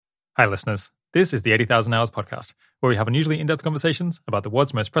Hi, listeners. This is the 80,000 Hours podcast, where we have unusually in-depth conversations about the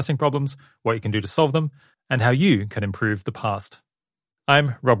world's most pressing problems, what you can do to solve them, and how you can improve the past.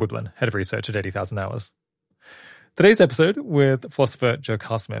 I'm Rob Wiblin, Head of Research at 80,000 Hours. Today's episode with philosopher Joe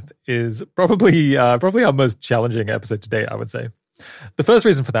Carlsmith is probably our most challenging episode to date, I would say. The first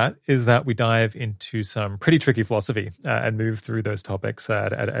reason for that is that we dive into some pretty tricky philosophy and move through those topics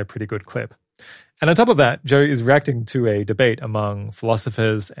at a pretty good clip. And on top of that, Joe is reacting to a debate among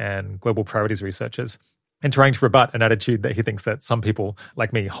philosophers and global priorities researchers and trying to rebut an attitude that he thinks that some people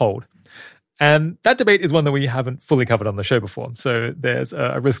like me hold. And that debate is one that we haven't fully covered on the show before. So there's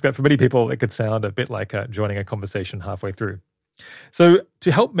a risk that for many people, it could sound a bit like joining a conversation halfway through. So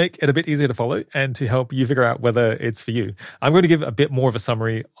to help make it a bit easier to follow and to help you figure out whether it's for you, I'm going to give a bit more of a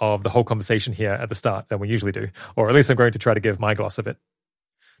summary of the whole conversation here at the start than we usually do, or at least I'm going to try to give my gloss of it.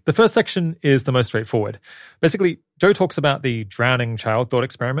 The first section is the most straightforward. Basically, Joe talks about the drowning child thought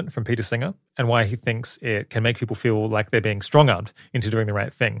experiment from Peter Singer and why he thinks it can make people feel like they're being strong-armed into doing the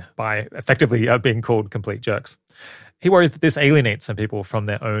right thing by effectively being called complete jerks. He worries that this alienates some people from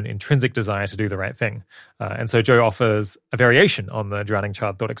their own intrinsic desire to do the right thing. And so Joe offers a variation on the drowning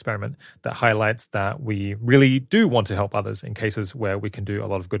child thought experiment that highlights that we really do want to help others in cases where we can do a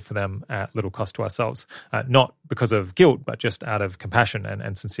lot of good for them at little cost to ourselves, not because of guilt, but just out of compassion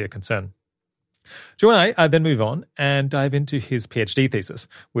and sincere concern. Joe and I then move on and dive into his PhD thesis,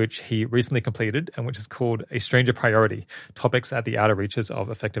 which he recently completed and which is called A Stranger Priority, Topics at the Outer Reaches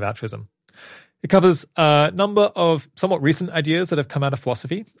of Effective Altruism. It covers a number of somewhat recent ideas that have come out of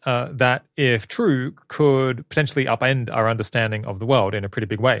philosophy that, if true, could potentially upend our understanding of the world in a pretty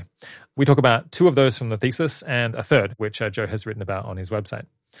big way. We talk about two of those from the thesis and a third, which Joe has written about on his website.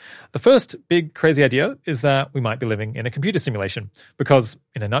 The first big crazy idea is that we might be living in a computer simulation because,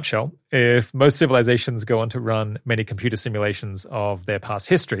 in a nutshell, if most civilizations go on to run many computer simulations of their past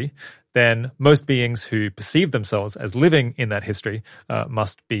history, then most beings who perceive themselves as living in that history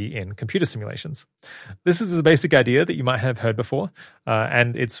must be in computer simulations. This is a basic idea that you might have heard before,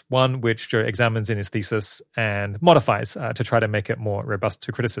 and it's one which Joe examines in his thesis and modifies to try to make it more robust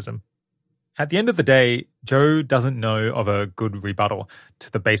to criticism. At the end of the day, Joe doesn't know of a good rebuttal to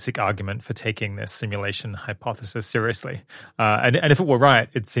the basic argument for taking this simulation hypothesis seriously. And if it were right,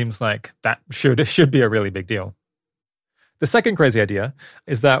 it seems like that should be a really big deal. The second crazy idea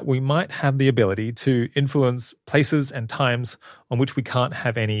is that we might have the ability to influence places and times on which we can't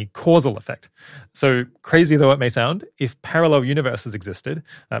have any causal effect. So crazy though it may sound, if parallel universes existed,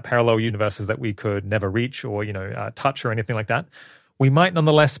 parallel universes that we could never reach or touch or anything like that, we might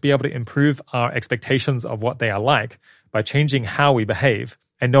nonetheless be able to improve our expectations of what they are like by changing how we behave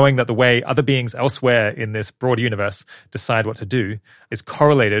and knowing that the way other beings elsewhere in this broad universe decide what to do is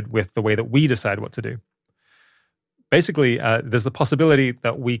correlated with the way that we decide what to do. Basically, there's the possibility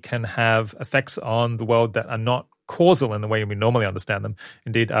that we can have effects on the world that are not causal in the way we normally understand them.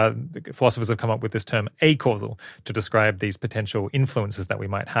 Indeed, philosophers have come up with this term acausal to describe these potential influences that we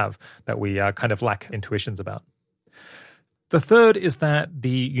might have that we kind of lack intuitions about. The third is that the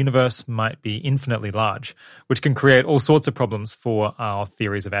universe might be infinitely large, which can create all sorts of problems for our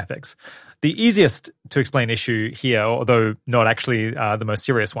theories of ethics. The easiest to explain issue here, although not actually the most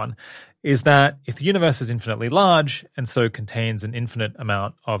serious one, is that if the universe is infinitely large and so contains an infinite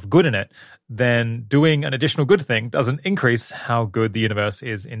amount of good in it, then doing an additional good thing doesn't increase how good the universe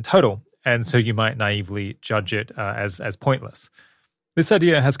is in total, and so you might naively judge it as pointless. This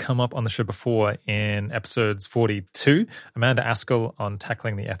idea has come up on the show before in episodes 42, Amanda Askell on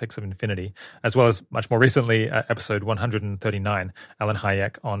tackling the ethics of infinity, as well as much more recently, episode 139, Alan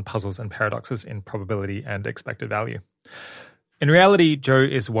Hayek on puzzles and paradoxes in probability and expected value. In reality, Joe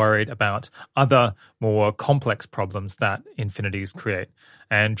is worried about other more complex problems that infinities create.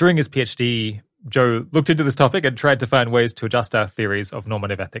 And during his PhD, Joe looked into this topic and tried to find ways to adjust our theories of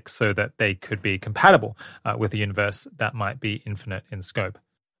normative ethics so that they could be compatible with a universe that might be infinite in scope.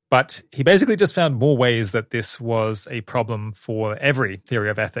 But he basically just found more ways that this was a problem for every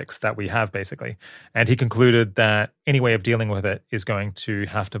theory of ethics that we have, basically. And he concluded that any way of dealing with it is going to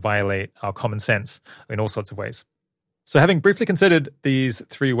have to violate our common sense in all sorts of ways. So having briefly considered these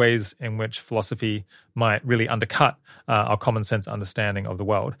three ways in which philosophy might really undercut our common sense understanding of the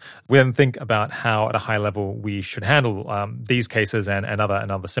world, we then think about how at a high level we should handle these cases and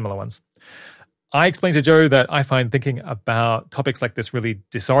other similar ones. I explained to Joe that I find thinking about topics like this really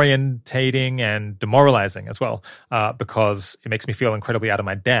disorientating and demoralizing as well, because it makes me feel incredibly out of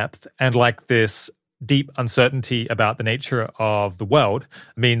my depth. And like this deep uncertainty about the nature of the world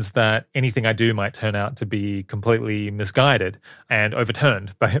means that anything I do might turn out to be completely misguided and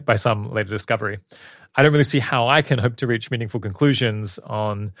overturned by some later discovery. I don't really see how I can hope to reach meaningful conclusions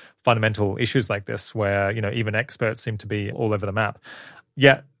on fundamental issues like this, where, even experts seem to be all over the map.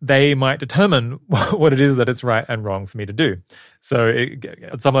 Yet they might determine what it is that it's right and wrong for me to do. So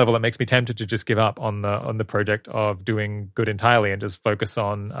at some level, it makes me tempted to just give up on the project of doing good entirely and just focus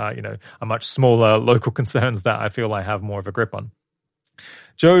on a much smaller local concerns that I feel I have more of a grip on.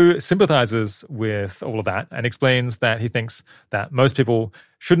 Joe sympathizes with all of that and explains that he thinks that most people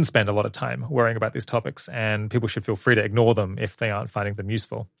shouldn't spend a lot of time worrying about these topics, and people should feel free to ignore them if they aren't finding them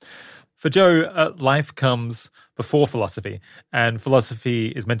useful. For Joe, life comes before philosophy, and philosophy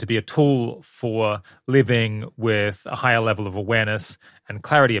is meant to be a tool for living with a higher level of awareness and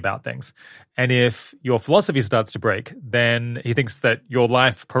clarity about things. And if your philosophy starts to break, then he thinks that your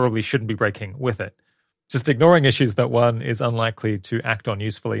life probably shouldn't be breaking with it. Just ignoring issues that one is unlikely to act on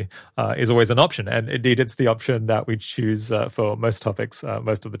usefully is always an option. And indeed, it's the option that we choose for most topics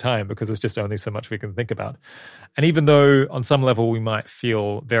most of the time, because there's just only so much we can think about. And even though on some level we might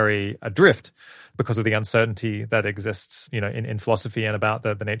feel very adrift because of the uncertainty that exists, in philosophy and about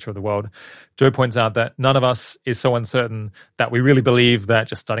the nature of the world, Joe points out that none of us is so uncertain that we really believe that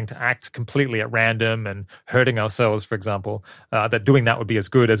just starting to act completely at random and hurting ourselves, for example, that doing that would be as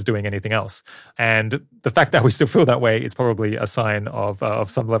good as doing anything else. And the fact that we still feel that way is probably a sign of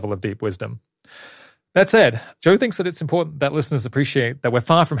some level of deep wisdom. That said, Joe thinks that it's important that listeners appreciate that we're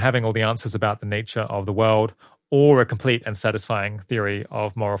far from having all the answers about the nature of the world or a complete and satisfying theory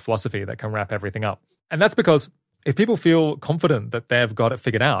of moral philosophy that can wrap everything up. And that's because if people feel confident that they've got it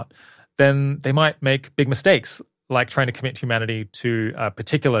figured out, then they might make big mistakes, like trying to commit humanity to a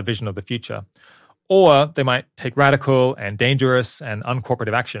particular vision of the future. Or they might take radical and dangerous and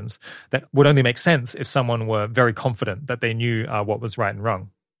uncooperative actions that would only make sense if someone were very confident that they knew what was right and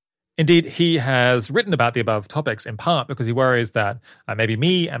wrong. Indeed, he has written about the above topics in part because he worries that maybe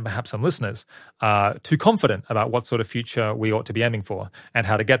me and perhaps some listeners are too confident about what sort of future we ought to be aiming for and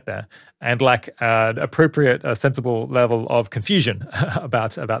how to get there, and lack an appropriate, sensible level of confusion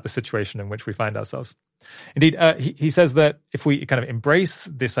about the situation in which we find ourselves. Indeed, he says that if we kind of embrace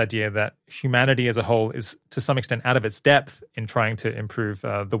this idea that humanity as a whole is to some extent out of its depth in trying to improve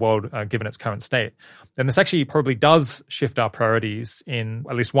the world given its current state, then this actually probably does shift our priorities in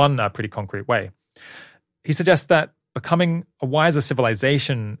at least one pretty concrete way. He suggests that becoming a wiser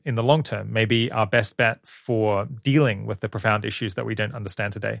civilization in the long term may be our best bet for dealing with the profound issues that we don't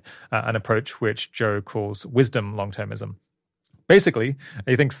understand today, an approach which Joe calls wisdom long-termism. Basically,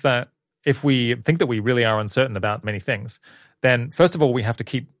 he thinks that if we think that we really are uncertain about many things, then first of all, we have to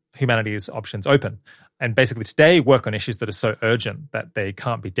keep humanity's options open. And basically today work on issues that are so urgent that they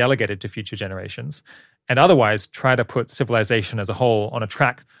can't be delegated to future generations. And otherwise try to put civilization as a whole on a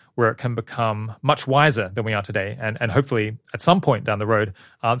track where it can become much wiser than we are today. And hopefully at some point down the road,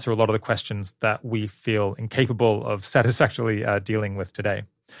 answer a lot of the questions that we feel incapable of satisfactorily dealing with today.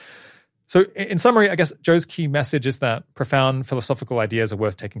 So in summary, I guess Joe's key message is that profound philosophical ideas are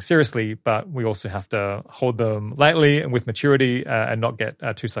worth taking seriously, but we also have to hold them lightly and with maturity and not get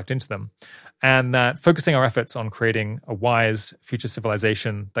too sucked into them. And that focusing our efforts on creating a wise future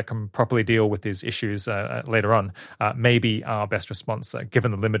civilization that can properly deal with these issues later on may be our best response,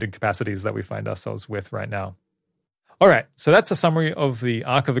 given the limited capacities that we find ourselves with right now. All right, so that's a summary of the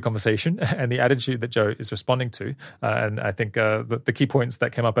arc of the conversation and the attitude that Joe is responding to. And I think the key points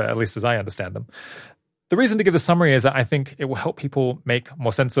that came up, at least as I understand them. The reason to give the summary is that I think it will help people make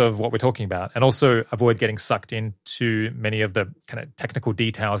more sense of what we're talking about and also avoid getting sucked into many of the kind of technical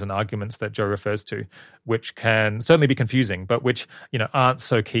details and arguments that Joe refers to, which can certainly be confusing, but which, aren't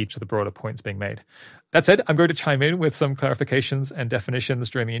so key to the broader points being made. That said, I'm going to chime in with some clarifications and definitions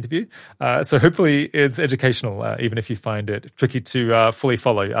during the interview. So hopefully it's educational, even if you find it tricky to fully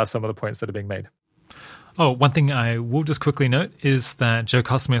follow some of the points that are being made. Oh, one thing I will just quickly note is that Joe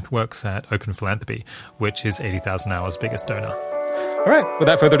Carlsmith works at Open Philanthropy, which is 80,000 Hours' biggest donor. All right,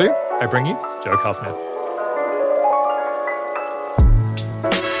 without further ado, I bring you Joe Carlsmith.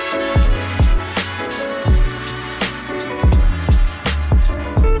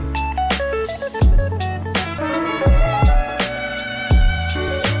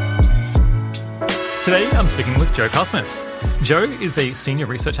 Today, I'm speaking with Joe Carlsmith. Joe is a senior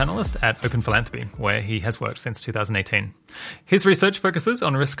research analyst at Open Philanthropy, where he has worked since 2018. His research focuses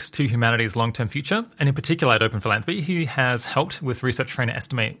on risks to humanity's long-term future, and in particular at Open Philanthropy, he has helped with research trying to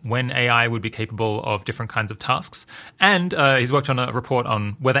estimate when AI would be capable of different kinds of tasks, and he's worked on a report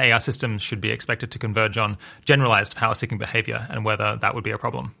on whether AI systems should be expected to converge on generalized power-seeking behavior and whether that would be a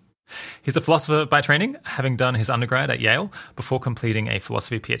problem. He's a philosopher by training, having done his undergrad at Yale before completing a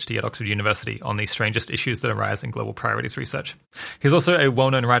philosophy PhD at Oxford University on the strangest issues that arise in global priorities research. He's also a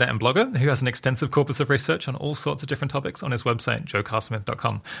well-known writer and blogger who has an extensive corpus of research on all sorts of different topics on his website,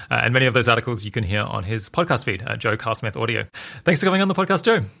 joecarlsmith.com. And many of those articles you can hear on his podcast feed, Joe Carlsmith Audio. Thanks for coming on the podcast,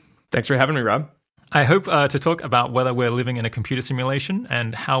 Joe. Thanks for having me, Rob. I hope to talk about whether we're living in a computer simulation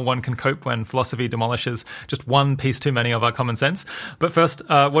and how one can cope when philosophy demolishes just one piece too many of our common sense. But first,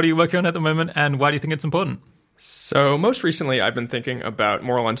 what are you working on at the moment, and why do you think it's important? So most recently, I've been thinking about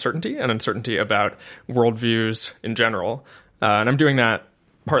moral uncertainty and uncertainty about worldviews in general. And I'm doing that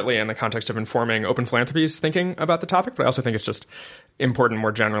partly in the context of informing Open Philanthropy's thinking about the topic, but I also think it's just important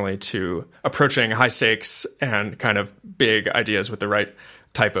more generally to approaching high stakes and kind of big ideas with the right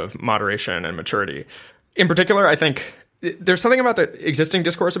type of moderation and maturity. In particular, I think there's something about the existing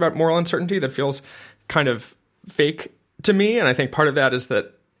discourse about moral uncertainty that feels kind of fake to me. And I think part of that is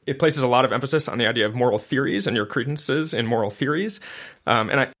that it places a lot of emphasis on the idea of moral theories and your credences in moral theories.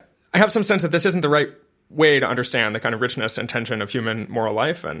 And I have some sense that this isn't the right way to understand the kind of richness and tension of human moral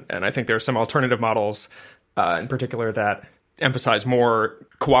life. And I think there are some alternative models in particular that emphasize more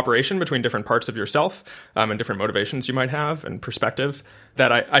cooperation between different parts of yourself and different motivations you might have and perspectives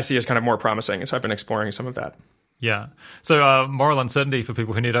that I see as kind of more promising. And so I've been exploring some of that. Yeah. So moral uncertainty for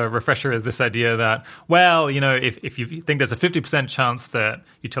people who need a refresher is this idea that, well, you know, if you think there's a 50% chance that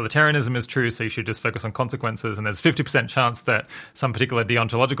utilitarianism is true, so you should just focus on consequences, and there's 50% chance that some particular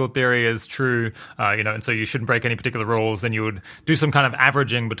deontological theory is true, and so you shouldn't break any particular rules, then you would do some kind of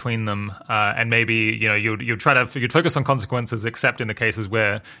averaging between them, and maybe, you'd focus on consequences, except in the cases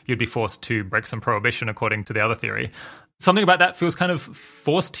where you'd be forced to break some prohibition according to the other theory. Something about that feels kind of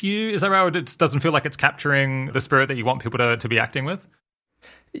forced to you, is that right? Or it doesn't feel like it's capturing the spirit that you want people to be acting with?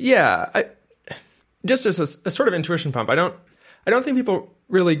 Yeah, just as a sort of intuition pump, I don't think people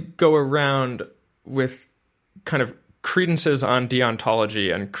really go around with kind of credences on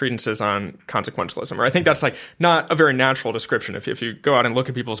deontology and credences on consequentialism. Or I think that's like not a very natural description. If you go out and look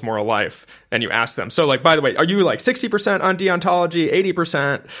at people's moral life and you ask them, so like, by the way, are you like 60% on deontology,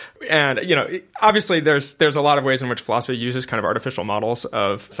 80%? And, obviously there's a lot of ways in which philosophy uses kind of artificial models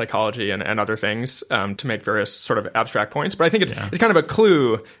of psychology and other things to make various sort of abstract points. But I think it's kind of a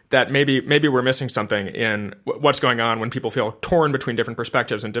clue that maybe we're missing something in what's going on when people feel torn between different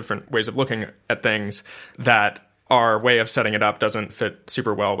perspectives and different ways of looking at things, that our way of setting it up doesn't fit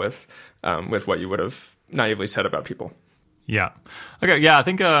super well with what you would have naively said about people. Yeah. Okay. Yeah. I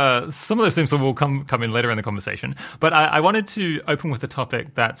think some of those things will come in later in the conversation. But I wanted to open with a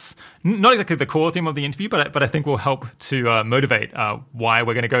topic that's not exactly the core theme of the interview, but I think will help to motivate why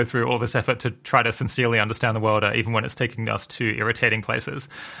we're going to go through all this effort to try to sincerely understand the world, even when it's taking us to irritating places.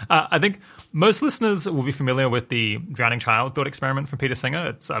 I think most listeners will be familiar with the drowning child thought experiment from Peter Singer.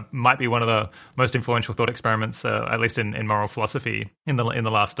 It might be one of the most influential thought experiments, at least in moral philosophy, in the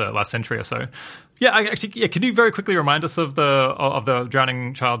last century or so. Yeah, can you very quickly remind us of the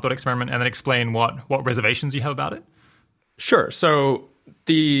drowning child thought experiment and then explain what reservations you have about it? Sure. So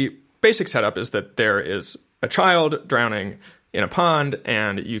the basic setup is that there is a child drowning in a pond,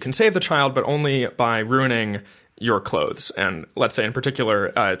 and you can save the child, but only by ruining your clothes. And let's say in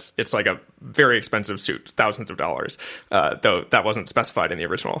particular, it's like a very expensive suit, thousands of dollars, though that wasn't specified in the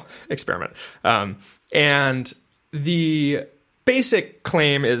original experiment. And the basic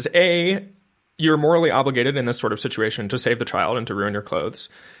claim is A, you're morally obligated in this sort of situation to save the child and to ruin your clothes.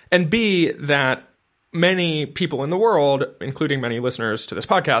 And B, that many people in the world, including many listeners to this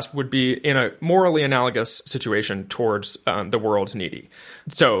podcast, would be in a morally analogous situation towards the world's needy.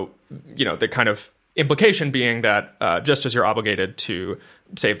 So, the kind of implication being that just as you're obligated to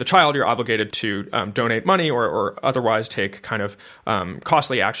save the child, you're obligated to donate money or otherwise take kind of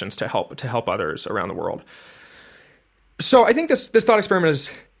costly actions to help others around the world. So I think this thought experiment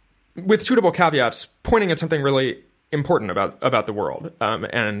is, with suitable caveats, pointing at something really important about the world,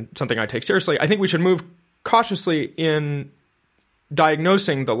 and something I take seriously. I think we should move cautiously in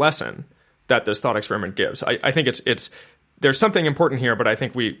diagnosing the lesson that this thought experiment gives. I think there's something important here, but I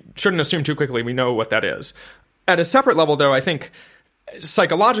think we shouldn't assume too quickly we know what that is. At a separate level, though, I think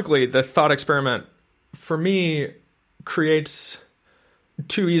psychologically, the thought experiment, for me, creates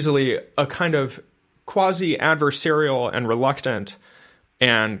too easily a kind of quasi-adversarial and reluctant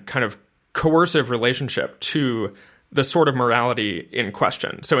and kind of coercive relationship to the sort of morality in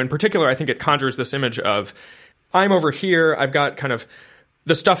question. So in particular, I think it conjures this image of, I'm over here, I've got kind of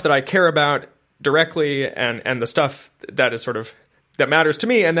the stuff that I care about directly and the stuff that is sort of, that matters to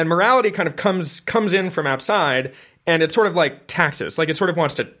me, and then morality kind of comes in from outside, and it's sort of like taxes. Like it sort of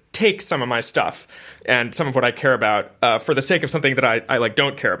wants to take some of my stuff and some of what I care about for the sake of something that I like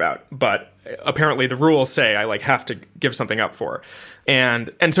don't care about, but apparently the rules say I like have to give something up for.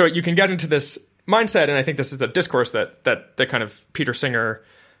 And so you can get into this mindset, and I think this is the discourse that kind of Peter Singer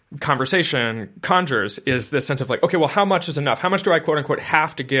conversation conjures, is this sense of like, okay, well, how much is enough? How much do I quote unquote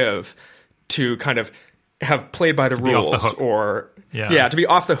have to give to kind of have played by the rules, or to be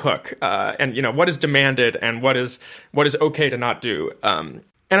off the hook, and what is demanded and what is okay to not do.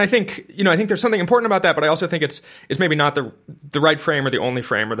 And I think there's something important about that, but I also think it's maybe not the right frame or the only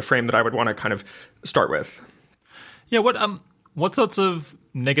frame or the frame that I would want to kind of start with. Yeah. What sorts of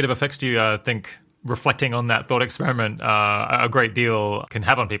negative effects do you think reflecting on that thought experiment a great deal can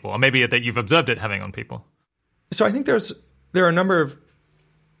have on people, or maybe that you've observed it having on people? So I think there are a number of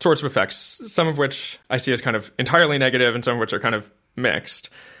sorts of effects, some of which I see as kind of entirely negative and some of which are kind of mixed.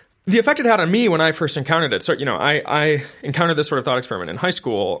 The effect it had on me when I first encountered it, so, I encountered this sort of thought experiment in high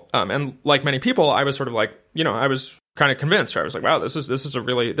school, and like many people, I was sort of like, I was kind of convinced. I was like, wow, this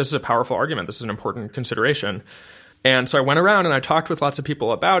is a powerful argument. This is an important consideration. And so I went around and I talked with lots of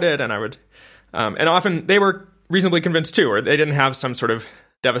people about it, and I would, and often they were reasonably convinced too, or they didn't have some sort of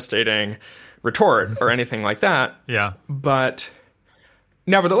devastating retort or anything like that. Yeah. But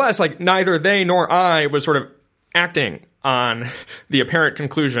nevertheless, like neither they nor I was sort of acting on the apparent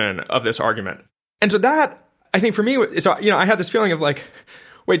conclusion of this argument. And so that, I think for me, so, I had this feeling of like,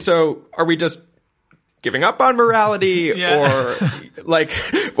 wait, so are we just giving up on morality? Or like,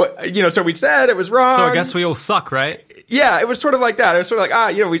 what, so we said it was wrong. So I guess we all suck, right? Yeah, it was sort of like that. It was sort of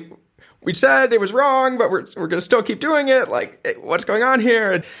like, we said it was wrong, but we're going to still keep doing it. Like, what's going on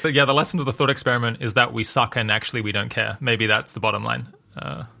here? But yeah, the lesson of the thought experiment is that we suck and actually we don't care. Maybe that's the bottom line.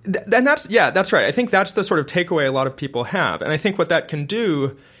 And that's right. I think that's the sort of takeaway a lot of people have. And I think what that can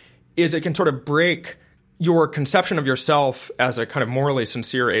do is it can sort of break your conception of yourself as a kind of morally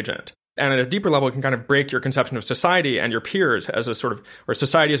sincere agent. And at a deeper level, it can kind of break your conception of society and your peers as a sort of, or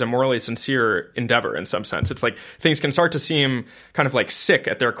society as a morally sincere endeavor in some sense. It's like things can start to seem kind of like sick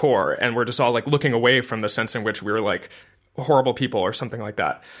at their core, and we're just all like looking away from the sense in which we're like horrible people or something like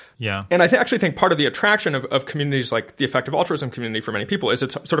that. Yeah. And I actually think part of the attraction of communities like the effective altruism community for many people is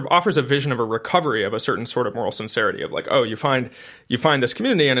it sort of offers a vision of a recovery of a certain sort of moral sincerity of like, oh, you find this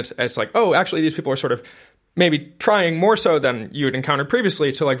community and it's like, oh, actually these people are sort of maybe trying more so than you had encountered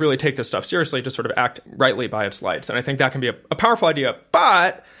previously to like really take this stuff seriously, to sort of act rightly by its lights. And I think that can be a powerful idea.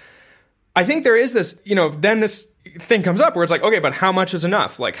 But I think there is this, then this thing comes up where it's like, okay, but how much is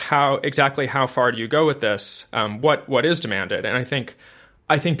enough? Like how far do you go with this? What is demanded? And I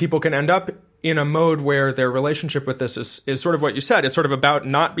think people can end up in a mode where their relationship with this is sort of what you said. It's sort of about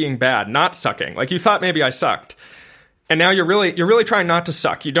not being bad, not sucking. Like you thought maybe I sucked. And now you're really trying not to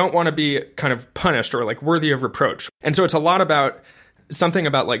suck. You don't want to be kind of punished or like worthy of reproach. And so it's a lot about something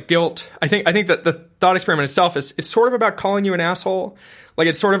about like guilt. I think that the thought experiment itself it's sort of about calling you an asshole. Like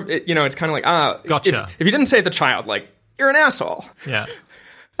it's sort of, it's kind of like, gotcha. If you didn't say the child, like you're an asshole. Yeah.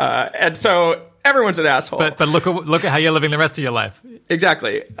 And so everyone's an asshole. But look at how you're living the rest of your life.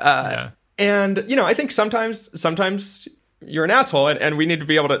 Exactly. And, I think sometimes you're an asshole and we need to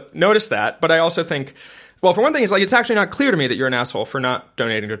be able to notice that. But I also think, well, for one thing, it's like it's actually not clear to me that you're an asshole for not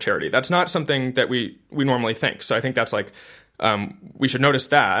donating to charity. That's not something that we normally think. So I think that's like we should notice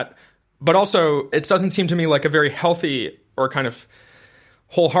that. But also, it doesn't seem to me like a very healthy or kind of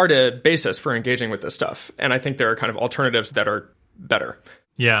wholehearted basis for engaging with this stuff. And I think there are kind of alternatives that are better.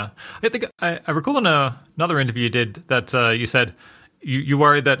 Yeah. I think I recall in another interview you did that you said you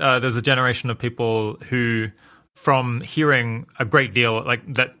worried that there's a generation of people who, from hearing a great deal,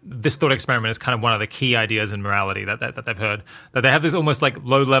 like that this thought experiment is kind of one of the key ideas in morality that they've heard, that they have this almost like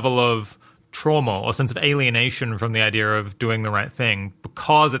low level of trauma or sense of alienation from the idea of doing the right thing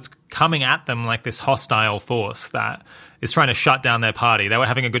because it's coming at them like this hostile force that is trying to shut down their party. They were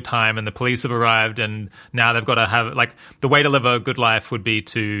having a good time and the police have arrived and now they've got to have, like, the way to live a good life would be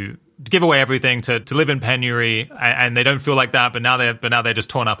to give away everything, to live in penury, and they don't feel like that, but now they're just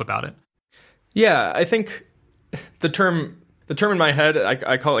torn up about it. Yeah, I think the term in my head,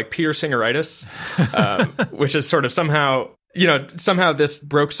 I call it like Peter Singeritis, which is sort of somehow this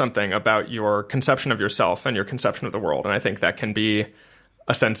broke something about your conception of yourself and your conception of the world. And I think that can be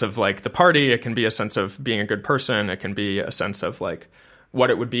a sense of like the party. It can be a sense of being a good person. It can be a sense of like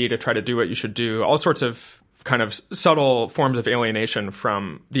what it would be to try to do what you should do. All sorts of kind of subtle forms of alienation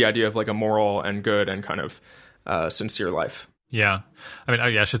from the idea of like a moral and good and kind of sincere life. Yeah. I mean,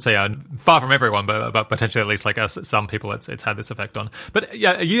 I should say far from everyone, but potentially at least like us, some people it's had this effect on. But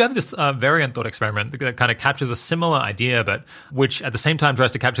yeah, you have this variant thought experiment that kind of captures a similar idea, but which at the same time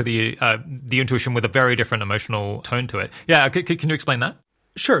tries to capture the intuition with a very different emotional tone to it. Yeah, can you explain that?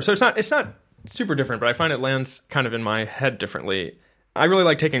 Sure. So it's not super different, but I find it lands kind of in my head differently. I really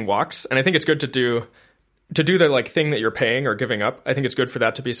like taking walks, and I think it's good to do the like thing that you're paying or giving up. I think it's good for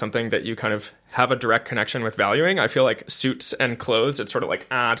that to be something that you kind of have a direct connection with valuing. I feel like suits and clothes, it's sort of like,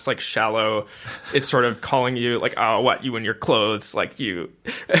 it's like shallow. It's sort of calling you like, oh, what, you and your clothes, like you.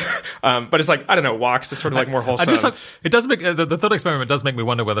 But it's like, I don't know, walks, it's sort of like more wholesome. It does make, the thought experiment does make me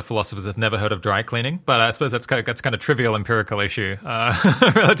wonder whether philosophers have never heard of dry cleaning, but I suppose that's kind of trivial empirical issue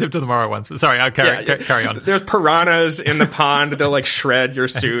relative to the moral ones. But sorry, I'll carry on. There's piranhas in the pond. They'll like shred your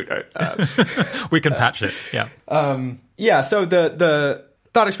suit. We can patch it. Yeah. So the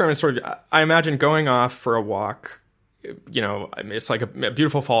thought experiment is sort of, I imagine going off for a walk, it's like a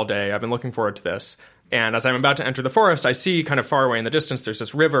beautiful fall day. I've been looking forward to this. And as I'm about to enter the forest, I see kind of far away in the distance, there's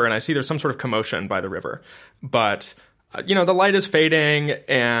this river, and I see there's some sort of commotion by the river. But, the light is fading,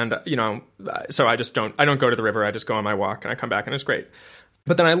 and, so I don't go to the river. I just go on my walk, and I come back, and it's great.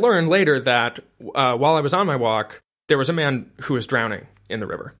 But then I learned later that while I was on my walk, there was a man who was drowning in the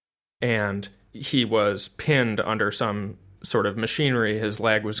river. And he was pinned under some sort of machinery. His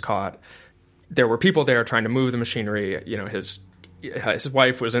leg was caught. There were people there trying to move the machinery. His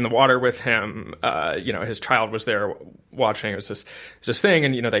wife was in the water with him. His child was there watching. It was this thing,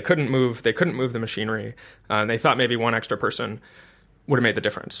 and they couldn't move the machinery. And they thought maybe one extra person would have made the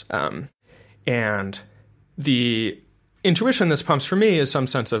difference. And the intuition this pumps for me is some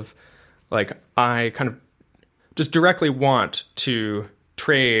sense of like, I kind of just directly want to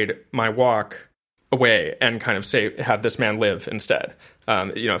trade my walk away and kind of have this man live instead.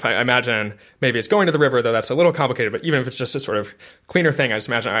 If I imagine maybe it's going to the river, though that's a little complicated, but even if it's just a sort of cleaner thing, I just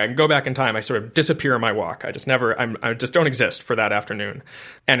imagine I can go back in time. I sort of disappear in my walk. I just don't exist for that afternoon.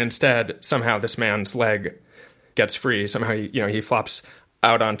 And instead, somehow this man's leg gets free. Somehow, he flops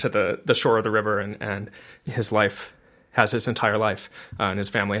out onto the shore of the river, and his life has his entire life, and his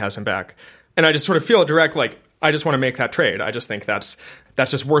family has him back. And I just sort of feel direct, like, I just want to make that trade. I just think that's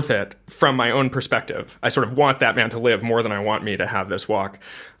just worth it from my own perspective. I sort of want that man to live more than I want me to have this walk.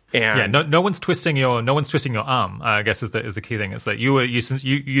 And no one's twisting your arm. I guess is the key thing. Is that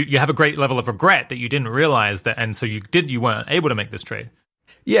you have a great level of regret that you didn't realize that, and so you weren't able to make this trade.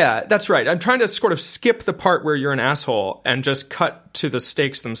 Yeah, that's right. I'm trying to sort of skip the part where you're an asshole and just cut to the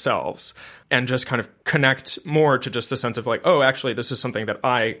stakes themselves, and just kind of connect more to just the sense of like, oh, actually, this is something that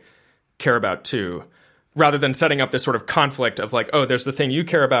I care about too. Rather than setting up this sort of conflict of like, oh, there's the thing you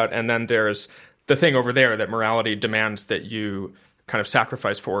care about, and then there's the thing over there that morality demands that you kind of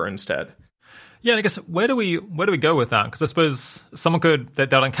sacrifice for instead. Yeah, and I guess where do we go with that? Because I suppose someone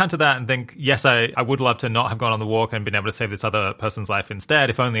they'll encounter that and think, yes, I would love to not have gone on the walk and been able to save this other person's life instead,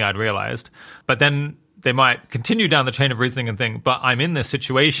 if only I'd realized. But then they might continue down the chain of reasoning and think, but I'm in this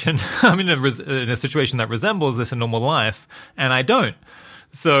situation. I'm in a situation that resembles this in normal life, and I don't.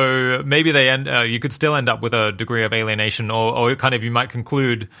 So maybe you could still end up with a degree of alienation, or kind of you might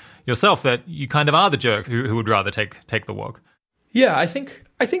conclude yourself that you kind of are the jerk who would rather take the walk. Yeah, I think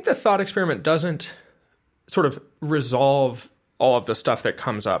the thought experiment doesn't sort of resolve all of the stuff that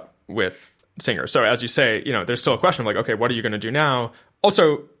comes up with Singer. So as you say, there's still a question of like, okay, what are you going to do now?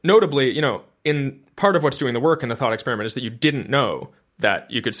 Also, notably, in part of what's doing the work in the thought experiment is that you didn't know that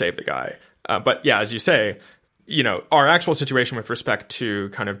you could save the guy. But yeah, as you say, our actual situation with respect to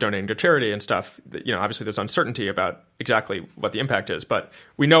kind of donating to charity and stuff, obviously there's uncertainty about exactly what the impact is, but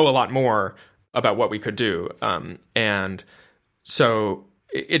we know a lot more about what we could do. And so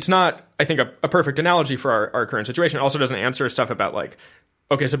it's not, I think, a perfect analogy for our current situation. It also doesn't answer stuff about like,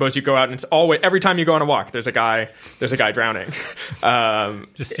 okay, suppose you go out and it's always, every time you go on a walk, there's a guy drowning. Not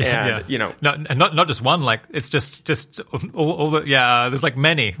just one, like it's just all the, there's like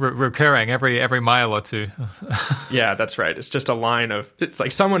many recurring every mile or two. Yeah, that's right. It's just a line of, it's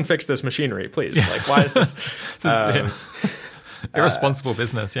like, someone fix this machinery, please. Like, why is this? Irresponsible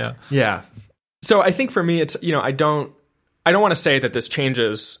business. Yeah. Yeah. So I think for me, it's, I don't want to say that this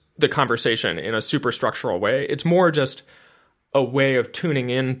changes the conversation in a super structural way. It's more just a way of tuning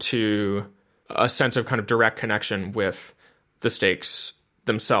into a sense of kind of direct connection with the stakes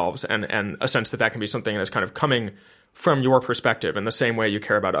themselves, and a sense that can be something that's kind of coming from your perspective. In the same way you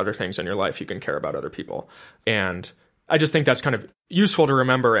care about other things in your life, you can care about other people. And I just think that's kind of useful to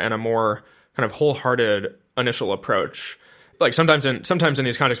remember, and a more kind of wholehearted initial approach. Like sometimes in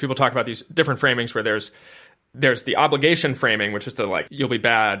these contexts, people talk about these different framings where there's the obligation framing, which is the like, you'll be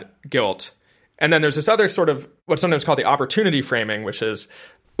bad, guilt. And then there's this other sort of what's sometimes called the opportunity framing, which is,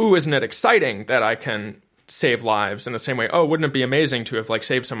 ooh, isn't it exciting that I can save lives in the same way? Oh, wouldn't it be amazing to have like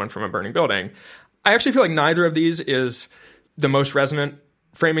saved someone from a burning building? I actually feel like neither of these is the most resonant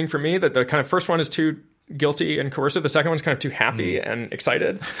framing for me. That the kind of first one is too guilty and coercive. The second one's kind of too happy and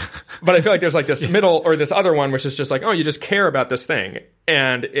excited. But I feel like there's like this middle or this other one, which is just like, oh, you just care about this thing.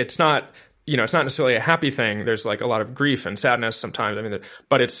 And it's not, it's not necessarily a happy thing. There's like a lot of grief and sadness sometimes. I mean,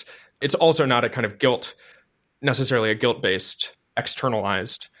 but it's also not a kind of guilt, necessarily a guilt-based,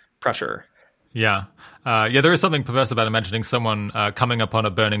 externalized pressure. Yeah. There is something perverse about imagining someone coming upon a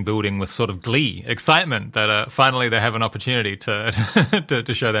burning building with sort of glee, excitement that finally they have an opportunity to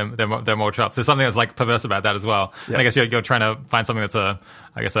to show their moral chops. There's something that's like perverse about that as well. Yeah. And I guess you're trying to find something that's a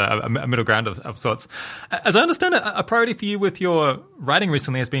middle ground of sorts. As I understand it, a priority for you with your writing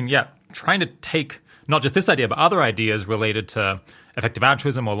recently has been, trying to take not just this idea, but other ideas related to effective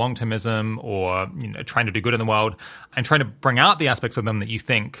altruism or long-termism or trying to do good in the world and trying to bring out the aspects of them that you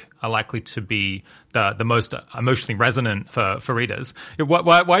think are likely to be the most emotionally resonant for readers.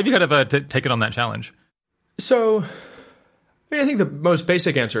 Why have you kind of taken on that challenge? So I think the most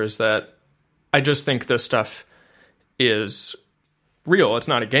basic answer is that I just think this stuff is real. It's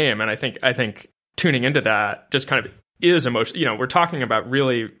not a game. And I think tuning into that just kind of is emotion. We're talking about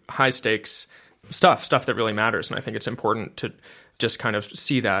really high stakes stuff that really matters. And I think it's important to just kind of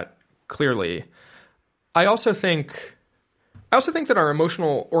see that clearly. I also think that our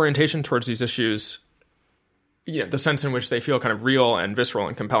emotional orientation towards these issues, the sense in which they feel kind of real and visceral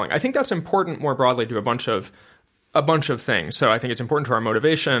and compelling, I think that's important more broadly to a bunch of things. So I think it's important to our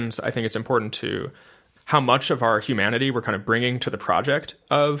motivations. I think it's important to how much of our humanity we're kind of bringing to the project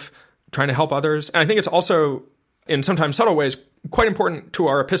of trying to help others. And I think it's also, in sometimes subtle ways, quite important to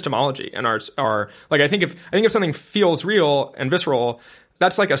our epistemology and our like. I think if something feels real and visceral,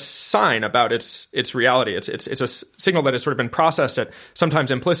 that's like a sign about its reality. It's a signal that has sort of been processed at sometimes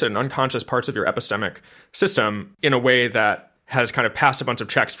implicit and unconscious parts of your epistemic system in a way that has kind of passed a bunch of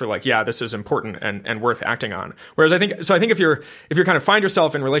checks for like, this is important and worth acting on. Whereas I think if you're kind of find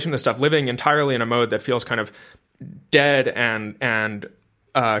yourself in relation to this stuff living entirely in a mode that feels kind of dead and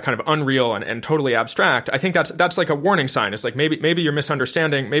kind of unreal and totally abstract, I think that's like a warning sign. It's like maybe you're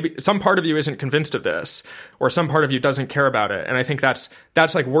misunderstanding. Maybe some part of you isn't convinced of this, or some part of you doesn't care about it. And I think that's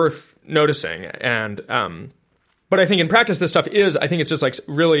like worth noticing. And but I think in practice, this stuff I think it's just like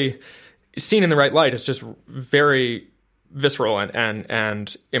really seen in the right light. It's just very visceral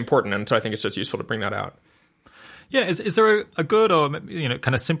and important. And so I think it's just useful to bring that out. Yeah, is there a good or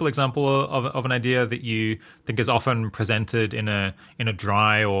kind of simple example of an idea that you think is often presented in a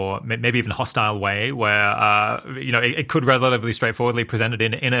dry or maybe even hostile way, where it could relatively straightforwardly presented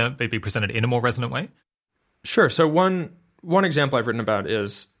in a more resonant way? Sure. So one example I've written about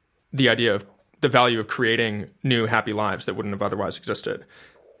is the idea of the value of creating new happy lives that wouldn't have otherwise existed.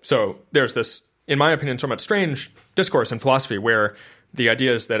 So there's this, in my opinion, somewhat strange discourse in philosophy where the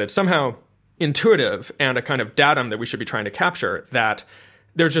idea is that it's somehow intuitive and a kind of datum that we should be trying to capture, that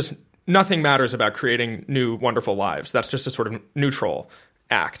there's just nothing matters about creating new wonderful lives. That's just a sort of neutral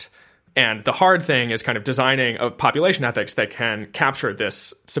act. And the hard thing is kind of designing a population ethics that can capture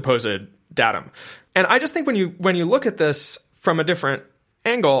this supposed datum. And I just think when you look at this from a different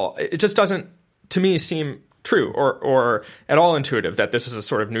angle, it just doesn't, to me, seem true or at all intuitive that this is a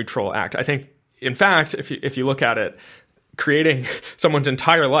sort of neutral act. I think, in fact, if you look at it, creating someone's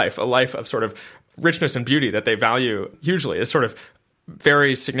entire life, a life of sort of richness and beauty that they value hugely, is sort of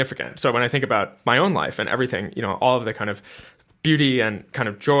very significant. So when I think about my own life and everything, all of the kind of beauty and kind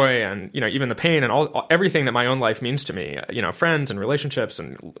of joy and, even the pain and everything that my own life means to me, friends and relationships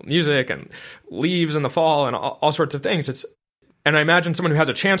and music and leaves in the fall and all sorts of things. And I imagine someone who has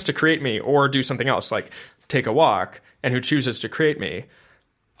a chance to create me or do something else, like take a walk, and who chooses to create me,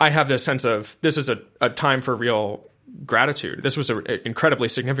 I have this sense of this is a time for real gratitude. This was an incredibly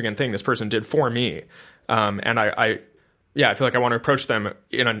significant thing this person did for me. And I feel like I want to approach them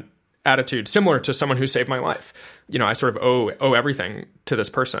in an attitude similar to someone who saved my life. I sort of owe everything to this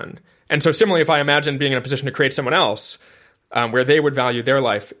person. And so similarly, if I imagine being in a position to create someone else where they would value their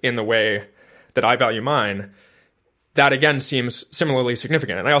life in the way that I value mine, that again seems similarly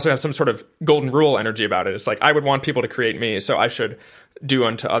significant. And I also have some sort of golden rule energy about it. It's like, I would want people to create me, so I should do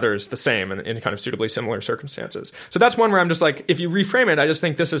unto others the same in kind of suitably similar circumstances. So that's one where I'm just like, if you reframe it, I just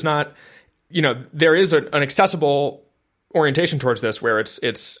think this is not, there is an accessible orientation towards this where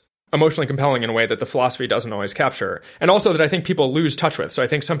it's emotionally compelling in a way that the philosophy doesn't always capture. And also that I think people lose touch with. So I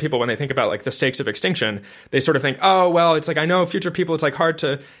think some people, when they think about like the stakes of extinction, they sort of think, oh, well, it's like, I know future people, it's like hard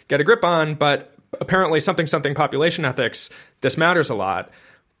to get a grip on, but apparently something population ethics, this matters a lot.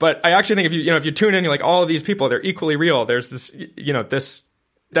 But I actually think if you tune in, you're like, all of these people, they're equally real. There's this, this,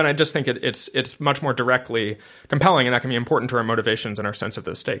 then I just think it's much more directly compelling, and that can be important to our motivations and our sense of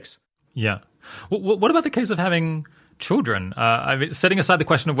the stakes. Yeah. What about the case of having children. I mean, setting aside the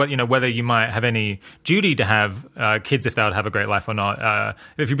question of whether you might have any duty to have kids if they would have a great life or not.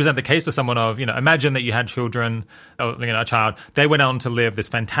 If you present the case to someone of, imagine that you had children, or, a child, they went on to live this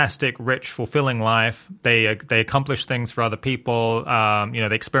fantastic, rich, fulfilling life. They accomplished things for other people.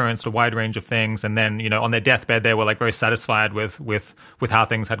 They experienced a wide range of things, and then on their deathbed they were like very satisfied with how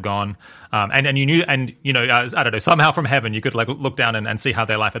things had gone. And you knew, and I don't know, somehow from heaven you could like look down and see how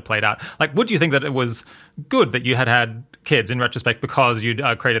their life had played out. Like, would you think that it was good that you had kids in retrospect because you'd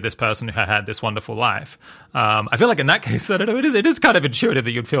created this person who had this wonderful life? I feel like in that case, I don't know, it is kind of intuitive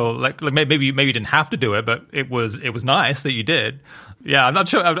that you'd feel like maybe you didn't have to do it, but it was nice that you did. Yeah, I'm not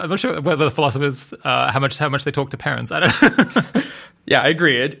sure whether the philosophers how much they talk to parents. I don't know. Yeah, I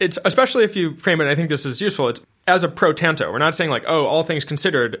agree. It's especially if you frame it. I think this is useful. It's as a pro tanto. We're not saying like, oh, all things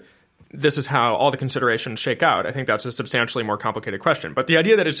considered, this is how all the considerations shake out. I think that's a substantially more complicated question. But the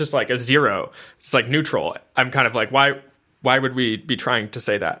idea that it's just like a zero, it's like neutral, I'm kind of like, why would we be trying to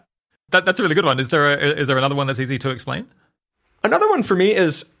say that? That's a really good one. Is there another one that's easy to explain? Another one for me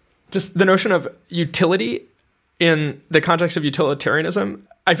is just the notion of utility in the context of utilitarianism.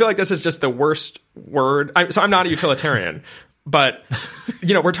 I feel like this is just the worst word. So I'm not a utilitarian. But,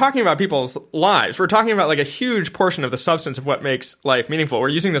 we're talking about people's lives. We're talking about like a huge portion of the substance of what makes life meaningful. We're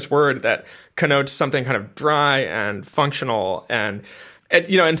using this word that connotes something kind of dry and functional and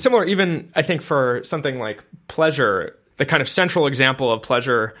similar even, I think, for something like pleasure. The kind of central example of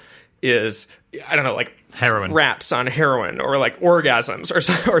pleasure is, I don't know, like heroin, rats on heroin, or like orgasms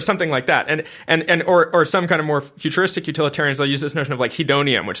or something like that. Or some kind of more futuristic utilitarians, they'll use this notion of like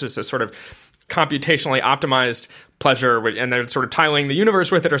hedonium, which is this sort of computationally optimized pleasure, and they're sort of tiling the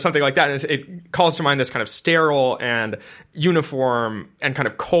universe with it or something like that. And it calls to mind this kind of sterile and uniform and kind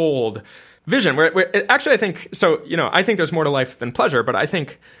of cold vision where actually I think, so, I think there's more to life than pleasure, but I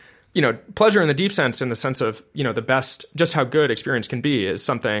think, pleasure in the deep sense, in the sense of, the best, just how good experience can be, is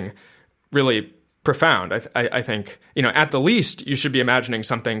something really profound. I think, at the least, you should be imagining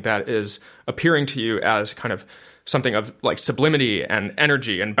something that is appearing to you as kind of something of like sublimity and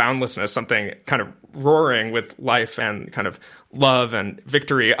energy and boundlessness, something kind of roaring with life and kind of love and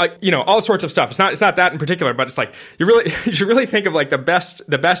victory, all sorts of stuff. It's not that in particular, but it's like you should really think of like the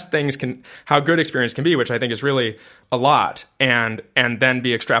best things how good experience can be, which I think is really a lot, and then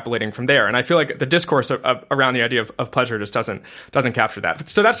be extrapolating from there. And I feel like the discourse around the idea of pleasure just doesn't capture that.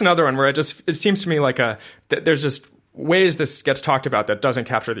 So that's another one where it seems to me like there's just ways this gets talked about that doesn't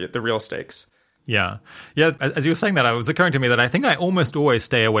capture the real stakes. Yeah. As you were saying that, it was occurring to me that I think I almost always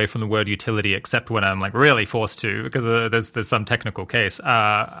stay away from the word utility, except when I'm like really forced to, because there's some technical case.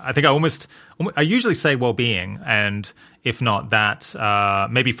 I think I usually say well-being, and if not that,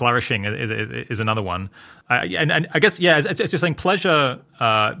 maybe flourishing is another one. And I guess, as you're saying, pleasure.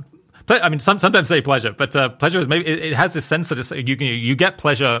 I mean, sometimes say pleasure, but pleasure is maybe it has this sense that it's, you get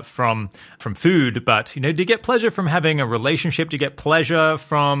pleasure from food, but do you get pleasure from having a relationship? Do you get pleasure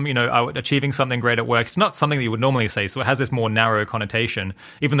from achieving something great at work? It's not something that you would normally say, so it has this more narrow connotation.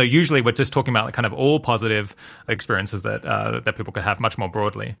 Even though usually we're just talking about kind of all positive experiences that people could have much more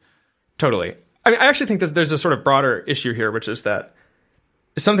broadly. Totally. I mean, I actually think there's a sort of broader issue here, which is that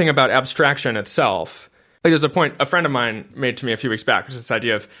something about abstraction itself. Like there's a point a friend of mine made to me a few weeks back, which is this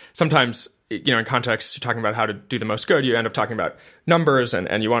idea of sometimes, in context, you're talking about how to do the most good, you end up talking about numbers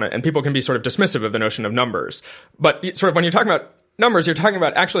and you want to, and people can be sort of dismissive of the notion of numbers. But sort of when you're talking about numbers, you're talking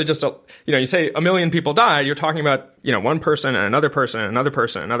about actually just, you say 1 million people died, you're talking about, one person and another person and another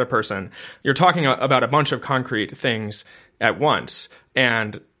person and another person. You're talking about a bunch of concrete things at once.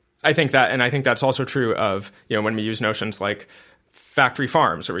 And I think that's also true of, when we use notions like factory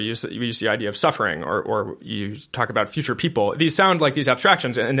farms, or we use the idea of suffering, or you talk about future people. These sound like these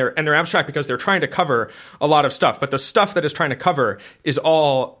abstractions, and they're abstract because they're trying to cover a lot of stuff. But the stuff that is trying to cover is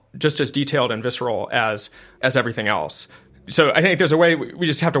all just as detailed and visceral as everything else. So I think there's a way we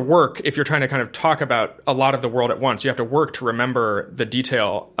just have to work. If you're trying to kind of talk about a lot of the world at once, you have to work to remember the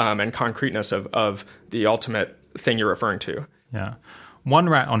detail and concreteness of the ultimate thing you're referring to. Yeah. 1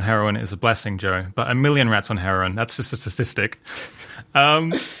 rat on heroin is a blessing, Joe, but 1 million rats on heroin, that's just a statistic.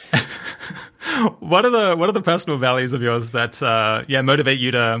 What are the personal values of yours that motivate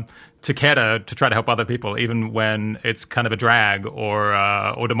you to care to try to help other people, even when it's kind of a drag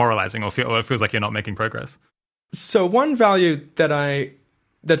or demoralizing, or it feels like you're not making progress? So one value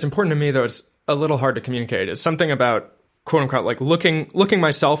that's important to me, though it's a little hard to communicate, is something about, quote unquote, like looking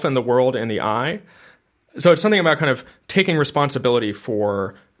myself and the world in the eye. So it's something about kind of taking responsibility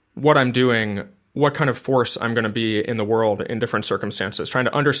for what I'm doing, what kind of force I'm going to be in the world in different circumstances, trying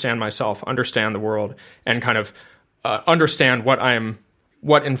to understand myself, understand the world, and kind of understand what I'm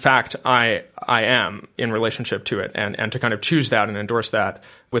what in fact I am in relationship to it, and to kind of choose that and endorse that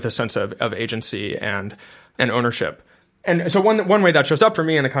with a sense of agency and ownership. And so one way that shows up for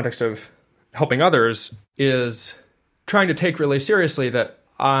me in the context of helping others is trying to take really seriously that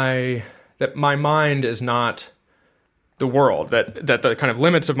my mind is not the world, that the kind of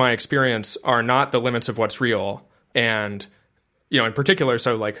limits of my experience are not the limits of what's real. And, in particular,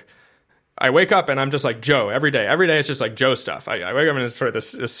 so like I wake up and I'm just like Joe every day. Every day it's just like Joe stuff. I wake up and it's sort of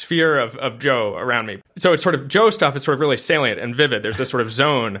this sphere of Joe around me. So it's sort of Joe stuff. It's sort of really salient and vivid. There's this sort of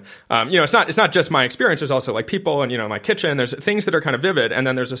zone. It's not just my experience. There's also like people and, my kitchen. There's things that are kind of vivid. And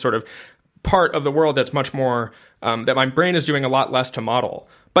then there's a sort of part of the world that's much more, that my brain is doing a lot less to model.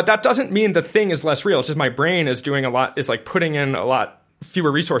 But that doesn't mean the thing is less real. It's just my brain is doing is like putting in a lot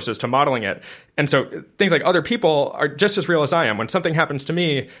fewer resources to modeling it. And so things like other people are just as real as I am. When something happens to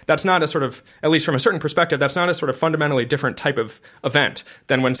me, that's not a sort of, at least from a certain perspective, that's not a sort of fundamentally different type of event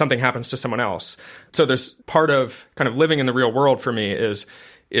than when something happens to someone else. So there's part of kind of living in the real world for me is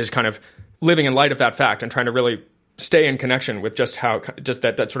kind of living in light of that fact and trying to really stay in connection with just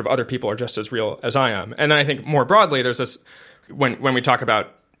that sort of other people are just as real as I am. And then I think more broadly, there's this, when we talk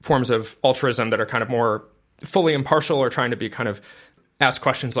about forms of altruism that are kind of more fully impartial or trying to be kind of ask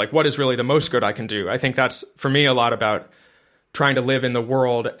questions like, what is really the most good I can do? I think that's, for me, a lot about trying to live in the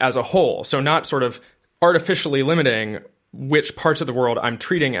world as a whole. So not sort of artificially limiting which parts of the world I'm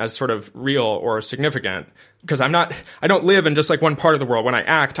treating as sort of real or significant. Because I don't live in just like one part of the world. When I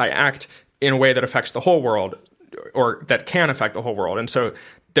act in a way that affects the whole world, or that can affect the whole world. And so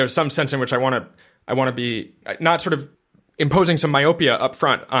there's some sense in which I want to be not sort of imposing some myopia up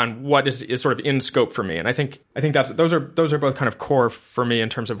front on what is sort of in scope for me. And I think those are both kind of core for me in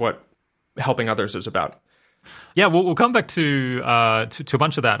terms of what helping others is about. Yeah, we'll come back to a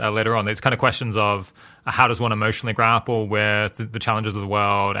bunch of that later on. There's kind of questions of how does one emotionally grapple with the challenges of the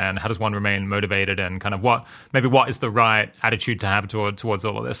world, and how does one remain motivated, and kind of what is the right attitude to have towards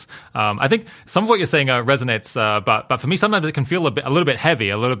all of this. I think some of what you're saying resonates, but for me sometimes it can feel a little bit heavy,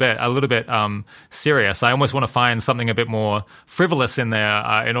 a little bit serious. I almost want to find something a bit more frivolous in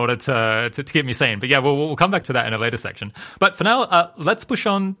there in order to keep me sane. But yeah, we'll come back to that in a later section. But for now, let's push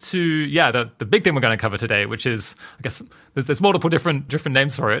on to the big thing we're going to cover today, which is, I guess there's multiple different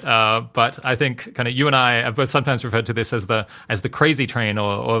names for it, but I think kind of you and I have both sometimes referred to this as the crazy train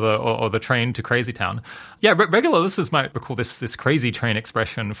or the train to crazy town. Yeah, regular listeners might recall this crazy train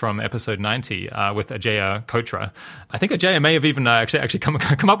expression from episode 90 with Ajaya Kotra. I think Ajaya may have even actually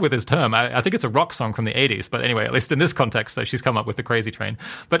come up with this term. I think it's a rock song from the 80s, but anyway, at least in this context, she's come up with the crazy train.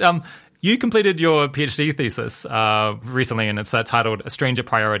 But you completed your PhD thesis recently, and it's titled "A Stranger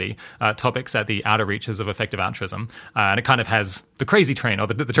Priority: Topics at the Outer Reaches of Effective Altruism," and it kind of has the crazy train, or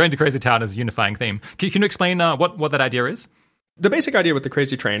the train to crazy town, as a unifying theme. Can you explain what that idea is? The basic idea with the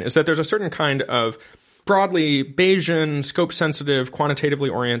crazy train is that there's a certain kind of broadly Bayesian, scope-sensitive, quantitatively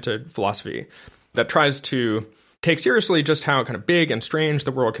oriented philosophy that tries to take seriously just how kind of big and strange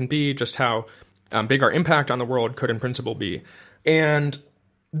the world can be, just how big our impact on the world could in principle be. And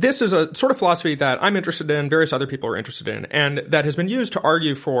this is a sort of philosophy that I'm interested in, various other people are interested in, and that has been used to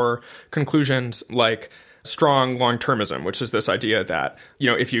argue for conclusions like strong long-termism, which is this idea that,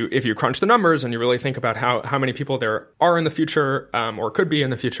 if you crunch the numbers and you really think about how many people there are in the future, or could be in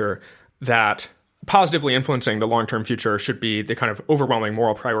the future, that positively influencing the long-term future should be the kind of overwhelming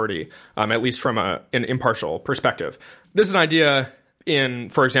moral priority, at least from an impartial perspective. This is an idea in,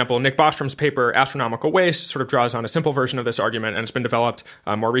 for example, Nick Bostrom's paper, Astronomical Waste, sort of draws on a simple version of this argument, and it's been developed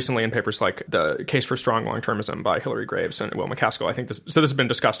more recently in papers like The Case for Strong Long-Termism by Hilary Graves and Will McCaskill. I think this has been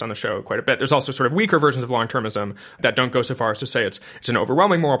discussed on the show quite a bit. There's also sort of weaker versions of long-termism that don't go so far as to say it's an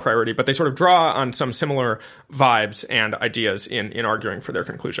overwhelming moral priority, but they sort of draw on some similar vibes and ideas in arguing for their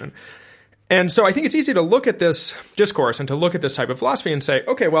conclusion. And so I think it's easy to look at this discourse and to look at this type of philosophy and say,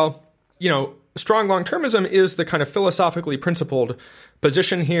 okay, well, strong long-termism is the kind of philosophically principled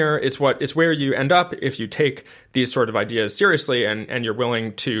position here. It's where you end up if you take these sort of ideas seriously and you're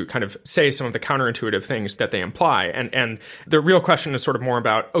willing to kind of say some of the counterintuitive things that they imply. And the real question is sort of more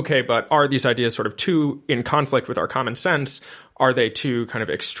about, okay, but are these ideas sort of too in conflict with our common sense? Are they too kind of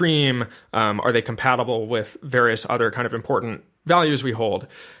extreme? Are they compatible with various other kind of important values we hold?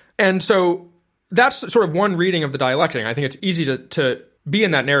 And so that's sort of one reading of the dialectic. I think it's easy to be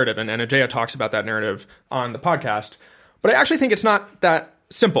in that narrative, and Ajaya talks about that narrative on the podcast. But I actually think it's not that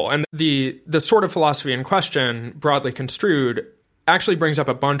simple. And the sort of philosophy in question, broadly construed, actually brings up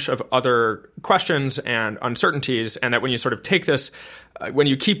a bunch of other questions and uncertainties, and that when you sort of take this, when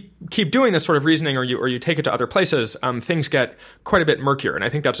you keep doing this sort of reasoning, or you take it to other places, things get quite a bit murkier. And I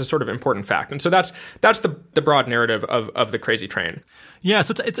think that's a sort of important fact. And so that's the broad narrative of the crazy train. Yeah,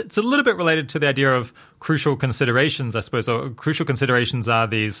 so it's a little bit related to the idea of crucial considerations, I suppose. Or crucial considerations are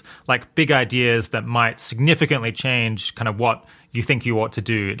these like big ideas that might significantly change kind of what you think you ought to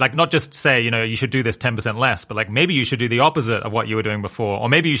do. Like not just say, you should do this 10% less, but like maybe you should do the opposite of what you were doing before, or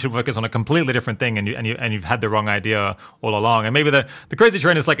maybe you should focus on a completely different thing and you've had the wrong idea all along. And maybe the crazy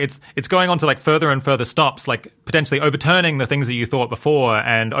train is like it's going on to like further and further stops, like potentially overturning the things that you thought before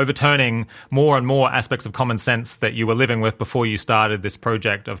and overturning more and more aspects of common sense that you were living with before you started this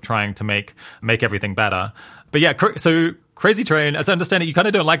project of trying to make everything better. But yeah, so crazy train, as I understand it, you kind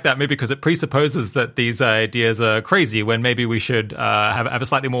of don't like that, maybe because it presupposes that these ideas are crazy, when maybe we should have a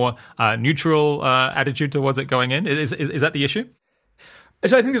slightly more neutral attitude towards it going in. Is that the issue?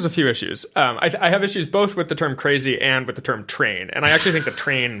 So I think there's a few issues. I have issues both with the term crazy and with the term train, and I actually think the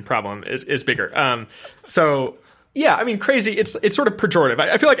train problem is bigger. So yeah, I mean, crazy, it's sort of pejorative.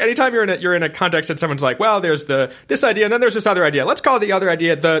 I feel like anytime you're in a context that someone's like, well, there's this idea and then there's this other idea. Let's call the other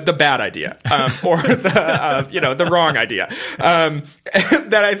idea the bad idea, or the wrong idea.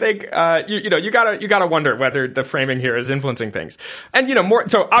 That I think you gotta wonder whether the framing here is influencing things. And more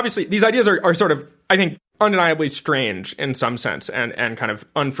so obviously these ideas are sort of, I think, undeniably strange in some sense and kind of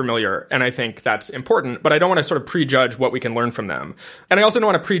unfamiliar. And I think that's important, but I don't want to sort of prejudge what we can learn from them. And I also don't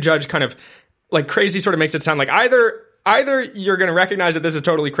want to prejudge kind of like crazy sort of makes it sound like either you're going to recognize that this is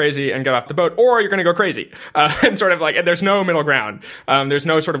totally crazy and get off the boat, or you're going to go crazy. And sort of like, and there's no middle ground. There's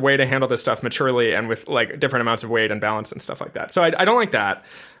no sort of way to handle this stuff maturely and with like different amounts of weight and balance and stuff like that. So I don't like that.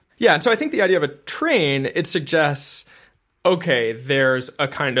 Yeah. And so I think the idea of a train, it suggests, okay, there's a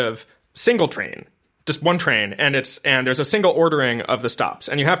kind of single train, just one train, and there's a single ordering of the stops,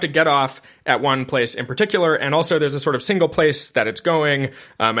 and you have to get off at one place in particular, and also there's a sort of single place that it's going,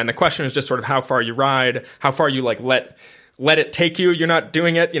 and the question is just sort of how far you ride, how far you like let it take you. You're not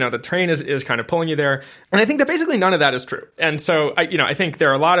doing it. The train is kind of pulling you there, and I think that basically none of that is true. And so I think there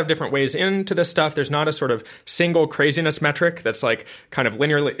are a lot of different ways into this stuff. There's not a sort of single craziness metric that's like kind of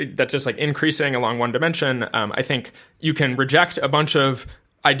linearly, that's just like increasing along one dimension. I think you can reject a bunch of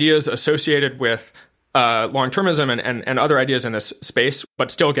ideas associated with long-termism and other ideas in this space, but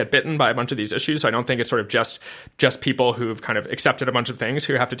still get bitten by a bunch of these issues. So I don't think it's sort of just people who've kind of accepted a bunch of things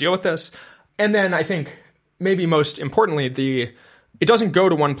who have to deal with this. And then I think maybe most importantly, it doesn't go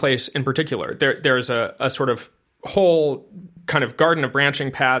to one place in particular. There's a sort of whole kind of garden of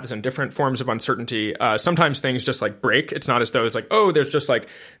branching paths and different forms of uncertainty. Sometimes things just like break. It's not as though it's like, oh, there's just like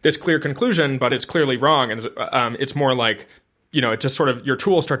this clear conclusion, but it's clearly wrong. And it's more like, it just sort of your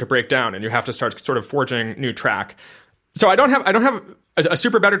tools start to break down and you have to start sort of forging new track. So I don't have a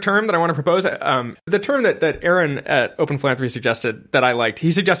super better term that I want to propose. The term that Aaron at Open Philanthropy suggested that I liked,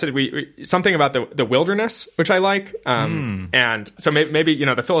 he suggested something about the wilderness, which I like. And so maybe,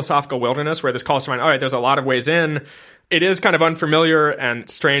 the philosophical wilderness, where this calls to mind, all right, there's a lot of ways in. It is kind of unfamiliar and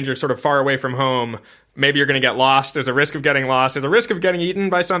strange. You're sort of far away from home. Maybe you're going to get lost. There's a risk of getting lost. There's a risk of getting eaten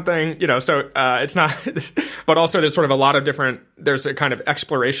by something, so it's not, but also there's sort of a lot of there's a kind of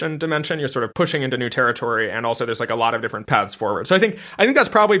exploration dimension. You're sort of pushing into new territory. And also there's like a lot of different paths forward. So I think that's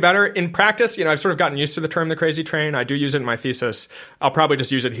probably better in practice. I've sort of gotten used to the term, the crazy train. I do use it in my thesis. I'll probably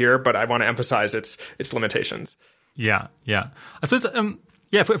just use it here, but I want to emphasize its limitations. Yeah. I suppose,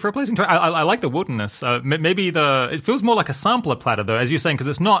 yeah, for replacing train, I like the wilderness. Maybe it feels more like a sampler platter, though, as you're saying, because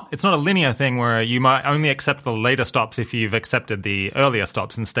it's not a linear thing where you might only accept the later stops if you've accepted the earlier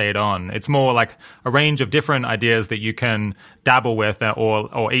stops and stayed on. It's more like a range of different ideas that you can dabble with,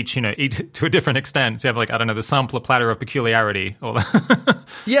 or each eat to a different extent. So you have like, I don't know, the sampler platter of peculiarity.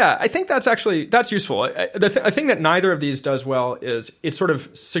 Yeah, I think that's useful. The thing that neither of these does well is it sort of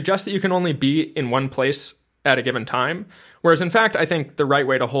suggests that you can only be in one place at a given time. Whereas, in fact, I think the right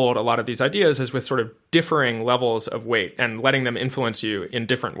way to hold a lot of these ideas is with sort of differing levels of weight and letting them influence you in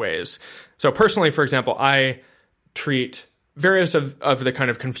different ways. So personally, for example, I treat various of the kind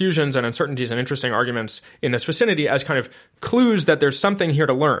of confusions and uncertainties and interesting arguments in this vicinity as kind of clues that there's something here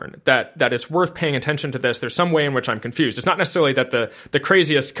to learn, that it's worth paying attention to this. There's some way in which I'm confused. It's not necessarily that the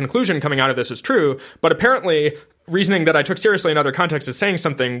craziest conclusion coming out of this is true, but apparently reasoning that I took seriously in other contexts is saying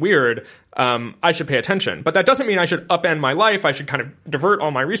something weird, I should pay attention. But that doesn't mean I should upend my life. I should kind of divert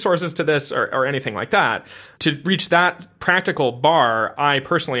all my resources to this or anything like that. To reach that practical bar, I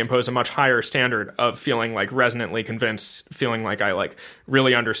personally impose a much higher standard of feeling like resonantly convinced, feeling like I like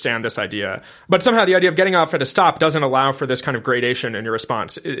really understand this idea. But somehow the idea of getting off at a stop doesn't allow for this kind of gradation in your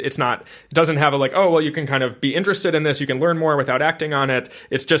response. It doesn't have a like, oh, well, you can kind of be interested in this, you can learn more without acting on it.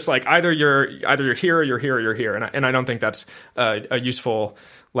 It's just like either you're here or you're here or you're here. And I don't think that's a useful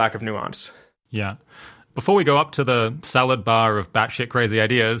lack of nuance. Yeah. Before we go up to the salad bar of batshit crazy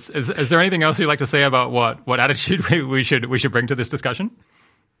ideas, is there anything else you'd like to say about what attitude we should bring to this discussion?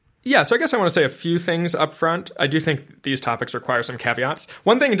 Yeah, so I guess I want to say a few things up front. I do think these topics require some caveats.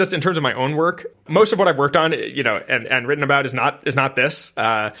 One thing, just in terms of my own work, most of what I've worked on, and written about is not this.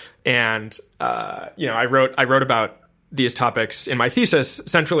 I wrote about these topics in my thesis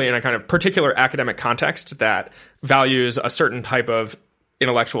centrally in a kind of particular academic context that values a certain type of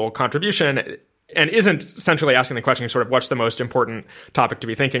intellectual contribution and isn't centrally asking the question sort of what's the most important topic to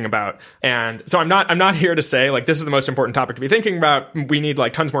be thinking about. And so I'm not here to say like this is the most important topic to be thinking about. We need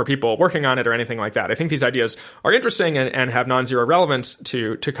like tons more people working on it or anything like that. I think these ideas are interesting and have non-zero relevance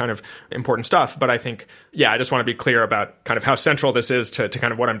to kind of important stuff. But I think, I just want to be clear about kind of how central this is to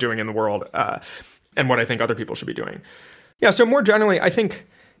kind of what I'm doing in the world and what I think other people should be doing. Yeah, so more generally, I think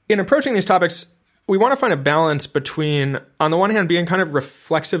in approaching these topics, we want to find a balance between, on the one hand, being kind of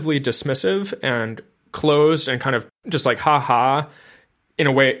reflexively dismissive and closed and kind of just like, ha-ha, in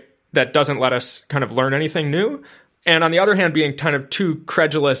a way that doesn't let us kind of learn anything new. And on the other hand, being kind of too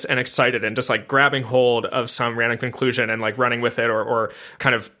credulous and excited and just like grabbing hold of some random conclusion and like running with it or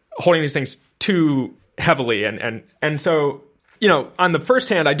kind of holding these things too heavily. And so, on the first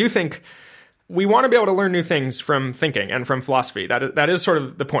hand, I do think we want to be able to learn new things from thinking and from philosophy. That is sort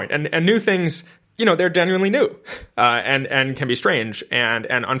of the point. And new things, they're genuinely new and can be strange and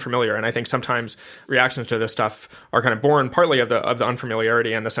unfamiliar. And I think sometimes reactions to this stuff are kind of born partly of the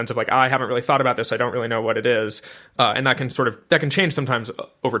unfamiliarity and the sense of like, I haven't really thought about this. I don't really know what it is. And that can change sometimes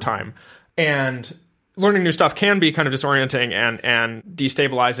over time. And learning new stuff can be kind of disorienting and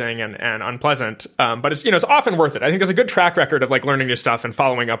destabilizing and unpleasant. But it's, it's often worth it. I think there's a good track record of like learning new stuff and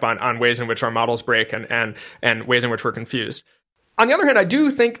following up on ways in which our models break and ways in which we're confused. On the other hand, I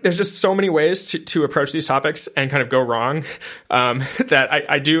do think there's just so many ways to approach these topics and kind of go wrong that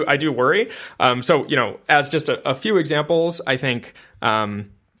I do worry. So, as just a few examples, I think,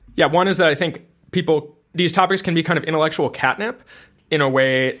 one is that I think these topics can be kind of intellectual catnip in a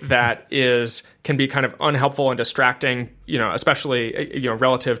way that can be kind of unhelpful and distracting, especially,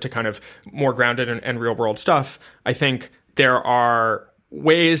 relative to kind of more grounded and real world stuff. I think there are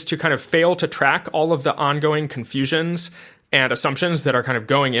ways to kind of fail to track all of the ongoing confusions and assumptions that are kind of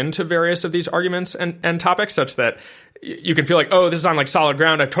going into various of these arguments and topics, such that you can feel like, oh, this is on like solid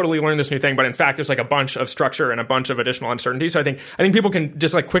ground. I've totally learned this new thing. But in fact, there's like a bunch of structure and a bunch of additional uncertainty. So I think people can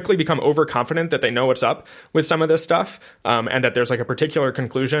just like quickly become overconfident that they know what's up with some of this stuff, and that there's like a particular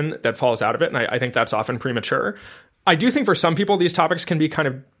conclusion that falls out of it. And I think that's often premature. I do think for some people, these topics can be kind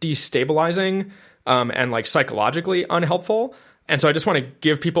of destabilizing and like psychologically unhelpful. And so I just want to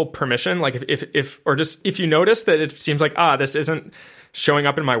give people permission, like if you notice that it seems like, this isn't showing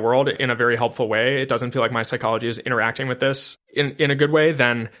up in my world in a very helpful way, it doesn't feel like my psychology is interacting with this in a good way,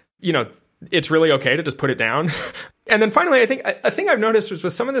 then, it's really okay to just put it down. And then finally, I think a thing I've noticed was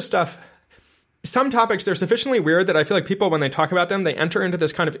with some of this stuff, some topics, they're sufficiently weird that I feel like people, when they talk about them, they enter into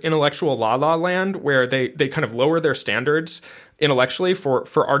this kind of intellectual la-la land where they kind of lower their standards intellectually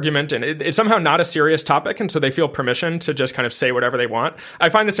for argument. And it's somehow not a serious topic. And so they feel permission to just kind of say whatever they want. I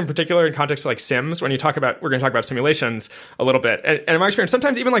find this in particular in context like Sims, when we're going to talk about simulations a little bit. And in my experience,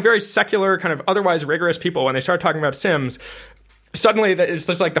 sometimes even like very secular, kind of otherwise rigorous people, when they start talking about Sims, suddenly it's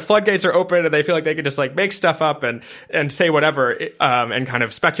just like the floodgates are open and they feel like they can just like make stuff up and say whatever and kind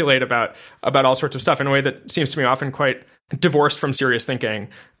of speculate about all sorts of stuff in a way that seems to me often quite divorced from serious thinking.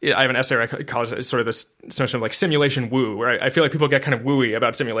 I have an essay where I call it sort of this notion of like simulation woo, where I feel like people get kind of wooey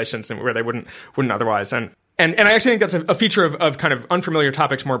about simulations and where they wouldn't otherwise. And I actually think that's a feature of kind of unfamiliar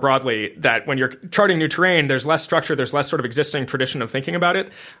topics more broadly, that when you're charting new terrain, there's less structure, there's less sort of existing tradition of thinking about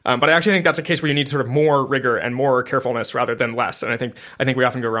it. But I actually think that's a case where you need sort of more rigor and more carefulness rather than less. And I think we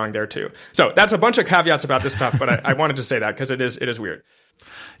often go wrong there too. So that's a bunch of caveats about this stuff, but I wanted to say that because it is weird.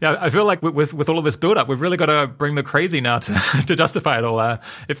 Yeah, I feel like with all of this build-up, we've really got to bring the crazy now to justify it all.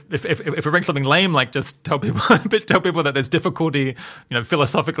 If we bring something lame, like just tell people that there's difficulty,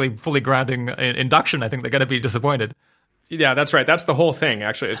 philosophically fully grounding induction, I think they're going to be disappointed. Yeah, that's right. That's the whole thing,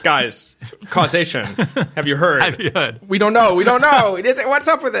 actually, is, guys, causation. Have you heard? Have you heard? We don't know. What's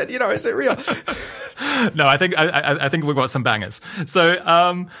up with it? Is it real? No, I think we've got some bangers. So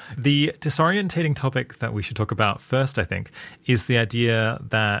the disorientating topic that we should talk about first, I think, is the idea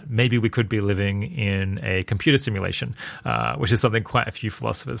that maybe we could be living in a computer simulation, which is something quite a few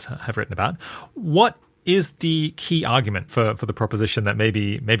philosophers have written about. What is the key argument for the proposition that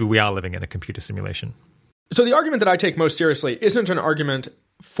maybe we are living in a computer simulation? So the argument that I take most seriously isn't an argument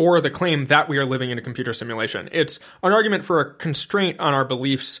for the claim that we are living in a computer simulation. It's an argument for a constraint on our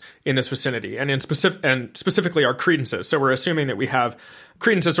beliefs in this vicinity, and specifically our credences. So we're assuming that we have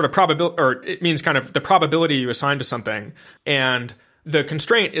credence as sort of probability, or it means kind of the probability you assign to something. And the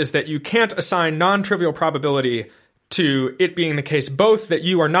constraint is that you can't assign non-trivial probability to it being the case both that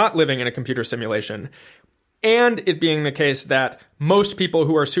you are not living in a computer simulation and it being the case that most people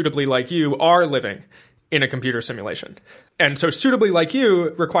who are suitably like you are living in a computer simulation. And so suitably like you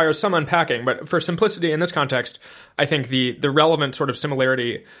requires some unpacking, but for simplicity in this context, I think the relevant sort of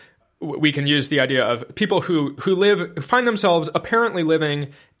similarity, we can use the idea of people who find themselves apparently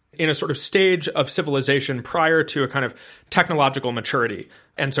living in a sort of stage of civilization prior to a kind of technological maturity.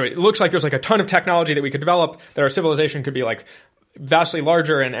 And so it looks like there's like a ton of technology that we could develop, that our civilization could be like vastly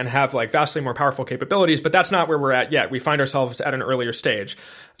larger and have like vastly more powerful capabilities, but that's not where we're at yet. We find ourselves at an earlier stage.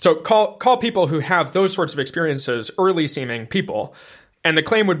 So call people who have those sorts of experiences early seeming people. And the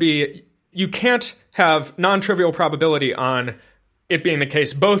claim would be you can't have non-trivial probability on it being the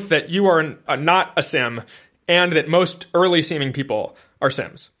case both that you are not a sim and that most early seeming people are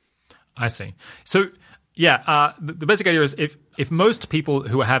sims. I see. So, yeah, the basic idea is if most people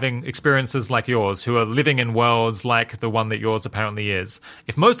who are having experiences like yours, who are living in worlds like the one that yours apparently is,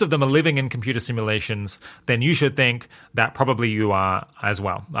 if most of them are living in computer simulations, then you should think that probably you are as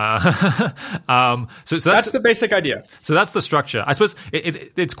well. So that's the basic idea. So that's the structure. I suppose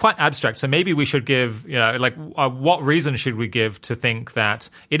it's quite abstract. So maybe we should give, what reason should we give to think that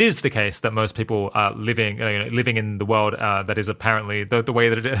it is the case that most people are living in the world that is apparently the way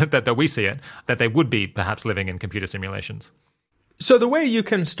that we see it, that they would be perhaps living in computer simulations? So the way you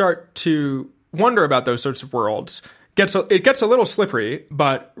can start to wonder about those sorts of worlds gets a little slippery,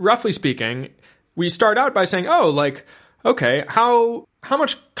 but roughly speaking, we start out by saying, okay, how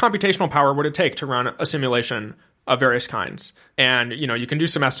much computational power would it take to run a simulation of various kinds? And, you can do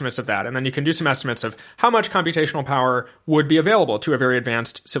some estimates of that, and then you can do some estimates of how much computational power would be available to a very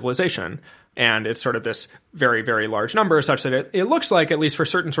advanced civilization. And it's sort of this very, very large number such that it looks like, at least for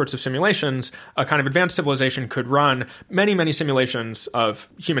certain sorts of simulations, a kind of advanced civilization could run many, many simulations of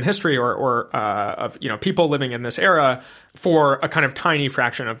human history or of people living in this era for a kind of tiny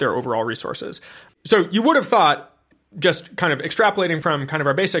fraction of their overall resources. So you would have thought, just kind of extrapolating from kind of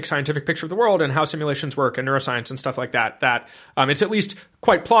our basic scientific picture of the world and how simulations work and neuroscience and stuff like that, it's at least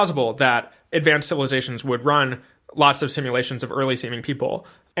quite plausible that advanced civilizations would run lots of simulations of early seeming people.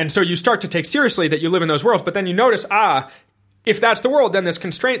 And so you start to take seriously that you live in those worlds, but then you notice, if that's the world, then this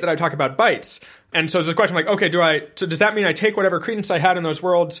constraint that I talk about bites. And so there's a question like, okay, does that mean I take whatever credence I had in those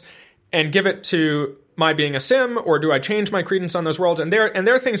worlds and give it to my being a sim, or do I change my credence on those worlds? And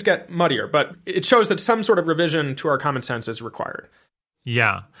there things get muddier, but it shows that some sort of revision to our common sense is required.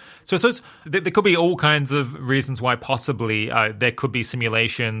 Yeah. So there could be all kinds of reasons why possibly there could be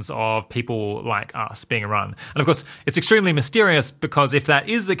simulations of people like us being run. And of course, it's extremely mysterious because if that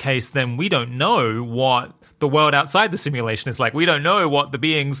is the case, then we don't know what the world outside the simulation is like. We don't know what the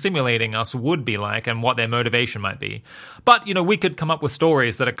beings simulating us would be like and what their motivation might be. But, we could come up with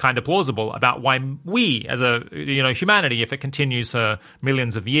stories that are kind of plausible about why we, as a, humanity, if it continues for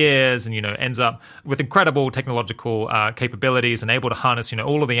millions of years and, ends up with incredible technological capabilities and able to harness,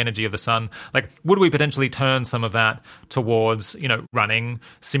 all of the energy of the sun, like, would we potentially turn some of that towards, running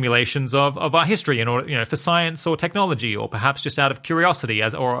simulations of our history in order, for science or technology, or perhaps just out of curiosity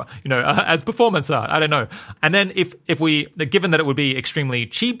as performance art? I don't know. And then if we, given that it would be extremely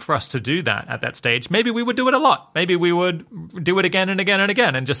cheap for us to do that at that stage, maybe we would do it a lot. Maybe we would do it again and again and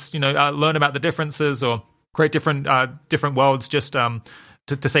again and just, learn about the differences or create different worlds just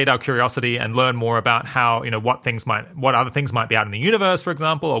to sate our curiosity and learn more about how, what other things might be out in the universe, for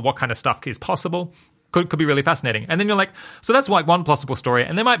example, or what kind of stuff is possible. Could be really fascinating. And then you're like, so that's like one plausible story,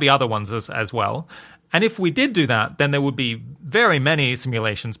 and there might be other ones as well. And if we did do that, then there would be very many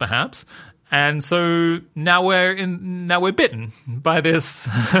simulations, perhaps. And so now we're bitten by this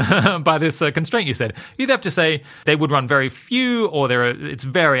constraint. You said you'd have to say they would run very few, or it's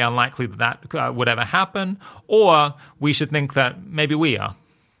very unlikely that would ever happen, or we should think that maybe we are.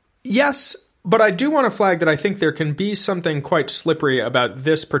 Yes, but I do want to flag that I think there can be something quite slippery about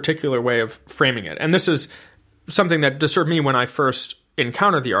this particular way of framing it, and this is something that disturbed me when I first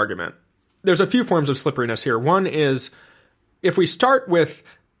encountered the argument. There's a few forms of slipperiness here. One is if we start with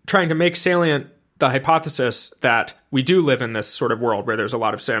trying to make salient the hypothesis that we do live in this sort of world where there's a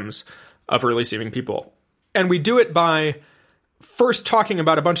lot of sims of early seeming people. And we do it by first talking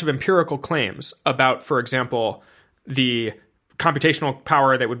about a bunch of empirical claims about, for example, the computational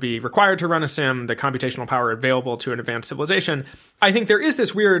power that would be required to run a sim, the computational power available to an advanced civilization. I think there is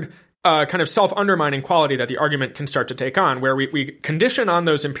this weird kind of self-undermining quality that the argument can start to take on, where we condition on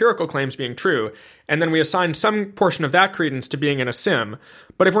those empirical claims being true, and then we assign some portion of that credence to being in a sim.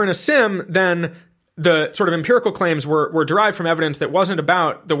 But if we're in a sim, then the sort of empirical claims were derived from evidence that wasn't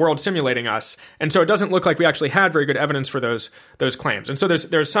about the world simulating us. And so it doesn't look like we actually had very good evidence for those claims. And so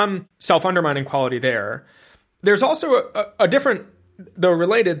there's some self-undermining quality there. There's also a different, though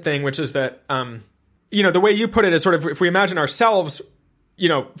related thing, which is that, the way you put it is sort of, if we imagine ourselves,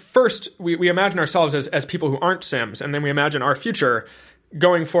 first we imagine ourselves as people who aren't sims, and then we imagine our future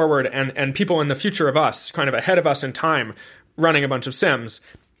going forward and people in the future of us, kind of ahead of us in time, running a bunch of sims.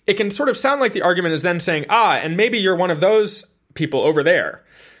 It can sort of sound like the argument is then saying, and maybe you're one of those people over there.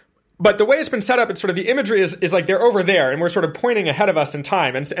 But the way it's been set up, it's sort of the imagery is like they're over there, and we're sort of pointing ahead of us in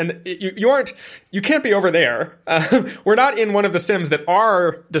time. And you can't be over there. We're not in one of the sims that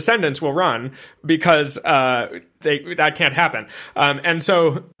our descendants will run, because that can't happen. And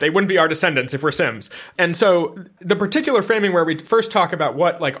so they wouldn't be our descendants if we're sims. And so the particular framing where we first talk about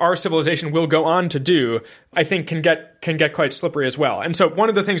what like our civilization will go on to do, I think can get quite slippery as well. And so one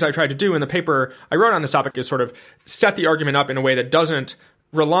of the things I tried to do in the paper I wrote on this topic is sort of set the argument up in a way that doesn't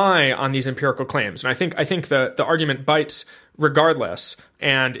rely on these empirical claims. And I think the argument bites regardless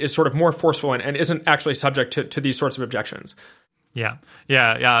and is sort of more forceful and isn't actually subject to these sorts of objections. Yeah.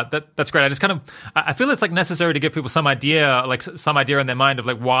 That's great. I feel it's like necessary to give people some idea in their mind of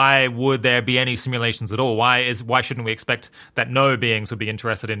like, why would there be any simulations at all? Why shouldn't we expect that no beings would be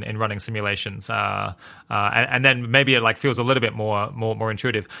interested in running simulations? And then maybe it like feels a little bit more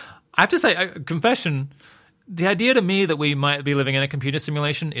intuitive. I have to say, confession, the idea to me that we might be living in a computer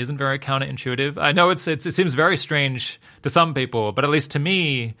simulation isn't very counterintuitive. I know it seems very strange to some people, but at least to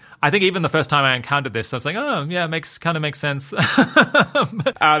me, I think even the first time I encountered this, I was like, oh yeah, makes sense.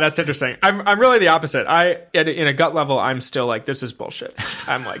 That's interesting. I'm really the opposite. In a gut level, I'm still like, this is bullshit.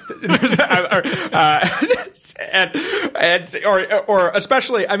 I'm like, or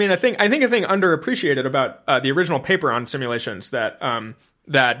especially, I mean, I think a thing underappreciated about the original paper on simulations that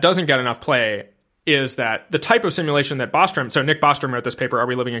doesn't get enough play is that the type of simulation that Nick Bostrom wrote this paper, Are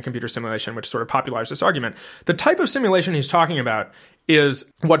We Living in Computer Simulation, which sort of popularized this argument. The type of simulation he's talking about is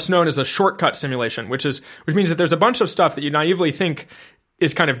what's known as a shortcut simulation, which means that there's a bunch of stuff that you naively think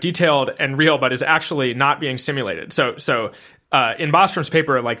is kind of detailed and real, but is actually not being simulated. So in Bostrom's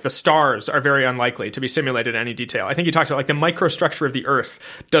paper, like the stars are very unlikely to be simulated in any detail. I think he talks about like the microstructure of the Earth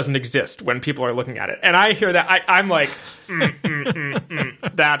doesn't exist when people are looking at it. And I hear that, I'm like,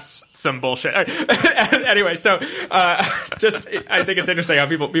 that's some bullshit. Anyway, so I think it's interesting how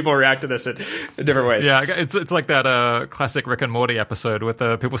people react to this in different ways. Yeah, it's like that classic Rick and Morty episode with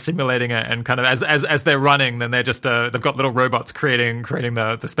the people simulating it, and kind of as they're running, then they're just they've got little robots creating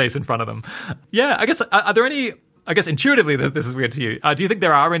the space in front of them. Yeah, I guess are there any? I guess intuitively, this is weird to you. Do you think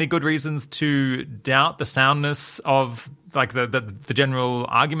there are any good reasons to doubt the soundness of like the general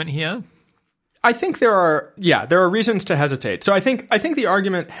argument here? I think there are reasons to hesitate. So I think the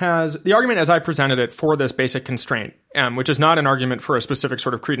argument as I presented it for this basic constraint, which is not an argument for a specific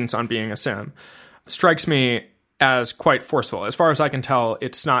sort of credence on being a sim, strikes me as quite forceful. As far as I can tell,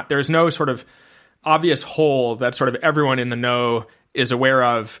 it's not. There's no sort of obvious hole that sort of everyone in the know is aware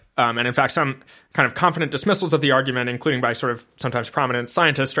of, and in fact, some kind of confident dismissals of the argument, including by sort of sometimes prominent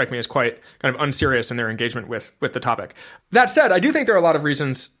scientists, strike me as quite kind of unserious in their engagement with the topic. That said, I do think there are a lot of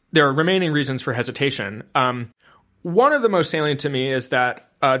reasons. There are remaining reasons for hesitation. One of the most salient to me is that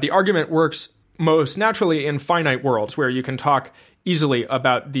the argument works most naturally in finite worlds, where you can talk easily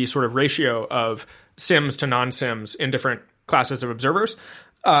about the sort of ratio of sims to non-sims in different classes of observers.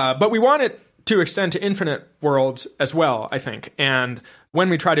 But we want it to extend to infinite worlds as well, I think. And when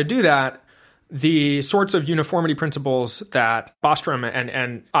we try to do that, the sorts of uniformity principles that Bostrom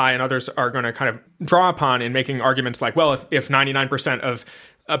and I and others are going to kind of draw upon in making arguments like, well, if 99% of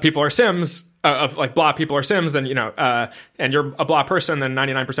people are sims, of like blah people are sims, then, and you're a blah person, then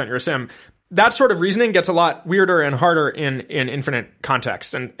 99% you're a sim. That sort of reasoning gets a lot weirder and harder in infinite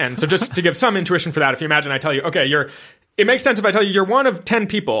contexts. And so just to give some intuition for that, if you imagine I tell you, okay, it makes sense if I tell you you're one of 10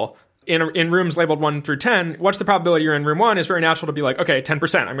 people in rooms labeled 1 through 10, what's the probability you're in room 1 is very natural to be like, okay,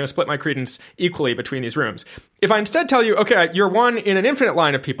 10%. I'm going to split my credence equally between these rooms. If I instead tell you, okay, you're one in an infinite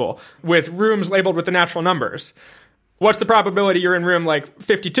line of people with rooms labeled with the natural numbers, what's the probability you're in room like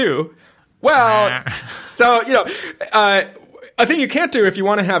 52? Well, so, a thing you can't do if you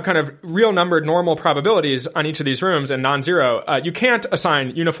want to have kind of real numbered normal probabilities on each of these rooms and non-zero, you can't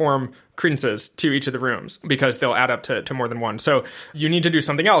assign uniform credences to each of the rooms because they'll add up to more than one. So you need to do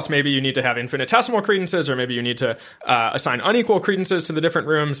something else. Maybe you need to have infinitesimal credences, or maybe you need to assign unequal credences to the different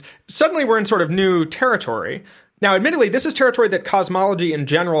rooms. Suddenly we're in sort of new territory. Now, admittedly, this is territory that cosmology in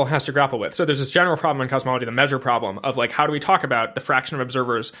general has to grapple with. So there's this general problem in cosmology, the measure problem of like, how do we talk about the fraction of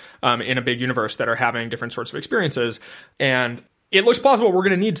observers in a big universe that are having different sorts of experiences? And it looks plausible we're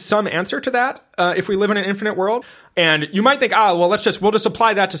going to need some answer to that if we live in an infinite world. And you might think, well, we'll just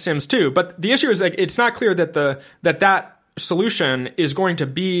apply that to Sims too. But the issue is like, it's not clear that that solution is going to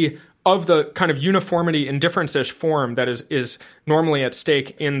be of the kind of uniformity indifference-ish form that is normally at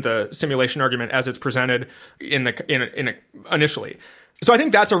stake in the simulation argument as it's presented initially. So I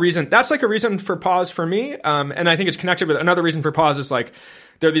think that's a reason. That's like a reason for pause for me. And I think it's connected with another reason for pause is like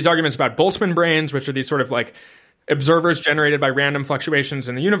there are these arguments about Boltzmann brains, which are these sort of like observers generated by random fluctuations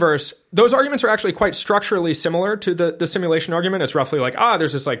in the universe. Those arguments are actually quite structurally similar to the simulation argument. It's roughly like,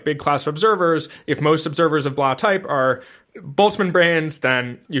 there's this like big class of observers. If most observers of blah type are Boltzmann brains,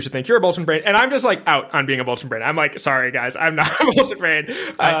 then you should think you're a Boltzmann brain. And I'm just like out on being a Boltzmann brain. I'm like, sorry guys, I'm not a Boltzmann brain.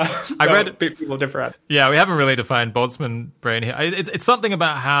 I read people differ. Yeah, we haven't really defined Boltzmann brain here. It's something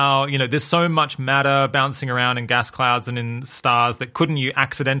about how, there's so much matter bouncing around in gas clouds and in stars that couldn't you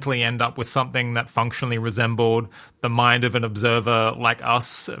accidentally end up with something that functionally resembled the mind of an observer like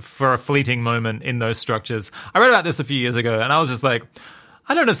us for a fleeting moment in those structures. I read about this a few years ago and I was just like,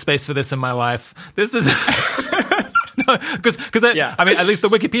 I don't have space for this in my life. This is... Because I mean, at least the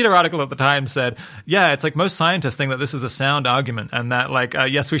Wikipedia article at the time said, it's like most scientists think that this is a sound argument and that like,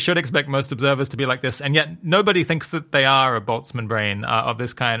 yes, we should expect most observers to be like this. And yet nobody thinks that they are a Boltzmann brain of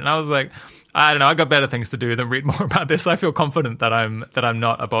this kind. And I was like, I don't know, I've got better things to do than read more about this. I feel confident that I'm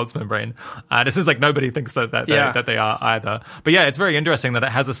not a Boltzmann brain. This is like nobody thinks that they are either. But yeah, it's very interesting that it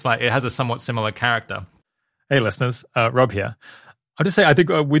has a somewhat similar character. Hey listeners, Rob here. I'll just say I think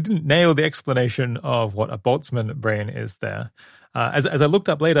we didn't nail the explanation of what a Boltzmann brain is there. As I looked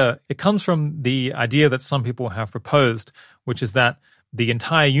up later, it comes from the idea that some people have proposed, which is that the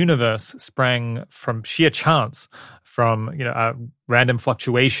entire universe sprang from sheer chance, from random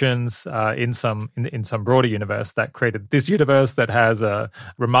fluctuations in some broader universe that created this universe that has a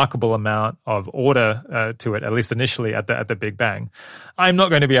remarkable amount of order to it, at least initially at the Big Bang. I'm not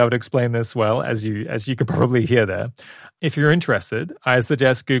going to be able to explain this well, as you can probably hear there. If you're interested, I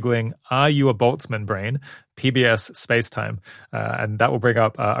suggest Googling, "Are you a Boltzmann brain?" PBS Spacetime. And that will bring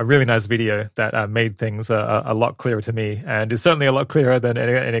up a really nice video that made things a lot clearer to me and is certainly a lot clearer than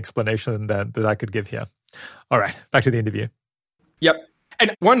any explanation that I could give here. All right, back to the interview. Yep.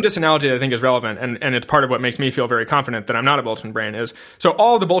 And one disanalogy that I think is relevant, and it's part of what makes me feel very confident that I'm not a Boltzmann brain, is so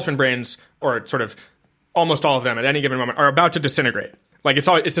all the Boltzmann brains, or sort of almost all of them at any given moment, are about to disintegrate. Like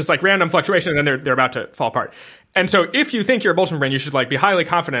it's just like random fluctuation, and then they're about to fall apart. And so if you think you're a Boltzmann brain, you should like be highly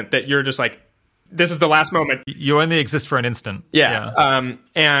confident that you're just like, this is the last moment. You only exist for an instant. Yeah.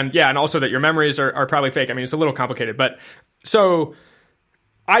 And also that your memories are probably fake. I mean, it's a little complicated, but so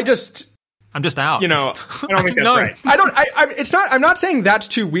I'm just out. I don't think that's right. I'm not saying that's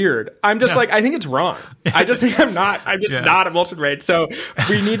too weird. I'm just like, I think it's wrong. I just think I'm not a Boltzmann brain. So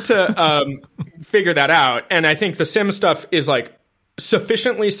we need to figure that out. And I think the sim stuff is like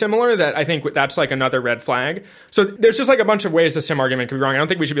sufficiently similar that I think that's like another red flag. So there's just like a bunch of ways the sim argument could be wrong. I don't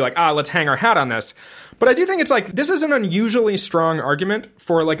think we should be like, let's hang our hat on this. But I do think it's like, this is an unusually strong argument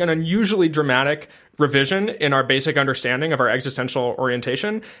for like an unusually dramatic revision in our basic understanding of our existential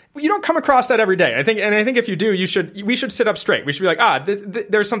orientation. You don't come across that every day. I think if you do, we should sit up straight. We should be like,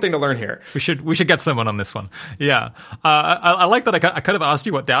 there's something to learn here. We should get someone on this one. Yeah. I like that I kind of asked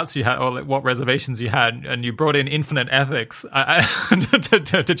you what doubts you had or like what reservations you had, and you brought in infinite ethics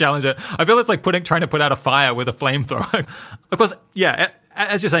to challenge it. I feel it's like trying to put out a fire with a flamethrower. Of course, yeah.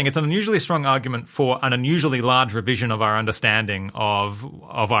 As you're saying, it's an unusually strong argument for an unusually large revision of our understanding of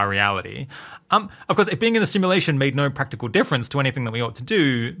our reality. Of course, if being in a simulation made no practical difference to anything that we ought to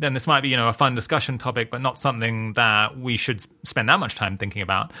do, then this might be, a fun discussion topic, but not something that we should spend that much time thinking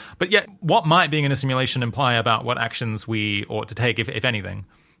about. But yet, what might being in a simulation imply about what actions we ought to take, if anything?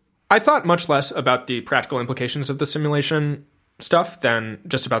 I thought much less about the practical implications of the simulation stuff than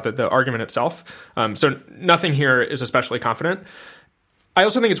just about the argument itself. So nothing here is especially confident. I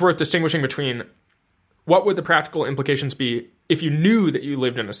also think it's worth distinguishing between what would the practical implications be if you knew that you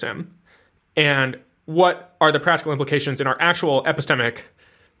lived in a sim, and what are the practical implications in our actual epistemic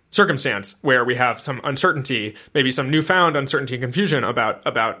circumstance where we have some uncertainty, maybe some newfound uncertainty and confusion about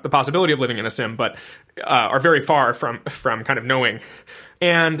the possibility of living in a sim, but are very far from kind of knowing.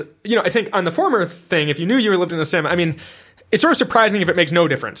 And, I think on the former thing, if you knew you lived in a sim, I mean, it's sort of surprising if it makes no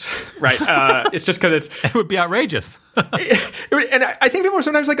difference, right? It's just because it would be outrageous. And I think people are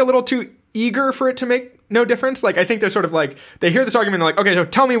sometimes like a little too eager for it to make no difference. Like, I think they're sort of like, they hear this argument and they're like, okay, so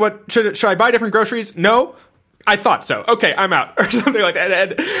tell me should I buy different groceries? No, I thought so. Okay, I'm out, or something like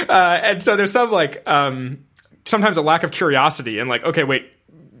that. And so there's some like sometimes a lack of curiosity and like, okay, wait.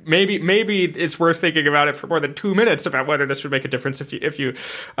 Maybe it's worth thinking about it for more than 2 minutes about whether this would make a difference if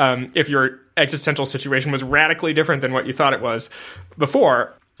your existential situation was radically different than what you thought it was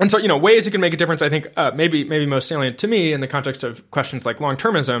before. And so, ways it can make a difference, I think maybe most salient to me in the context of questions like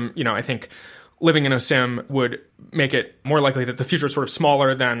long-termism, I think living in a sim would make it more likely that the future is sort of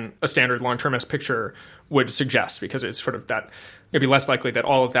smaller than a standard long-termist picture would suggest, because it's sort of that maybe less likely that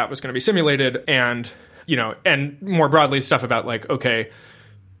all of that was going to be simulated, and more broadly stuff about like, okay,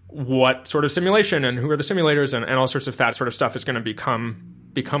 what sort of simulation and who are the simulators and all sorts of that sort of stuff is going to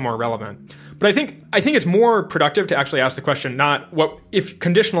become more relevant. But I think it's more productive to actually ask the question, not what if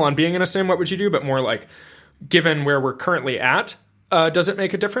conditional on being in a sim, what would you do, but more like, given where we're currently at, does it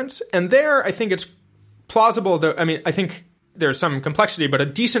make a difference? And there, I think it's plausible, though. I mean, I think there's some complexity, but a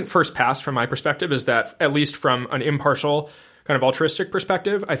decent first pass from my perspective is that, at least from an impartial kind of altruistic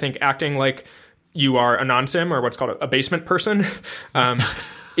perspective, I think acting like you are a non-sim, or what's called a basement person,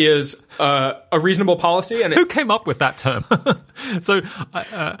 is a reasonable policy. And who came up with that term? So,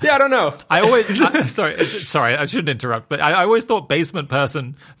 I don't know. Sorry, I shouldn't interrupt, but I always thought basement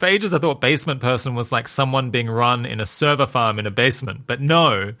person, for ages I thought basement person was like someone being run in a server farm in a basement. But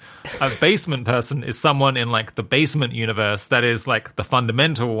no, a basement person is someone in like the basement universe that is like the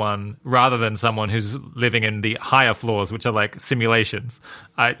fundamental one, rather than someone who's living in the higher floors, which are like simulations.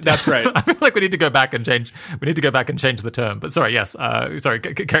 That's right. I feel like we need to go back and change the term. But sorry, yes.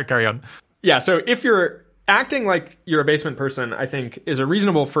 Carry on. Yeah, so if you're acting like you're a basement person, I think is a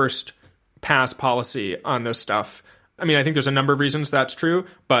reasonable first pass policy on this stuff. I mean, I think there's a number of reasons that's true,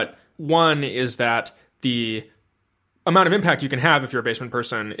 but one is that the amount of impact you can have if you're a basement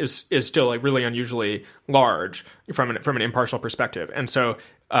person is still like really unusually large from an impartial perspective. And so,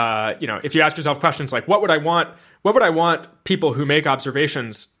 if you ask yourself questions like, what would I want people who make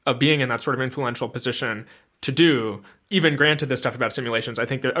observations of being in that sort of influential position to do, even granted this stuff about simulations, I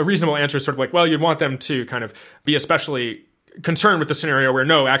think that a reasonable answer is sort of like, well, you'd want them to kind of be especially concerned with the scenario where,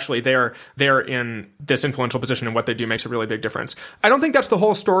 no, actually they're in this influential position and what they do makes a really big difference. I don't think that's the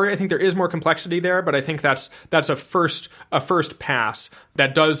whole story. I think there is more complexity there, but I think that's a first pass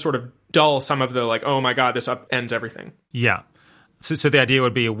that does sort of dull some of the like, oh my God, this upends everything. Yeah. So the idea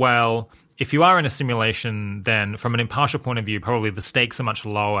would be, well, if you are in a simulation, then from an impartial point of view, probably the stakes are much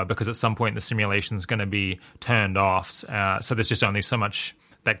lower, because at some point the simulation is going to be turned off. So there's just only so much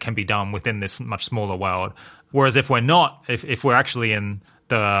that can be done within this much smaller world. Whereas if we're not, if we're actually in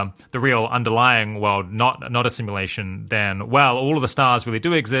the real underlying world, not a simulation, then, well, all of the stars really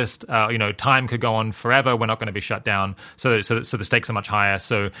do exist. Time could go on forever. We're not going to be shut down. So the stakes are much higher.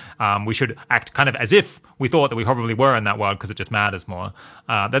 So we should act kind of as if we thought that we probably were in that world, because it just matters more.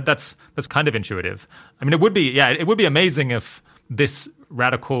 That's kind of intuitive. I mean, it would be amazing if this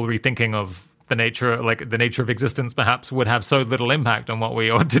radical rethinking of the nature of existence perhaps would have so little impact on what we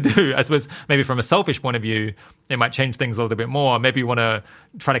ought to do. I suppose maybe from a selfish point of view, it might change things a little bit more. Maybe you want to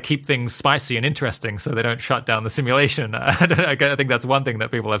try to keep things spicy and interesting so they don't shut down the simulation. I think that's one thing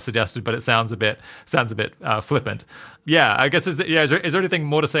that people have suggested, but it sounds a bit flippant. Yeah, I guess is there anything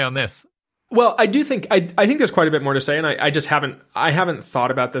more to say on this? Well, I do think I think there's quite a bit more to say, and I just haven't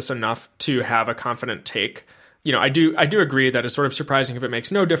thought about this enough to have a confident take. I do agree that it's sort of surprising if it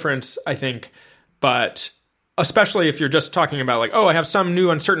makes no difference, I think, but especially if you're just talking about like, oh, I have some new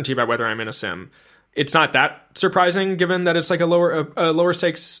uncertainty about whether I'm in a sim. It's not that surprising, given that it's like a lower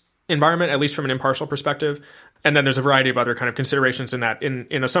stakes environment, at least from an impartial perspective. And then there's a variety of other kind of considerations in that,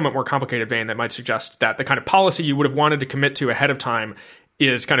 in a somewhat more complicated vein, that might suggest that the kind of policy you would have wanted to commit to ahead of time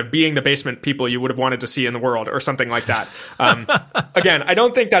is kind of being the basement people you would have wanted to see in the world, or something like that. Again, I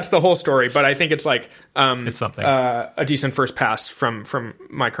don't think that's the whole story, but I think it's like it's something a decent first pass from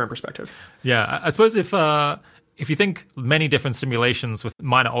my current perspective. Yeah, I suppose if you think many different simulations with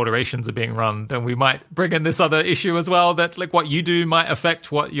minor alterations are being run, then we might bring in this other issue as well, that like what you do might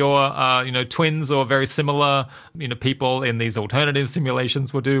affect what your twins or very similar people in these alternative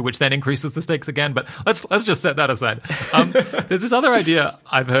simulations will do, which then increases the stakes again. But let's just set that aside. There's this other idea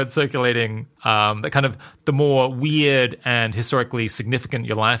I've heard circulating, that kind of the more weird and historically significant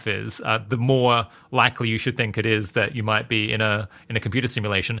your life is, the more likely you should think it is that you might be in a computer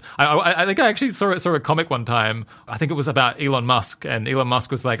simulation. I think I actually saw a comic one time. I think it was about Elon Musk, and Elon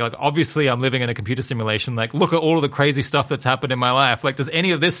Musk was like obviously I'm living in a computer simulation. Like, look at all of the crazy stuff that's happened in my life. Like, does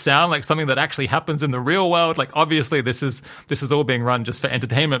any of this sound like something that actually happens in the real world? Like, obviously this is all being run just for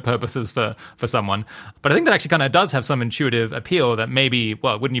entertainment purposes for someone. But I think that actually kind of does have some intuitive appeal that maybe,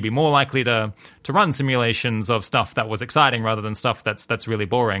 well, wouldn't you be more likely to run simulations of stuff that was exciting rather than stuff that's really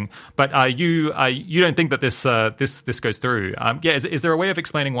boring? But you don't think that this goes through? Is there a way of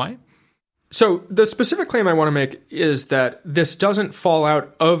explaining why? So the specific claim I want to make is that this doesn't fall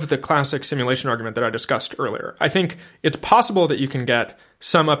out of the classic simulation argument that I discussed earlier. I think it's possible that you can get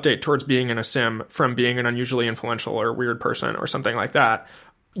some update towards being in a sim from being an unusually influential or weird person or something like that,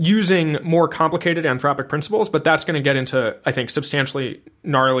 using more complicated anthropic principles, but that's going to get into, I think, substantially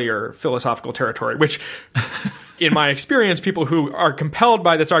gnarlier philosophical territory, which, in my experience, people who are compelled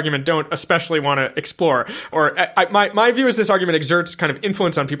by this argument don't especially want to explore. Or my view is this argument exerts kind of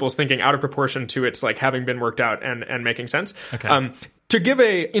influence on people's thinking out of proportion to its like having been worked out and making sense. Okay. To give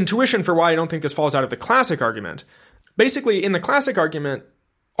a intuition for why I don't think this falls out of the classic argument, basically in the classic argument,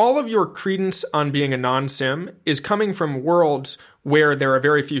 all of your credence on being a non-sim is coming from worlds where there are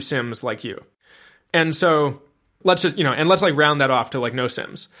very few sims like you. And so let's just, let's like round that off to like no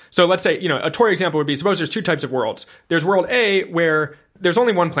sims. So let's say, a Tory example would be, suppose there's two types of worlds. There's world A where there's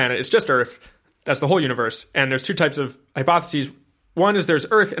only one planet. It's just Earth. That's the whole universe. And there's two types of hypotheses. One is there's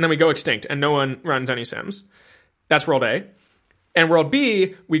Earth and then we go extinct and no one runs any sims. That's world A. And world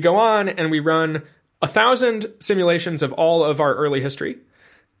B, we go on and we run 1,000 simulations of all of our early history.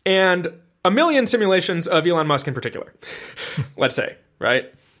 And 1 million simulations of Elon Musk in particular, let's say,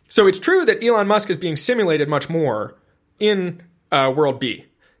 right? So it's true that Elon Musk is being simulated much more in World B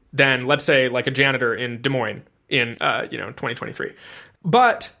than, let's say, like a janitor in Des Moines in 2023.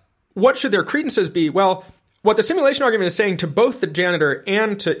 But what should their credences be? Well, what the simulation argument is saying to both the janitor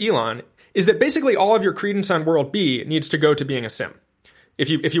and to Elon is that basically all of your credence on World B needs to go to being a sim.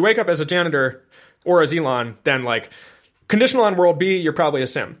 If you wake up as a janitor or as Elon, then like conditional on World B, you're probably a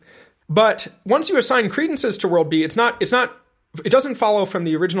sim. But once you assign credences to World B, it doesn't follow from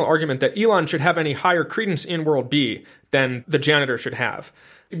the original argument that Elon should have any higher credence in World B than the janitor should have.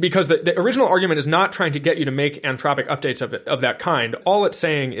 Because the original argument is not trying to get you to make anthropic updates of that kind. All it's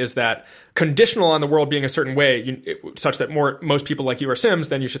saying is that conditional on the world being a certain way, such that most people like you are sims,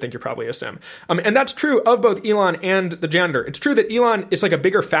 then you should think you're probably a sim. And that's true of both Elon and the janitor. It's true that Elon is like a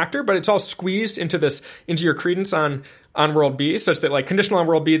bigger factor, but it's all squeezed into your credence on world B, such that like conditional on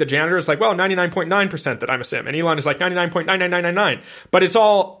world B, the janitor is like, well, 99.9% that I'm a sim. And Elon is like 99.99999. But it's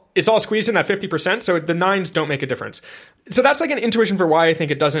all squeezed in that 50%, so the nines don't make a difference. So that's like an intuition for why I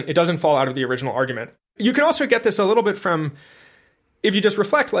think it doesn't fall out of the original argument. You can also get this a little bit from, if you just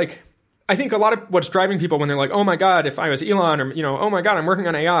reflect, like, I think a lot of what's driving people when they're like, oh my God, if I was Elon, or, oh my God, I'm working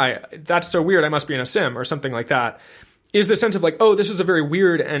on AI, that's so weird, I must be in a sim, or something like that, is the sense of like, oh, this is a very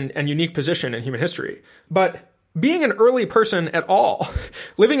weird and unique position in human history. But being an early person at all,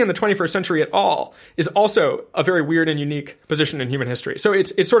 living in the 21st century at all, is also a very weird and unique position in human history. So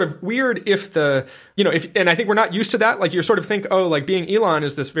it's sort of weird and I think we're not used to that. Like you sort of think, oh, like being Elon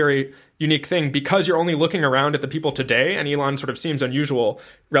is this very unique thing because you're only looking around at the people today, and Elon sort of seems unusual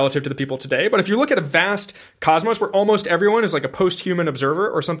relative to the people today. But if you look at a vast cosmos where almost everyone is like a post-human observer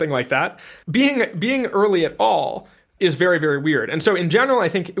or something like that, being early at all is very, very weird. And so in general, I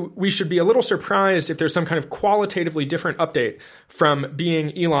think we should be a little surprised if there's some kind of qualitatively different update from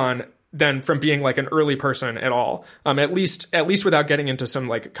being Elon than from being like an early person at all, at least without getting into some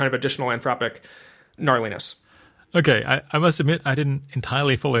like kind of additional anthropic gnarliness. Okay, I must admit I didn't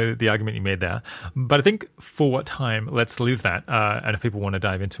entirely follow the argument you made there, but I think for what time, let's leave that. And if people want to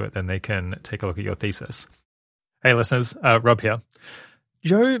dive into it, then they can take a look at your thesis. Hey listeners, Rob here.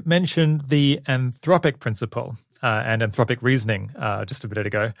 Joe mentioned the anthropic principle and anthropic reasoning just a minute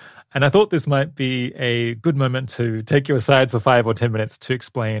ago. And I thought this might be a good moment to take you aside for 5 or 10 minutes to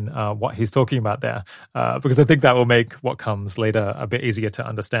explain what he's talking about there, because I think that will make what comes later a bit easier to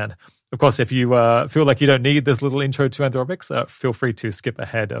understand. Of course, if you feel like you don't need this little intro to anthropics, feel free to skip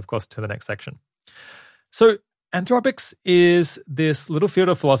ahead, of course, to the next section. So anthropics is this little field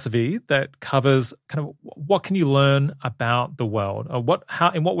of philosophy that covers kind of what can you learn about the world, or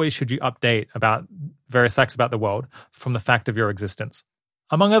in what ways should you update about various facts about the world from the fact of your existence.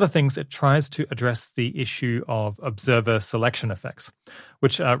 Among other things, it tries to address the issue of observer selection effects,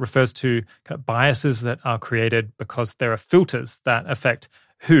 which refers to kind of biases that are created because there are filters that affect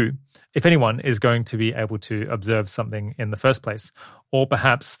who, if anyone, is going to be able to observe something in the first place, Or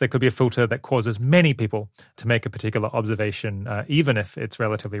perhaps there could be a filter that causes many people to make a particular observation, even if it's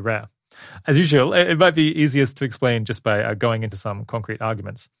relatively rare. As usual, it might be easiest to explain just by going into some concrete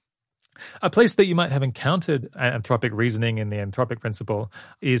arguments. A place that you might have encountered anthropic reasoning in the anthropic principle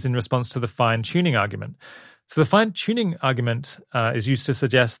is in response to the fine-tuning argument. So the fine-tuning argument is used to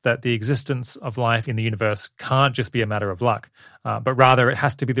suggest that the existence of life in the universe can't just be a matter of luck, but rather it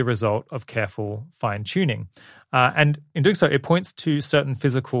has to be the result of careful fine-tuning. And in doing so, it points to certain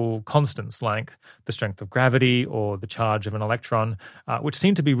physical constants like the strength of gravity or the charge of an electron, which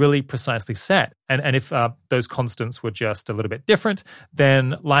seem to be really precisely set. And if those constants were just a little bit different,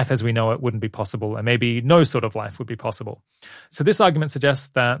 then life as we know it wouldn't be possible, and maybe no sort of life would be possible. So this argument suggests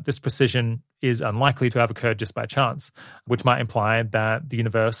that this precision is unlikely to have occurred just by chance, which might imply that the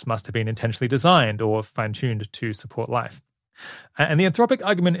universe must have been intentionally designed or fine-tuned to support life. And the anthropic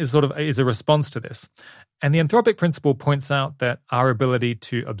argument is a response to this. And the anthropic principle points out that our ability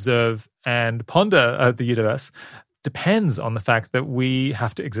to observe and ponder the universe depends on the fact that we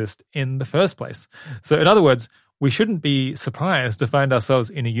have to exist in the first place. So in other words, we shouldn't be surprised to find ourselves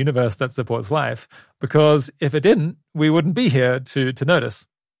in a universe that supports life, because if it didn't, we wouldn't be here to notice.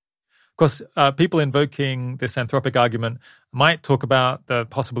 Of course, people invoking this anthropic argument might talk about the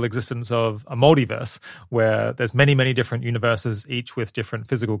possible existence of a multiverse where there's many, many different universes, each with different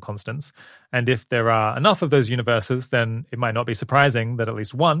physical constants. And if there are enough of those universes, then it might not be surprising that at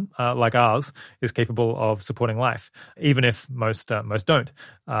least one, like ours, is capable of supporting life, even if most don't.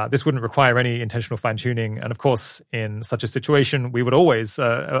 This wouldn't require any intentional fine-tuning. And of course, in such a situation, we would always,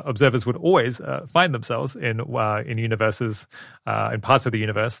 observers would always find themselves in universes, in parts of the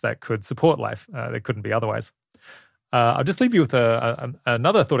universe that could support life. They couldn't be otherwise. I'll just leave you with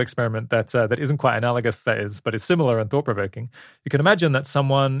another thought experiment that isn't quite analogous, but is similar and thought-provoking. You can imagine that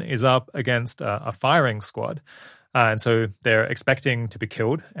someone is up against a firing squad, and so they're expecting to be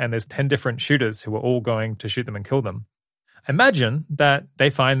killed, and there's 10 different shooters who are all going to shoot them and kill them. Imagine that they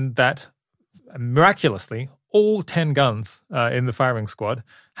find that, miraculously, all 10 guns in the firing squad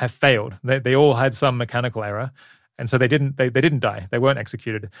have failed. They all had some mechanical error. And so they didn't die. They weren't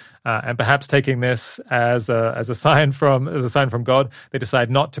executed. And perhaps taking this as a sign from God, they decide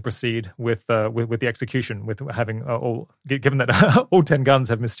not to proceed with the execution, with having given that all 10 guns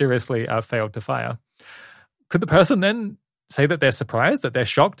have mysteriously failed to fire. Could the person then say that they're surprised, that they're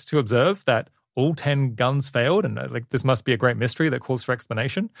shocked to observe that all 10 guns failed, and this must be a great mystery that calls for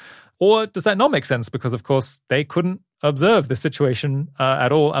explanation? Or does that not make sense? Because of course they couldn't observe the situation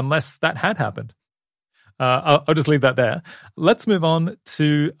at all unless that had happened. I'll just leave that there. Let's move on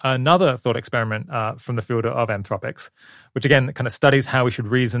to another thought experiment from the field of anthropics, which again kind of studies how we should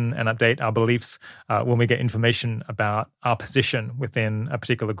reason and update our beliefs when we get information about our position within a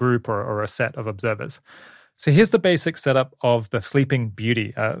particular group or a set of observers. So here's the basic setup of the Sleeping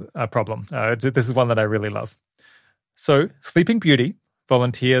Beauty problem. This is one that I really love. So Sleeping Beauty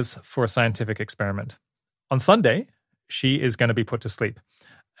volunteers for a scientific experiment. On Sunday, she is going to be put to sleep,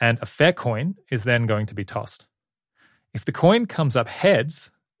 and a fair coin is then going to be tossed. If the coin comes up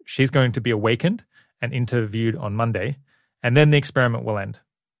heads, she's going to be awakened and interviewed on Monday, and then the experiment will end.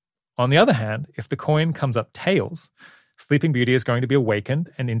 On the other hand, if the coin comes up tails, Sleeping Beauty is going to be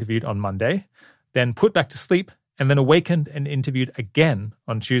awakened and interviewed on Monday, then put back to sleep, and then awakened and interviewed again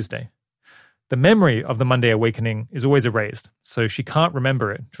on Tuesday. The memory of the Monday awakening is always erased, so she can't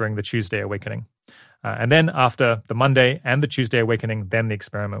remember it during the Tuesday awakening. And then after the Monday and the Tuesday awakening, then the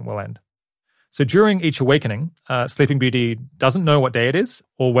experiment will end. So during each awakening, Sleeping Beauty doesn't know what day it is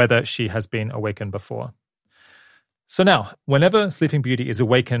or whether she has been awakened before. So now, whenever Sleeping Beauty is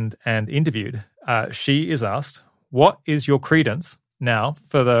awakened and interviewed, she is asked, what is your credence now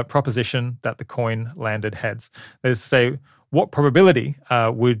for the proposition that the coin landed heads? That is to say, what probability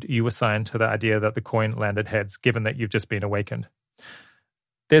would you assign to the idea that the coin landed heads, given that you've just been awakened?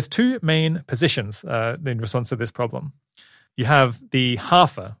 There's two main positions in response to this problem. You have the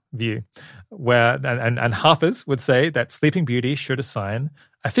halfer view, where and halfers would say that Sleeping Beauty should assign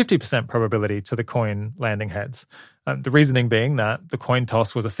a 50% probability to the coin landing heads. The reasoning being that the coin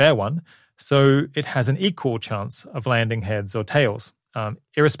toss was a fair one, so it has an equal chance of landing heads or tails,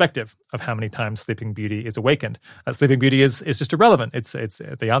 irrespective of how many times Sleeping Beauty is awakened. Sleeping Beauty is just irrelevant. It's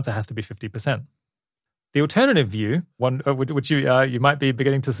the answer has to be 50%. The alternative view, one which you might be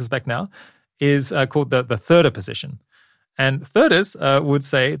beginning to suspect now, is called the thirder position. And thirders would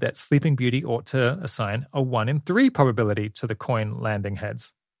say that Sleeping Beauty ought to assign a 1 in 3 probability to the coin landing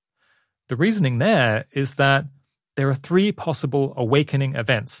heads. The reasoning there is that there are 3 possible awakening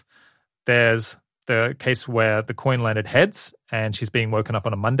events. There's the case where the coin landed heads and she's being woken up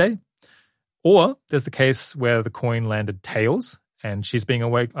on a Monday, or there's the case where the coin landed tails and she's being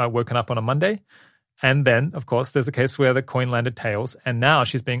woken up on a Monday. And then, of course, there's a case where the coin landed tails, and now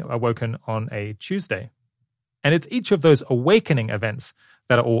she's being awoken on a Tuesday. And it's each of those awakening events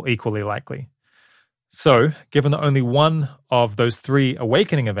that are all equally likely. So, given that only one of those three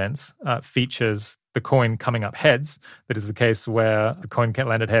awakening events features the coin coming up heads, that is the case where the coin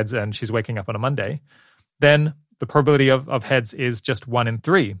landed heads and she's waking up on a Monday, then the probability of heads is just 1 in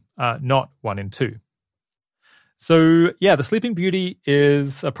 3, not 1 in 2. So, yeah, the Sleeping Beauty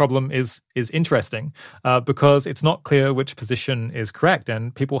is interesting because it's not clear which position is correct,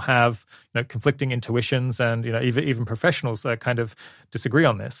 and people have conflicting intuitions, and even professionals kind of disagree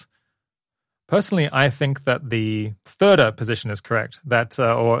on this. Personally, I think that the third position is correct.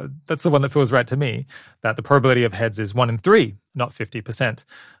 Or that's the one that feels right to me. That the probability of heads is 1 in 3, not 50%.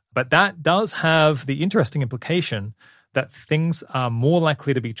 But that does have the interesting implication that things are more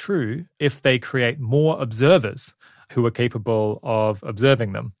likely to be true if they create more observers who are capable of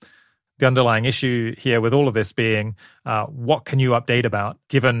observing them. The underlying issue here with all of this being, what can you update about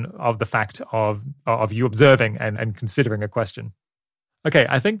given of the fact of you observing and considering a question? Okay,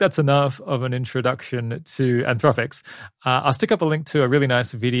 I think that's enough of an introduction to anthropics. I'll stick up a link to a really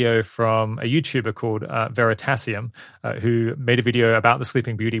nice video from a YouTuber called Veritasium, who made a video about the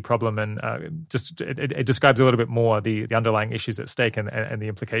Sleeping Beauty problem, and it describes a little bit more the underlying issues at stake and the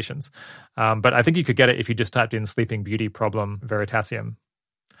implications. But I think you could get it if you just typed in Sleeping Beauty problem Veritasium.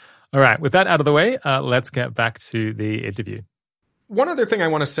 All right, with that out of the way, let's get back to the interview. One other thing I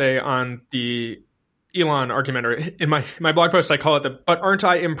want to say on the Elon argument, or in my blog post, I call it the "but aren't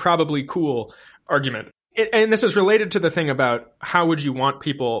I improbably cool" argument. And this is related to the thing about how would you want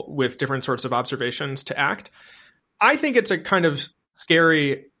people with different sorts of observations to act. I think it's a kind of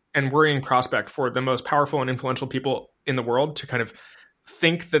scary and worrying prospect for the most powerful and influential people in the world to kind of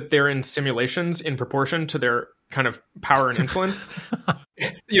think that they're in simulations in proportion to their kind of power and influence.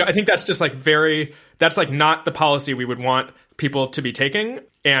 I think that's just that's not the policy we would want people to be taking.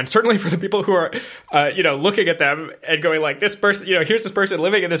 And certainly for the people who are, looking at them and going like, this person, here's this person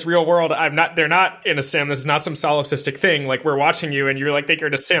living in this real world. They're not in a sim. This is not some solipsistic thing. Like, we're watching you and you're like, think you're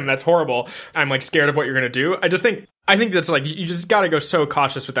in a sim. That's horrible. I'm like scared of what you're going to do. I think that's like, you just got to go so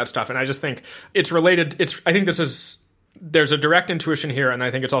cautious with that stuff. And I just think it's related. There's a direct intuition here, and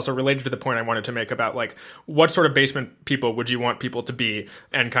I think it's also related to the point I wanted to make about like what sort of basement people would you want people to be,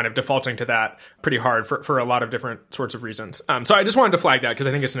 and kind of defaulting to that pretty hard for a lot of different sorts of reasons. So I just wanted to flag that because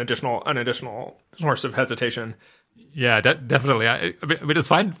I think it's an additional source of hesitation. Yeah, definitely. I mean, it's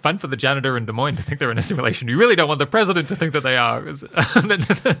fine for the janitor in Des Moines to think they're in a simulation. You really don't want the president to think that they are,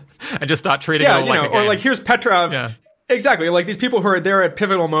 and just start treating it all like a game. Or like, here's Petrov. Yeah. Exactly. Like these people who are there at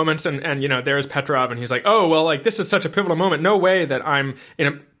pivotal moments and there's Petrov and he's like, oh, well, like this is such a pivotal moment. No way that I'm in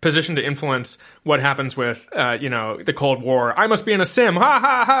a position to influence what happens with, the Cold War. I must be in a sim. Ha,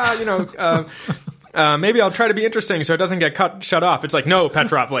 ha, ha. Maybe I'll try to be interesting so it doesn't get shut off. It's like, no,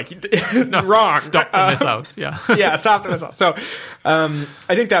 Petrov, like no, wrong. Stop the missiles. Yeah. Yeah. Stop the missiles. So I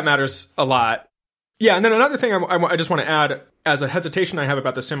think that matters a lot. Yeah. And then another thing I just want to add as a hesitation I have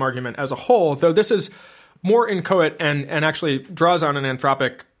about the sim argument as a whole, though this is more inchoate and actually draws on an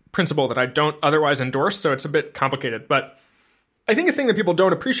anthropic principle that I don't otherwise endorse, so it's a bit complicated. But I think a thing that people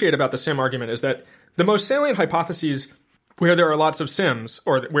don't appreciate about the sim argument is that the most salient hypotheses where there are lots of sims,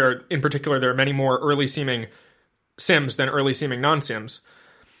 or where in particular there are many more early-seeming sims than early-seeming non-sims,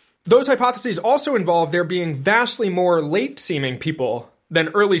 those hypotheses also involve there being vastly more late-seeming people than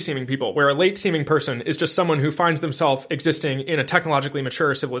early-seeming people, where a late-seeming person is just someone who finds themselves existing in a technologically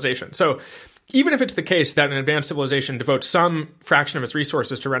mature civilization. So even if it's the case that an advanced civilization devotes some fraction of its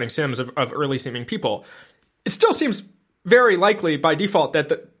resources to running sims of early-seeming people, it still seems very likely by default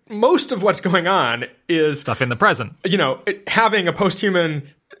that most of what's going on is stuff in the present. Having a post-human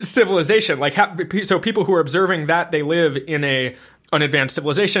civilization, so people who are observing that they live in an advanced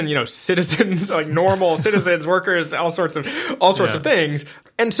civilization, citizens, like normal citizens, workers, all sorts of things.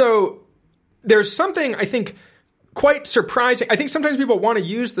 And so there's something, I think, quite surprising. I think sometimes people want to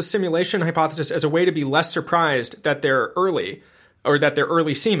use the simulation hypothesis as a way to be less surprised that they're early, or that they're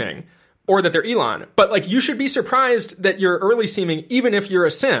early seeming, or that they're Elon. But you should be surprised that you're early seeming even if you're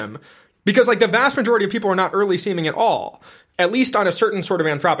a sim, because the vast majority of people are not early seeming at all. At least on a certain sort of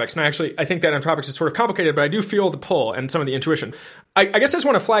anthropics. And I think that anthropics is sort of complicated, but I do feel the pull and some of the intuition. I guess I just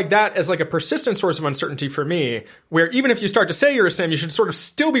want to flag that as a persistent source of uncertainty for me, where even if you start to say you're a sim, you should sort of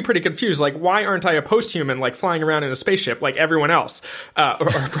still be pretty confused. Why aren't I a post-human, flying around in a spaceship like everyone else, or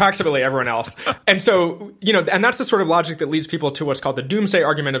approximately everyone else? And so, and that's the sort of logic that leads people to what's called the doomsday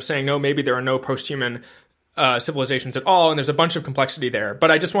argument of saying, no, maybe there are no post-human civilizations at all, and there's a bunch of complexity there.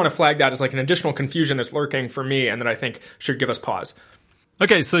 But I just want to flag that as like an additional confusion that's lurking for me, and that I think should give us pause.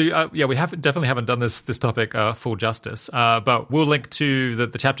 Okay, so we definitely haven't done this topic full justice, but we'll link to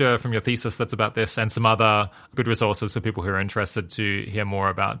the chapter from your thesis that's about this and some other good resources for people who are interested to hear more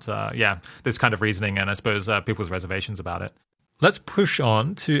about this kind of reasoning and I suppose people's reservations about it. Let's push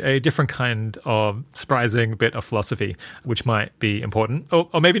on to a different kind of surprising bit of philosophy, which might be important,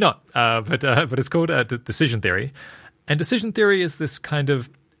 or maybe not, but it's called decision theory. And decision theory is this kind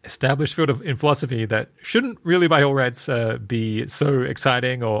of established field in philosophy that shouldn't really, by all rights, be so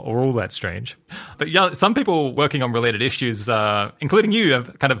exciting or all that strange. But yeah, some people working on related issues, including you,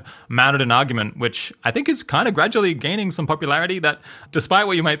 have kind of mounted an argument which I think is kind of gradually gaining some popularity, that despite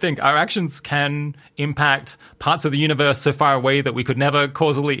what you might think, our actions can impact parts of the universe so far away that we could never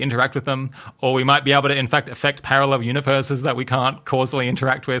causally interact with them, or we might be able to, in fact, affect parallel universes that we can't causally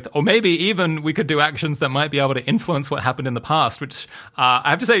interact with, or maybe even we could do actions that might be able to influence what happened in the past, which I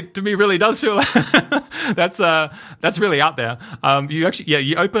have to say, to me, really does feel that's really out there.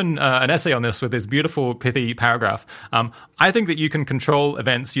 You open an essay on this with this beautiful, pithy paragraph. I think that you can control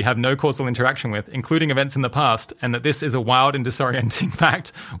events you have no causal interaction with, including events in the past, and that this is a wild and disorienting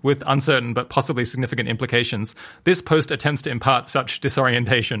fact with uncertain but possibly significant implications. This post attempts to impart such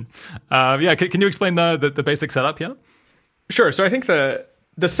disorientation. Can you explain the basic setup here? Sure. So I think the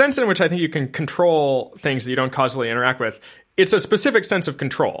sense in which I think you can control things that you don't causally interact with, it's a specific sense of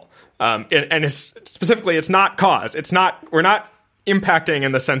control. And it's specifically, it's not cause. We're not impacting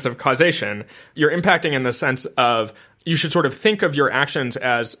in the sense of causation. You're impacting in the sense of you should sort of think of your actions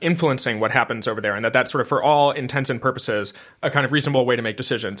as influencing what happens over there, and that's sort of, for all intents and purposes, a kind of reasonable way to make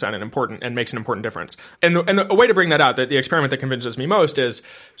decisions and makes an important difference. And a way to bring that out, the experiment that convinces me most is,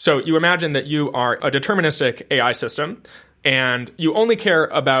 so you imagine that you are a deterministic AI system, and you only care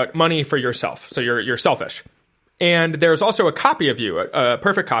about money for yourself. So you're selfish. And there's also a copy of you, a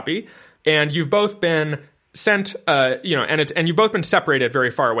perfect copy, and you've both been sent, and you've both been separated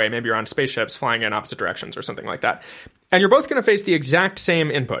very far away. Maybe you're on spaceships flying in opposite directions or something like that. And you're both going to face the exact same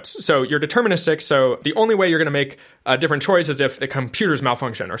inputs. So you're deterministic. So the only way you're going to make a different choice is if the computers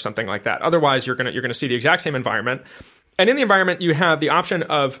malfunction or something like that. Otherwise, you're going to see the exact same environment. And in the environment, you have the option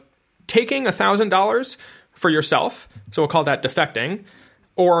of taking $1,000 for yourself. So we'll call that defecting,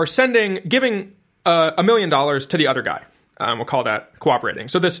 or giving $1 million to the other guy. We'll call that cooperating.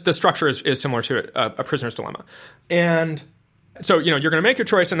 So the structure is similar to a prisoner's dilemma. And so, you're going to make your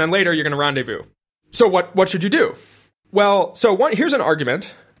choice, and then later you're going to rendezvous. So what should you do? Well, here's an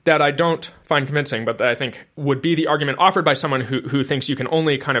argument that I don't find convincing, but that I think would be the argument offered by someone who thinks you can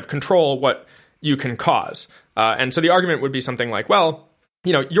only kind of control what you can cause. And so the argument would be something like, well,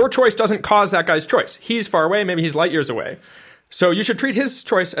 your choice doesn't cause that guy's choice. He's far away, maybe he's light years away. So you should treat his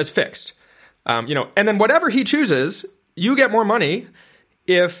choice as fixed. And then whatever he chooses, you get more money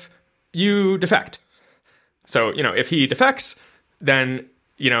if you defect. So, if he defects, then,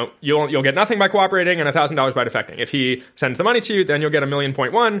 you'll get nothing by cooperating and $1,000 by defecting. If he sends the money to you, then you'll get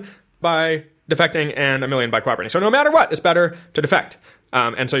 1,000,000.1 by defecting and 1 million by cooperating. So no matter what, it's better to defect.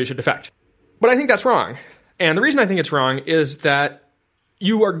 And so you should defect. But I think that's wrong. And the reason I think it's wrong is that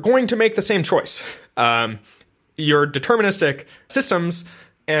you are going to make the same choice. You're deterministic systems,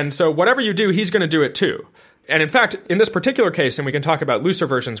 and so whatever you do, he's going to do it too. And in fact, in this particular case, and we can talk about looser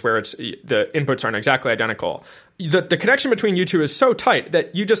versions where the inputs aren't exactly identical, the connection between you two is so tight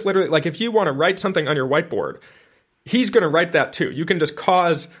that you just literally, like, if you want to write something on your whiteboard, he's going to write that too. You can just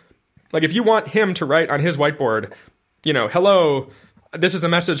cause, like, if you want him to write on his whiteboard, hello, this is a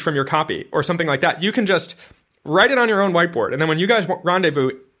message from your copy, or something like that, you can just write it on your own whiteboard. And then when you guys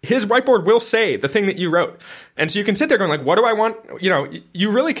rendezvous, his whiteboard will say the thing that you wrote. And so you can sit there going like, what do I want?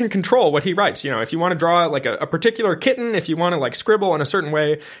 You really can control what he writes. If you want to draw like a particular kitten, if you want to like scribble in a certain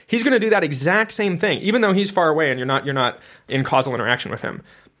way, he's going to do that exact same thing, even though he's far away and you're not in causal interaction with him.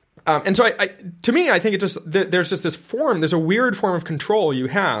 And so to me, I think there's just this there's a weird form of control you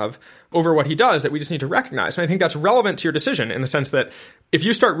have over what he does that we just need to recognize. And I think that's relevant to your decision in the sense that if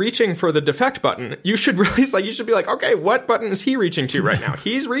you start reaching for the defect button, you should be like, okay, what button is he reaching to right now?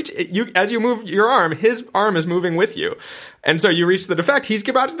 As you move your arm, his arm is moving with you. And so you reach the defect, he's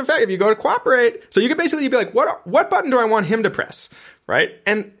about to defect. If you go to cooperate, so you could basically be like, what button do I want him to press? Right?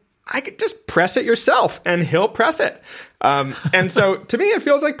 And I could just press it yourself and he'll press it. And so to me, it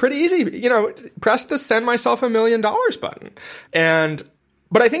feels like pretty easy, press the send myself $1 million button.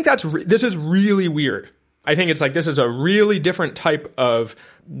 But I think this is really weird. I think it's like, this is a really different type of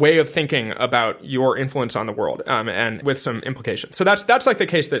way of thinking about your influence on the world, and with some implications. So that's like the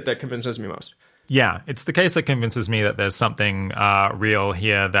case that convinces me most. Yeah, it's the case that convinces me that there's something real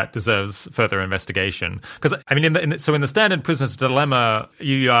here that deserves further investigation. Because, I mean, in the standard prisoner's dilemma,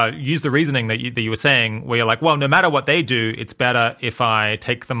 you use the reasoning that you were saying, where you're like, well, no matter what they do, it's better if I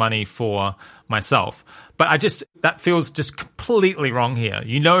take the money for myself. But that feels just completely wrong here.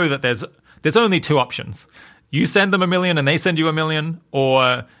 You know that there's only two options. You send them $1 million and they send you $1 million,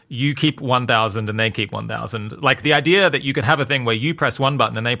 or you keep 1,000 and they keep 1,000. Like, the idea that you could have a thing where you press one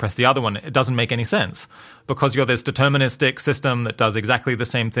button and they press the other one, it doesn't make any sense, because you're this deterministic system that does exactly the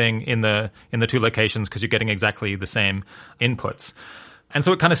same thing in the two locations because you're getting exactly the same inputs. And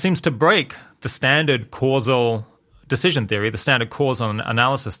so it kind of seems to break the standard causal decision theory, the standard causal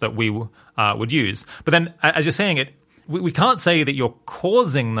analysis that we would use. But then, as you're saying it, we can't say that you're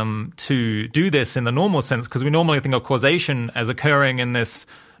causing them to do this in the normal sense, because we normally think of causation as occurring in this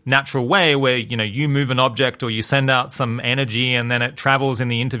natural way where, you move an object or you send out some energy and then it travels in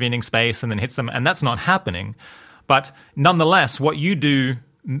the intervening space and then hits them, and that's not happening. But nonetheless, what you do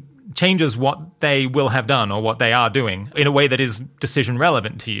changes what they will have done or what they are doing in a way that is decision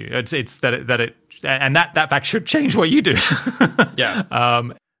relevant to you. It's that fact should change what you do. Yeah.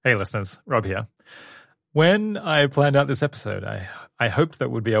 Hey, listeners, Rob here. When I planned out this episode, I hoped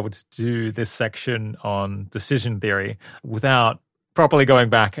that we'd be able to do this section on decision theory without properly going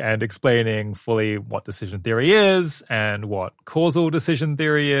back and explaining fully what decision theory is and what causal decision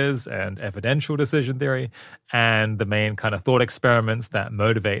theory is and evidential decision theory and the main kind of thought experiments that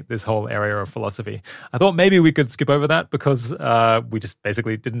motivate this whole area of philosophy. I thought maybe we could skip over that because we just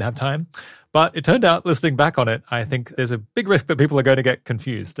basically didn't have time. But it turned out, listening back on it, I think there's a big risk that people are going to get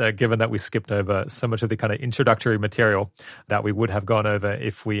confused, given that we skipped over so much of the kind of introductory material that we would have gone over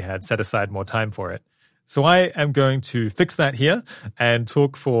if we had set aside more time for it. So I am going to fix that here and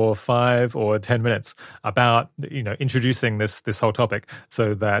talk for 5 or 10 minutes about, introducing this whole topic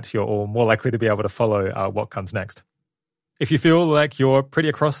so that you're all more likely to be able to follow what comes next. If you feel like you're pretty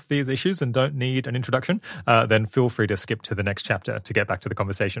across these issues and don't need an introduction, then feel free to skip to the next chapter to get back to the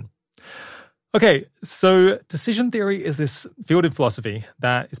conversation. Okay, so decision theory is this field in philosophy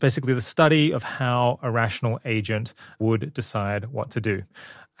that is basically the study of how a rational agent would decide what to do.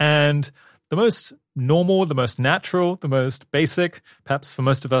 And the most normal, the most natural, the most basic, perhaps for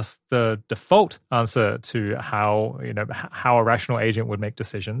most of us, the default answer to how a rational agent would make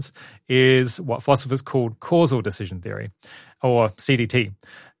decisions is what philosophers call causal decision theory, or CDT.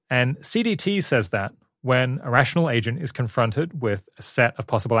 And CDT says that when a rational agent is confronted with a set of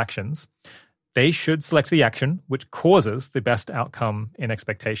possible actions, they should select the action which causes the best outcome in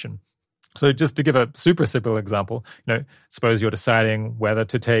expectation. So just to give a super simple example, suppose you're deciding whether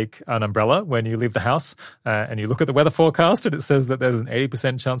to take an umbrella when you leave the house and you look at the weather forecast and it says that there's an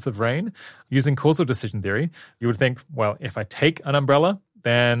 80% chance of rain. Using causal decision theory, you would think, well, if I take an umbrella,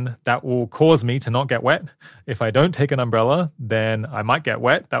 then that will cause me to not get wet. If I don't take an umbrella, then I might get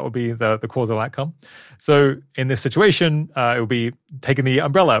wet. That would be the causal outcome. So in this situation, it would be taking the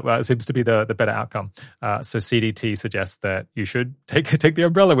umbrella seems to be the better outcome. So CDT suggests that you should take the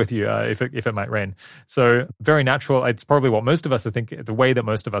umbrella with you if it might rain. So very natural. It's probably what most of us are thinking, the way that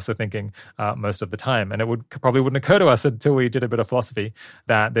most of us are thinking most of the time. And it probably wouldn't occur to us until we did a bit of philosophy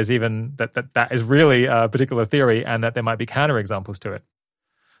that there's even that is really a particular theory and that there might be counterexamples to it.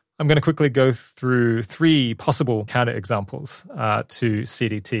 I'm going to quickly go through 3 possible counterexamples to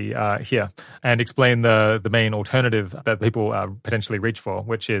CDT here and explain the main alternative that people potentially reach for,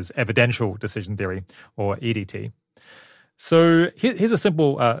 which is evidential decision theory, or EDT. So here's a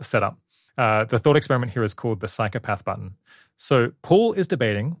simple setup. The thought experiment here is called the psychopath button. So Paul is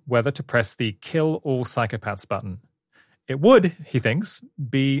debating whether to press the kill all psychopaths button. It would, he thinks,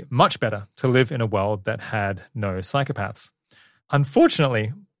 be much better to live in a world that had no psychopaths.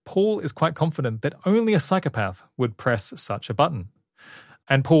 Unfortunately, Paul is quite confident that only a psychopath would press such a button.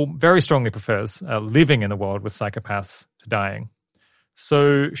 And Paul very strongly prefers living in a world with psychopaths to dying.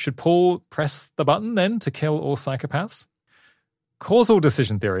 So should Paul press the button then to kill all psychopaths? Causal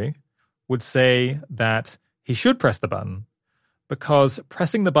decision theory would say that he should press the button because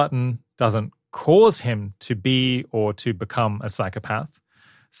pressing the button doesn't cause him to be or to become a psychopath.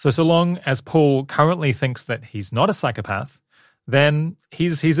 So long as Paul currently thinks that he's not a psychopath, then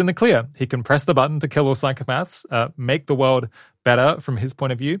he's in the clear. He can press the button to kill all psychopaths, make the world better from his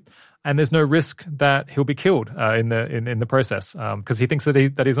point of view, and there's no risk that he'll be killed in the process because he thinks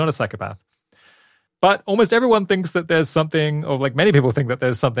that he's not a psychopath. But almost everyone thinks that there's something, or like many people think that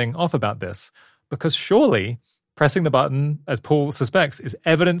there's something off about this, because surely pressing the button, as Paul suspects, is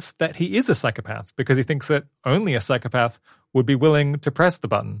evidence that he is a psychopath because he thinks that only a psychopath would be willing to press the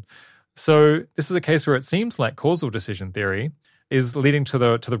button. So this is a case where it seems like causal decision theory is leading to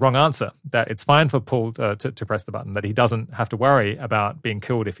the wrong answer, that it's fine for Paul to press the button, that he doesn't have to worry about being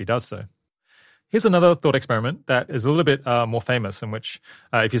killed if he does so. Here's another thought experiment that is a little bit more famous, in which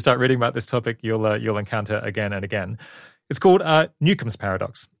if you start reading about this topic, you'll encounter again and again. It's called Newcomb's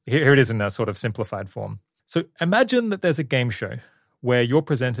paradox. Here it is in a sort of simplified form. So imagine that there's a game show where you're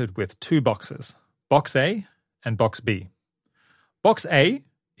presented with two boxes, box A and box B. Box A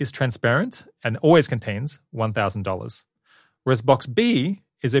is transparent and always contains $1,000, whereas box B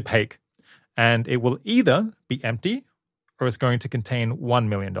is opaque and it will either be empty or it's going to contain $1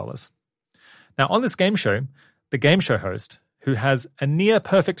 million. Now, on this game show, the game show host, who has a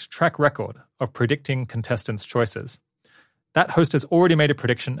near-perfect track record of predicting contestants' choices, that host has already made a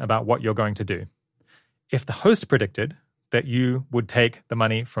prediction about what you're going to do. If the host predicted that you would take the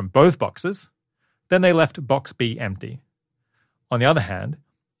money from both boxes, then they left box B empty. On the other hand,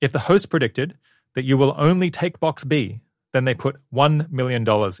 if the host predicted that you will only take box B, then they put $1 million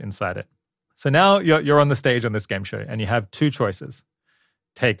inside it. So now you're on the stage on this game show and you have two choices.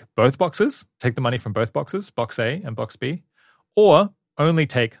 Take both boxes, take the money from both boxes, box A and box B, or only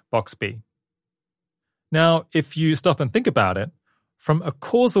take box B. Now, if you stop and think about it, from a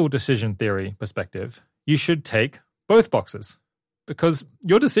causal decision theory perspective, you should take both boxes because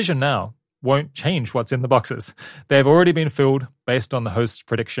your decision now won't change what's in the boxes. They've already been filled based on the host's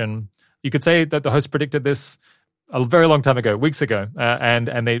prediction. You could say that the host predicted this a very long time ago, weeks ago, and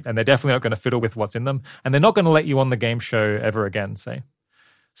they're definitely not going to fiddle with what's in them, and they're not going to let you on the game show ever again, say.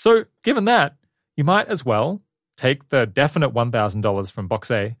 So given that, you might as well take the definite $1,000 from box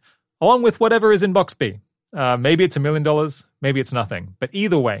A along with whatever is in box B. Maybe it's $1 million, maybe it's nothing. But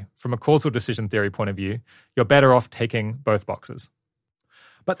either way, from a causal decision theory point of view, you're better off taking both boxes.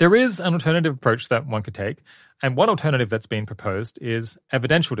 But there is an alternative approach that one could take, and one alternative that's been proposed is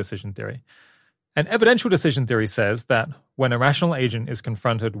evidential decision theory. And evidential decision theory says that when a rational agent is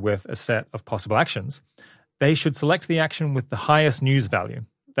confronted with a set of possible actions, they should select the action with the highest news value.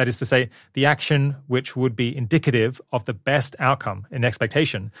 That is to say, the action which would be indicative of the best outcome in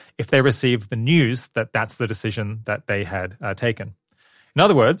expectation if they received the news that that's the decision that they had taken. In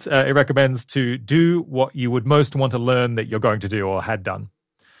other words, it recommends to do what you would most want to learn that you're going to do or had done.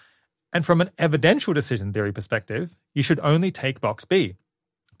 And from an evidential decision theory perspective, you should only take box B.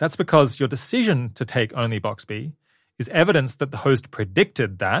 That's because your decision to take only box B is evidence that the host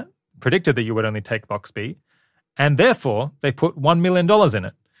predicted that you would only take box B, and therefore they put $1 million in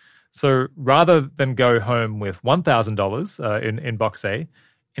it. So rather than go home with $1,000 in box A,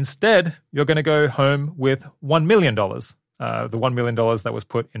 instead you're going to go home with $1 million, the $1 million that was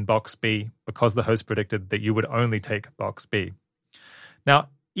put in box B because the host predicted that you would only take box B. Now,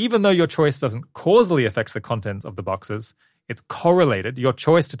 even though your choice doesn't causally affect the content of the boxes, it's correlated. Your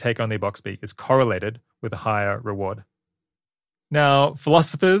choice to take only box B is correlated with a higher reward. Now,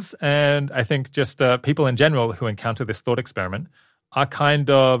 philosophers and I think just people in general who encounter this thought experiment are kind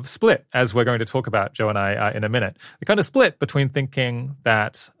of split, as we're going to talk about, Joe and I, in a minute. They're kind of split between thinking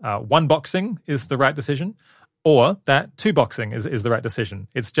that one boxing is the right decision or that two boxing is the right decision.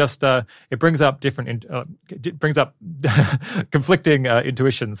 It's just, it brings up conflicting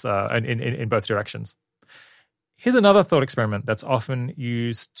intuitions in both directions. Here's another thought experiment that's often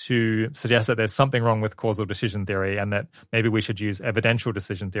used to suggest that there's something wrong with causal decision theory and that maybe we should use evidential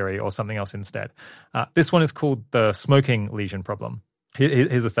decision theory or something else instead. This one is called the smoking lesion problem.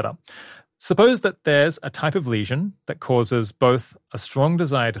 Here's the setup. Suppose that there's a type of lesion that causes both a strong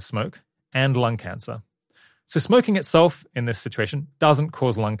desire to smoke and lung cancer. So smoking itself in this situation doesn't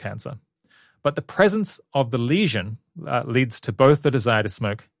cause lung cancer, but the presence of the lesion leads to both the desire to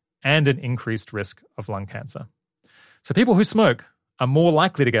smoke and an increased risk of lung cancer. So people who smoke are more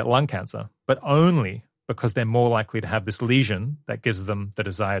likely to get lung cancer, but only because they're more likely to have this lesion that gives them the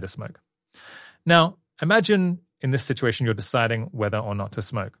desire to smoke. Now, imagine in this situation you're deciding whether or not to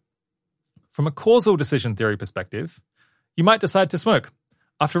smoke. From a causal decision theory perspective, you might decide to smoke.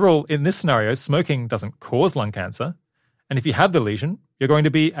 After all, in this scenario, smoking doesn't cause lung cancer, and if you have the lesion, you're going to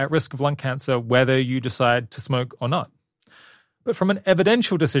be at risk of lung cancer whether you decide to smoke or not. But from an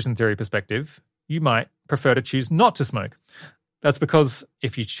evidential decision theory perspective, you might prefer to choose not to smoke. That's because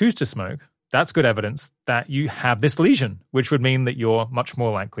if you choose to smoke, that's good evidence that you have this lesion, which would mean that you're much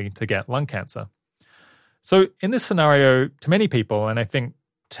more likely to get lung cancer. So in this scenario, to many people, and I think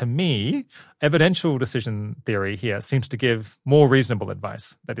to me, evidential decision theory here seems to give more reasonable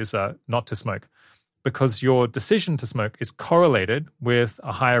advice, that is, not to smoke, because your decision to smoke is correlated with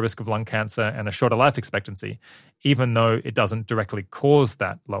a higher risk of lung cancer and a shorter life expectancy, even though it doesn't directly cause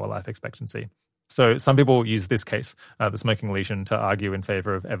that lower life expectancy. So some people use this case, the smoking lesion, to argue in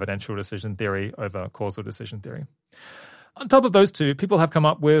favor of evidential decision theory over causal decision theory. On top of those two, people have come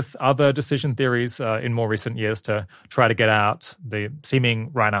up with other decision theories in more recent years to try to get out the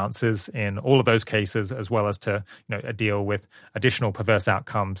seeming right answers in all of those cases, as well as to deal with additional perverse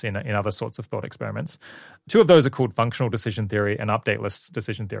outcomes in other sorts of thought experiments. Two of those are called functional decision theory and updateless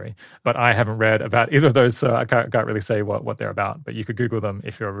decision theory. But I haven't read about either of those, so I can't really say what they're about. But you could Google them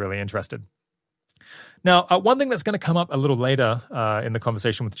if you're really interested. Now, one thing that's going to come up a little later in the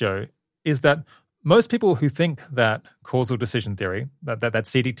conversation with Joe is that most people who think that causal decision theory, that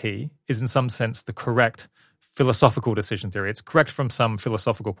CDT, is in some sense the correct philosophical decision theory, it's correct from some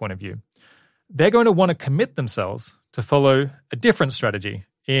philosophical point of view, they're going to want to commit themselves to follow a different strategy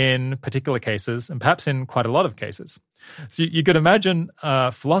in particular cases, and perhaps in quite a lot of cases. So you could imagine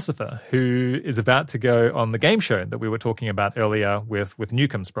a philosopher who is about to go on the game show that we were talking about earlier with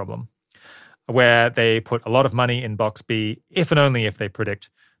Newcomb's problem, where they put a lot of money in box B if and only if they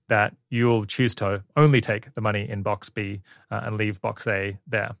predict that you'll choose to only take the money in box B and leave box A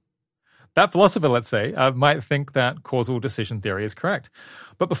there. That philosopher, let's say, might think that causal decision theory is correct.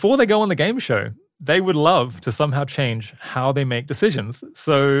 But before they go on the game show, they would love to somehow change how they make decisions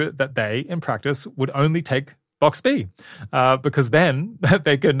so that they, in practice, would only take box B, because then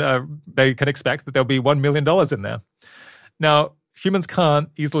they can expect that there'll be $1 million in there. Now, humans can't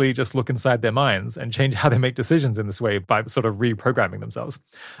easily just look inside their minds and change how they make decisions in this way by sort of reprogramming themselves.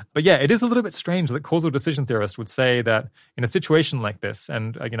 But yeah, it is a little bit strange that causal decision theorists would say that in a situation like this,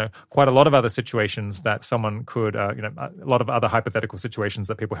 and quite a lot of other situations that someone could, a lot of other hypothetical situations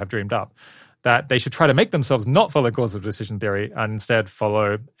that people have dreamed up, that they should try to make themselves not follow causal decision theory and instead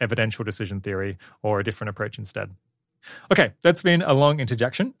follow evidential decision theory or a different approach instead. Okay, that's been a long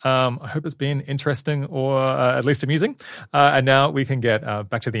interjection. I hope it's been interesting or at least amusing. And now we can get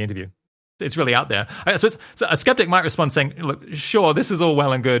back to the interview. It's really out there. I suppose so a skeptic might respond saying, look, sure, this is all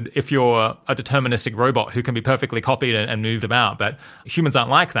well and good if you're a deterministic robot who can be perfectly copied and moved about, but humans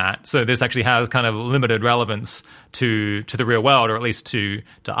aren't like that. So this actually has kind of limited relevance to the real world, or at least to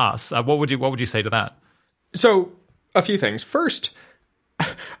us. What would you say to that? So a few things. First,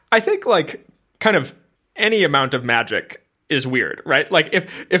 I think kind of any amount of magic is weird, right? Like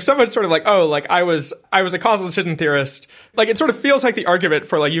if someone's sort of like, oh, like I was a causal decision theorist, like it sort of feels like the argument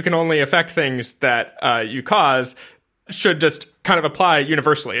for like you can only affect things that you cause should just kind of apply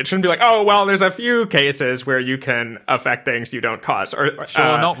universally. It shouldn't be like, oh, well, there's a few cases where you can affect things you don't cause. Or sure,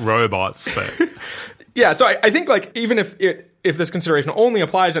 not robots, but yeah. So I think like even if this consideration only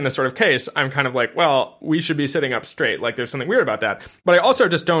applies in this sort of case, I'm kind of like, well, we should be sitting up straight. Like there's something weird about that. But I also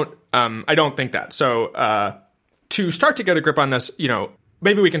just don't think that. So to start to get a grip on this,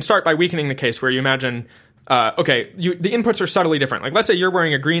 maybe we can start by weakening the case where you imagine, the inputs are subtly different. Like let's say you're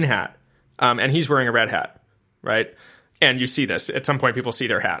wearing a green hat and he's wearing a red hat, right? And you see this. At some point, people see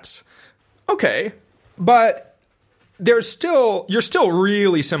their hats. Okay, but you're still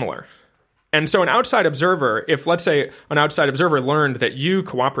really similar. And so an outside observer, if let's say an outside observer learned that you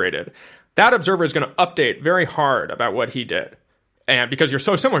cooperated, that observer is going to update very hard about what he did. And because you're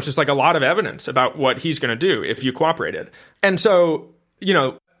so similar, it's just like a lot of evidence about what he's going to do if you cooperated. And so,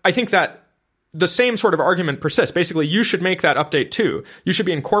 I think that the same sort of argument persists. Basically, you should make that update too. You should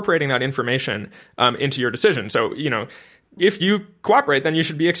be incorporating that information into your decision. So, if you cooperate, then you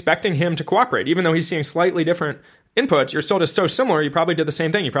should be expecting him to cooperate. Even though he's seeing slightly different inputs, you're still just so similar, you probably did the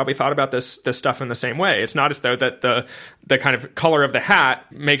same thing. You probably thought about this stuff in the same way. It's not as though that the kind of color of the hat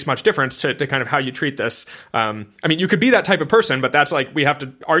makes much difference to kind of how you treat this. You could be that type of person, but that's like, we have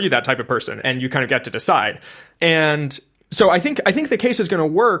to argue that type of person, and you kind of get to decide. And so I think the case is going to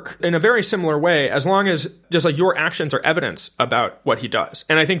work in a very similar way as long as just like your actions are evidence about what he does.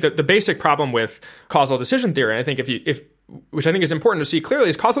 And I think that the basic problem with causal decision theory, I think which I think is important to see clearly,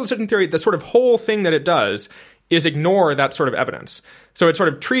 is causal decision theory, the sort of whole thing that it does is ignore that sort of evidence. So it sort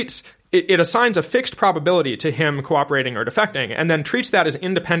of it assigns a fixed probability to him cooperating or defecting, and then treats that as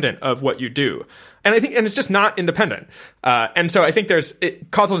independent of what you do. And it's just not independent. And so I think there's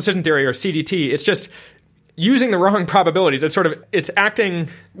causal decision theory, or CDT, it's just using the wrong probabilities. It's acting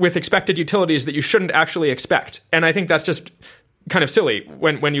with expected utilities that you shouldn't actually expect. And I think that's just kind of silly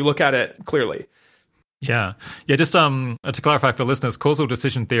when you look at it clearly. Yeah. Just to clarify for listeners, causal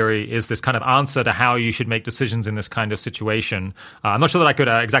decision theory is this kind of answer to how you should make decisions in this kind of situation. I'm not sure that I could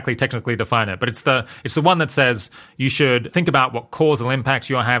exactly technically define it, but it's the one that says you should think about what causal impacts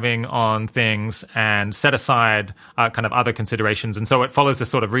you're having on things and set aside kind of other considerations. And so it follows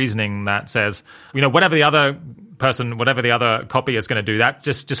this sort of reasoning that says, whatever the other person, whatever the other copy is going to do, that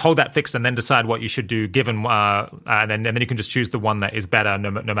just hold that fixed and then decide what you should do given, and then you can just choose the one that is better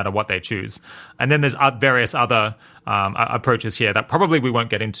no matter what they choose. And then there's various other approaches here that probably we won't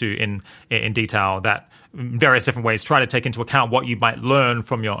get into in detail, that various different ways try to take into account what you might learn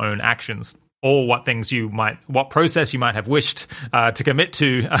from your own actions, or what process you might have wished to commit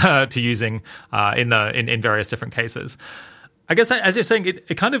to using in various different cases. I guess, as you're saying,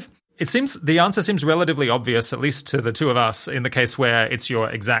 it seems the answer seems relatively obvious, at least to the two of us, in the case where it's your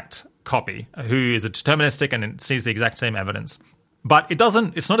exact copy who is a deterministic and it sees the exact same evidence. But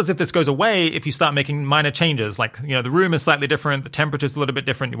it's not as if this goes away if you start making minor changes, like, the room is slightly different, the temperature's a little bit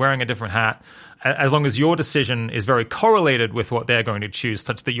different, you're wearing a different hat. As long as your decision is very correlated with what they're going to choose,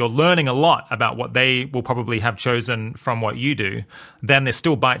 such that you're learning a lot about what they will probably have chosen from what you do, then this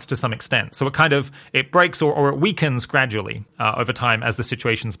still bites to some extent. So it breaks or it weakens gradually over time as the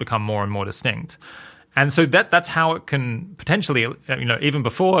situations become more and more distinct. And so that's how it can potentially, even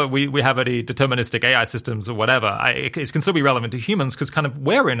before we have any deterministic AI systems or whatever, it can still be relevant to humans because kind of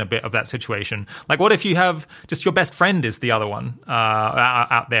we're in a bit of that situation. Like, what if you have just your best friend is the other one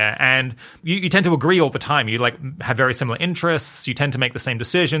out there, and you tend to agree all the time. You have very similar interests. You tend to make the same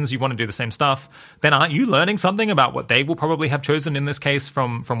decisions. You want to do the same stuff. Then aren't you learning something about what they will probably have chosen in this case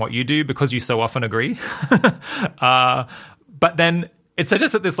from what you do because you so often agree? But then it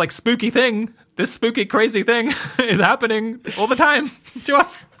suggests that this spooky, crazy thing is happening all the time to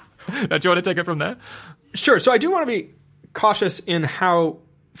us. Do you want to take it from there? Sure. So I do want to be cautious in how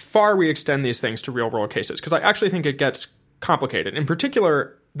far we extend these things to real-world cases, because I actually think it gets complicated. In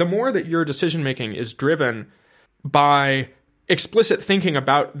particular, the more that your decision-making is driven by explicit thinking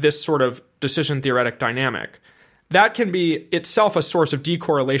about this sort of decision-theoretic dynamic, that can be itself a source of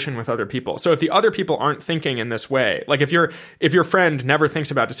decorrelation with other people. So if the other people aren't thinking in this way, like if your friend never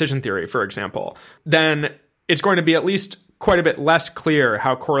thinks about decision theory, for example, then it's going to be at least quite a bit less clear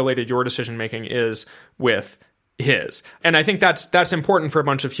how correlated your decision making is with his. And I think that's important for a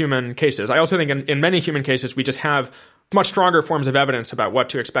bunch of human cases. I also think in many human cases, we just have much stronger forms of evidence about what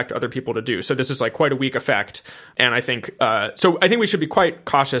to expect other people to do. So this is quite a weak effect. And I think, I think we should be quite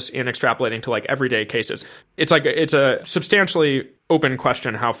cautious in extrapolating to everyday cases. It's a substantially open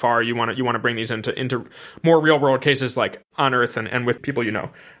question how far you want to bring these into more real world cases, like on Earth and with people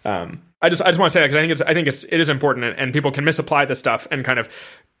I just want to say that because I think it is important, and people can misapply this stuff and kind of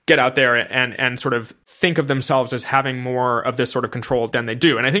get out there and sort of think of themselves as having more of this sort of control than they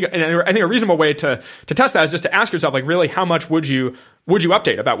do. And I think a reasonable way to test that is just to ask yourself, really, how much would you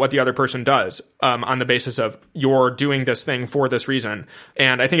update about what the other person does on the basis of you're doing this thing for this reason?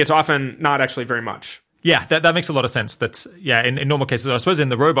 And I think it's often not actually very much. Yeah, that makes a lot of sense. In normal cases, I suppose in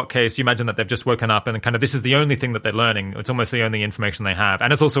the robot case, you imagine that they've just woken up and kind of this is the only thing that they're learning. It's almost the only information they have.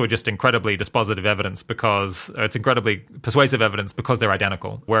 And it's also just incredibly dispositive evidence because it's incredibly persuasive evidence because they're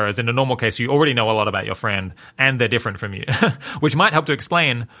identical. Whereas in a normal case, you already know a lot about your friend and they're different from you, which might help to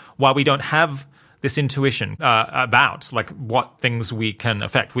explain why we don't have this intuition about what things we can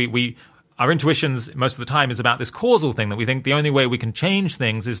affect. Our intuitions most of the time is about this causal thing that we think the only way we can change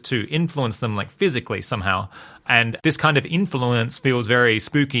things is to influence them physically somehow. And this kind of influence feels very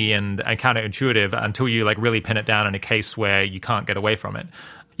spooky and counterintuitive until you really pin it down in a case where you can't get away from it.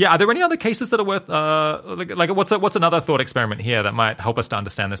 Yeah, are there any other cases that are worth what's another thought experiment here that might help us to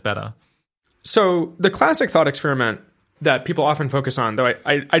understand this better? So the classic thought experiment that people often focus on, though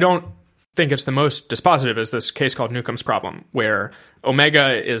I don't think it's the most dispositive, is this case called Newcomb's problem, where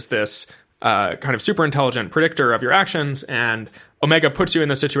omega is this kind of super intelligent predictor of your actions, and omega puts you in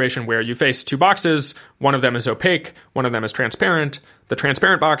the situation where you face two boxes. One of them is opaque, one of them is transparent. The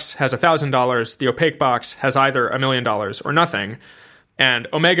transparent box has $1,000. The opaque box has either $1 million or nothing. And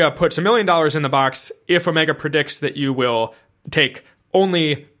omega puts $1 million in the box if omega predicts that you will take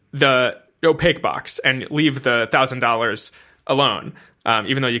only the opaque box and leave the $1,000 alone,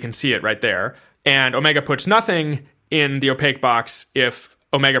 even though you can see it right there. And omega puts nothing in the opaque box if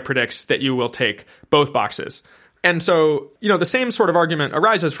omega predicts that you will take both boxes. And so, the same sort of argument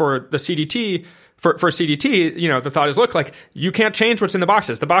arises for the CDT. For CDT, the thought is, look, you can't change what's in the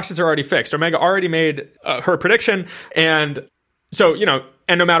boxes. The boxes are already fixed. Omega already made her prediction. And so,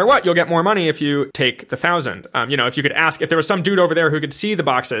 and no matter what, you'll get more money if you take the 1,000. If you could ask, if there was some dude over there who could see the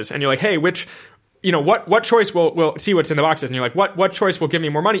boxes and you're like, hey, which what choice will see what's in the boxes? And you're like, what choice will give me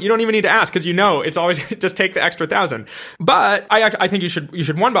more money? You don't even need to ask because it's always just take the extra 1,000. But I think you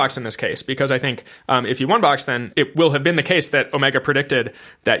should one box in this case, because I think if you one box, then it will have been the case that omega predicted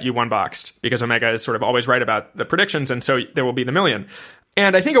that you one boxed, because omega is sort of always right about the predictions, and so there will be the million.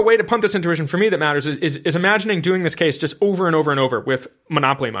 And I think a way to pump this intuition for me that matters is imagining doing this case just over and over and over with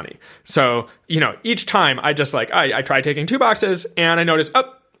Monopoly money. So, each time I just I try taking 2 boxes and I notice,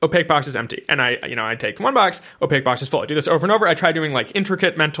 opaque box is empty. And I take 1 box, opaque box is full. I do this over and over. I try doing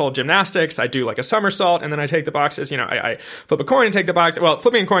intricate mental gymnastics. I do a somersault and then I take the boxes, I flip a coin and take the box. Well,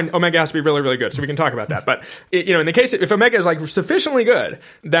 flipping a coin, Omega has to be really, really good. So we can talk about that. But, in the case, if Omega is sufficiently good,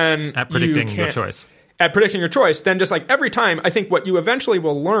 then at predicting your choice. At predicting your choice, then just every time, I think what you eventually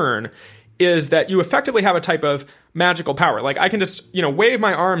will learn is that you effectively have a type of magical power. I can just, wave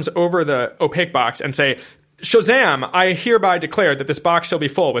my arms over the opaque box and say, Shazam, I hereby declare that this box shall be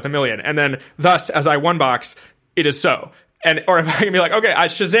full with 1 million. And then thus, as I 1 box, it is so. Or if I can be okay,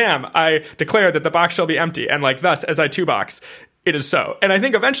 Shazam, I declare that the box shall be empty. And thus, as I 2 box, it is so. And I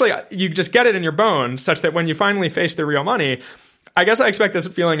think eventually you just get it in your bones such that when you finally face the real money, I guess I expect this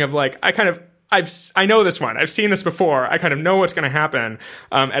feeling of I know this one. I've seen this before. I kind of know what's going to happen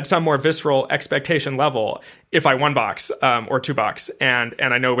at some more visceral expectation level if I 1 box or 2 box, and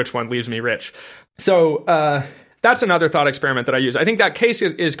I know which one leaves me rich. So that's another thought experiment that I use. I think that case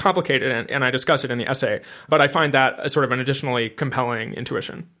is complicated, and I discuss it in the essay, but I find that a sort of an additionally compelling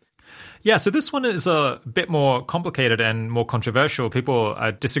intuition. Yeah, so this one is a bit more complicated and more controversial. People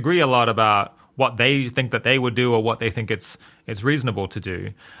disagree a lot about what they think that they would do or what they think it's reasonable to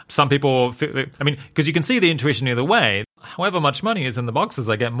do. Some people feel, because you can see the intuition either way. However much money is in the boxes,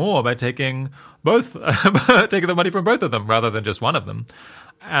 I get more by taking both, taking the money from both of them rather than just one of them.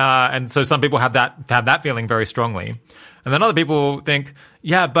 And so some people have that feeling very strongly. And then other people think,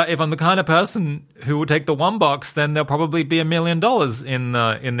 yeah, but if I'm the kind of person who will take the 1 box, then there'll probably be $1 million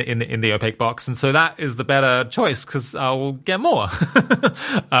in the opaque box, and so that is the better choice because I'll get more.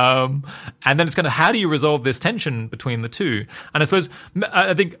 And then it's how do you resolve this tension between the two? And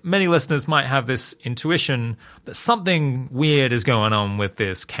I think many listeners might have this intuition that something weird is going on with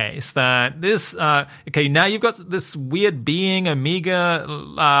this case. That this now you've got this weird being, Omega.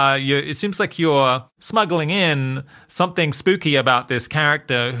 It seems like you're smuggling in something spooky about this character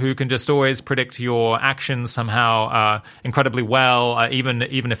who can just always predict your actions somehow incredibly well, even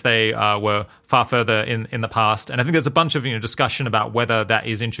if they were far further in the past. And I think there's a bunch of discussion about whether that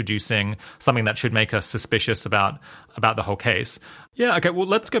is introducing something that should make us suspicious about the whole case. Yeah, okay, well,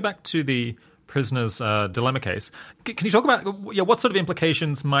 let's go back to the prisoner's dilemma case. Can you talk about what sort of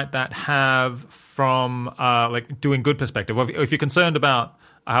implications might that have from doing good perspective? Or if you're concerned about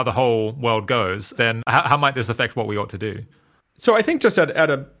how the whole world goes, then how might this affect what we ought to do? So I think just at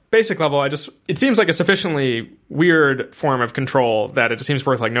a basic level, it seems like a sufficiently weird form of control that it just seems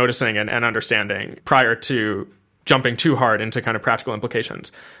worth noticing and understanding prior to jumping too hard into kind of practical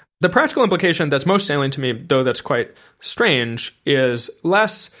implications. The practical implication that's most salient to me, though that's quite strange, is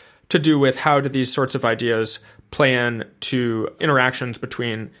less to do with how do these sorts of ideas play in to interactions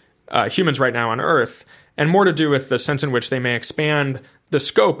between humans right now on Earth, and more to do with the sense in which they may expand the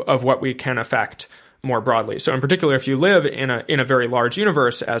scope of what we can affect more broadly. So in particular, if you live in a very large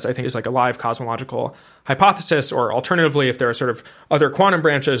universe, as I think is a live cosmological hypothesis, or alternatively, if there are sort of other quantum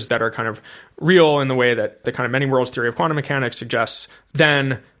branches that are kind of real in the way that the kind of many worlds theory of quantum mechanics suggests,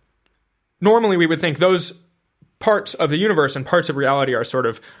 then normally we would think those parts of the universe and parts of reality are sort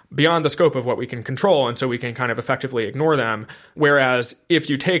of beyond the scope of what we can control, and so we can kind of effectively ignore them. Whereas if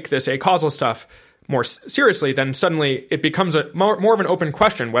you take this acausal stuff more seriously, then suddenly it becomes more of an open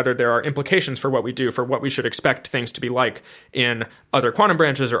question whether there are implications for what we do, for what we should expect things to be like in other quantum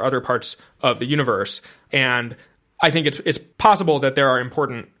branches or other parts of the universe. And I think it's possible that there are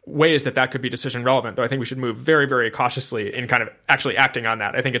important ways that could be decision relevant, though I think we should move very, very cautiously in kind of actually acting on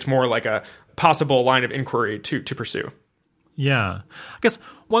that. I think it's more like a possible line of inquiry to pursue. Yeah. I guess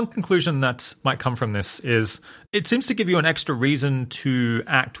one conclusion that might come from this is it seems to give you an extra reason to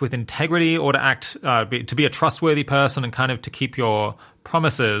act with integrity or to act to be a trustworthy person and kind of to keep your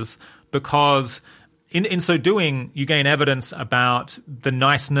promises, because in so doing, you gain evidence about the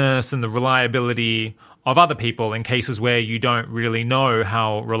niceness and the reliability of other people in cases where you don't really know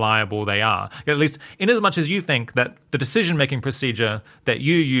how reliable they are. At least in as much as you think that the decision-making procedure that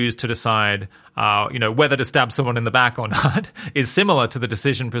you use to decide whether to stab someone in the back or not is similar to the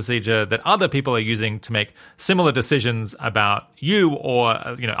decision procedure that other people are using to make similar decisions about you or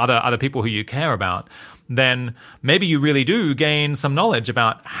other people who you care about, then maybe you really do gain some knowledge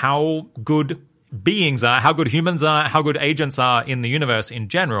about how good beings are, how good humans are, how good agents are in the universe in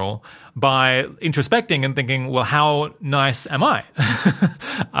general by introspecting and thinking, well, how nice am I?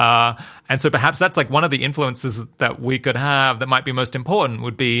 And so perhaps that's like one of the influences that we could have that might be most important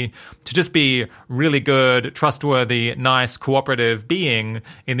would be to just be really good, trustworthy, nice, cooperative being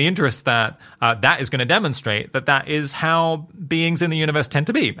in the interest that that is going to demonstrate that that is how beings in the universe tend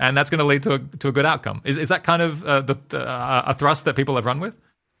to be. And that's going to lead to a good outcome. Is that kind of a thrust that people have run with?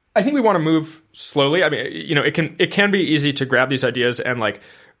 I think we want to move slowly. I mean, it can be easy to grab these ideas and like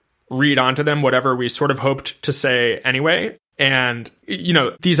read onto them whatever we sort of hoped to say anyway. And,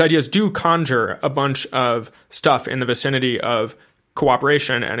 these ideas do conjure a bunch of stuff in the vicinity of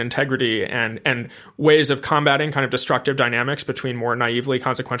cooperation and integrity and ways of combating kind of destructive dynamics between more naively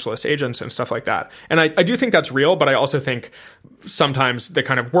consequentialist agents and stuff like that. And I do think that's real, but I also think sometimes the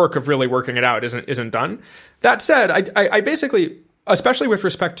kind of work of really working it out isn't done. That said, I basically, especially with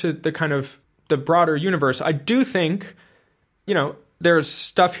respect to the kind of the broader universe, I do think, there's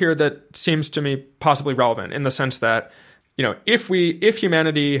stuff here that seems to me possibly relevant in the sense that, if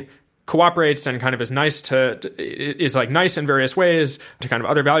humanity cooperates and kind of is nice nice in various ways to kind of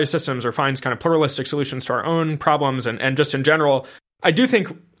other value systems or finds kind of pluralistic solutions to our own problems and just in general, I do think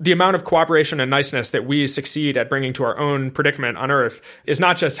the amount of cooperation and niceness that we succeed at bringing to our own predicament on Earth is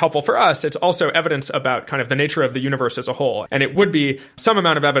not just helpful for us, it's also evidence about kind of the nature of the universe as a whole. And it would be some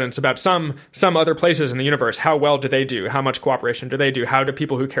amount of evidence about some other places in the universe. How well do they do? How much cooperation do they do? How do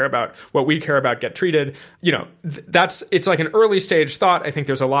people who care about what we care about get treated? It's like an early stage thought. I think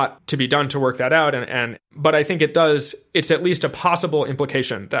there's a lot to be done to work that out. But I think it's at least a possible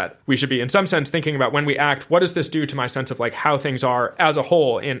implication that we should be in some sense thinking about when we act, what does this do to my sense of like how things are as a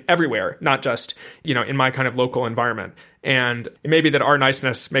whole in everywhere, not just, in my kind of local environment. And maybe that our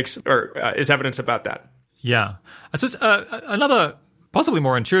niceness is evidence about that. Yeah. I suppose another possibly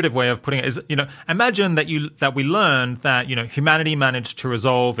more intuitive way of putting it is, imagine that we learned that, humanity managed to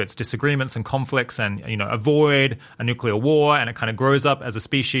resolve its disagreements and conflicts and, avoid a nuclear war, and it kind of grows up as a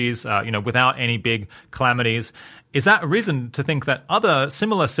species, without any big calamities. Is that a reason to think that other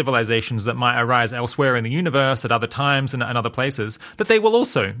similar civilizations that might arise elsewhere in the universe at other times and other places, that they will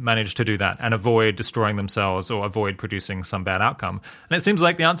also manage to do that and avoid destroying themselves or avoid producing some bad outcome? And it seems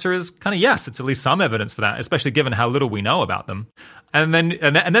like the answer is kind of yes. It's at least some evidence for that, especially given how little we know about them. And then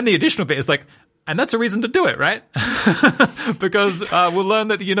the additional bit is like, and that's a reason to do it, right? Because we'll learn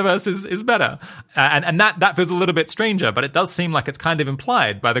that the universe is better. And that feels a little bit stranger, but it does seem like it's kind of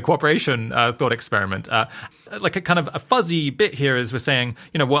implied by the cooperation thought experiment. Like a kind of a fuzzy bit here is we're saying,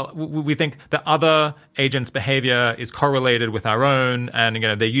 we think that other agents' behavior is correlated with our own, and,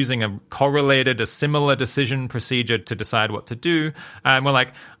 they're using a similar decision procedure to decide what to do. And we're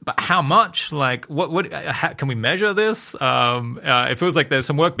like, but how much? Like, how, can we measure this? It feels like there's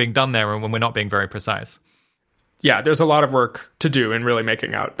some work being done there when we're not being very precise. Yeah, there's a lot of work to do in really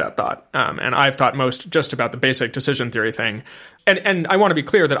making out that thought. And I've thought most just about the basic decision theory thing. And I want to be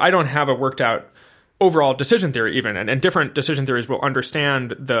clear that I don't have a worked out overall decision theory even. And different decision theories will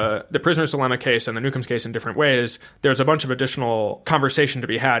understand the prisoner's dilemma case and the Newcomb's case in different ways. There's a bunch of additional conversation to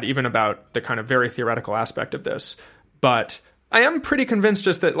be had, even about the kind of very theoretical aspect of this. But I am pretty convinced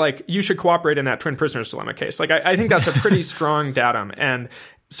just that, like, you should cooperate in that twin prisoner's dilemma case. Like, I think that's a pretty strong datum. And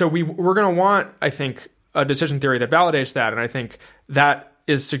so we're going to want, I think, a decision theory that validates that. And I think that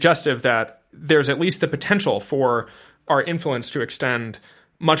is suggestive that there's at least the potential for our influence to extend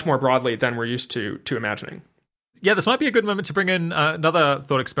much more broadly than we're used to imagining. Yeah, this might be a good moment to bring in another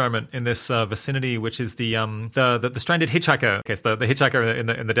thought experiment in this vicinity, which is the stranded hitchhiker case, the hitchhiker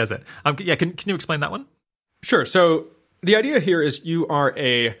in the desert. Can you explain that one? Sure. So the idea here is you are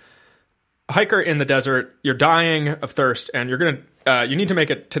a hiker in the desert, you're dying of thirst, and you need to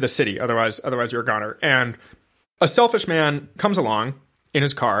make it to the city, otherwise you're a goner. And a selfish man comes along in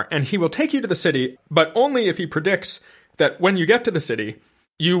his car, and he will take you to the city, but only if he predicts that when you get to the city,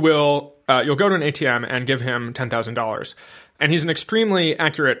 you'll go to an ATM and give him $10,000. And he's an extremely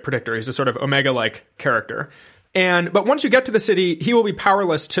accurate predictor. He's a sort of Omega-like character. But once you get to the city, he will be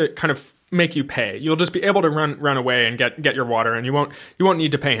powerless to kind of make you pay. You'll just be able to run away and get your water, and you won't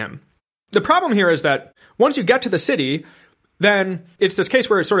need to pay him. The problem here is that once you get to the city, then it's this case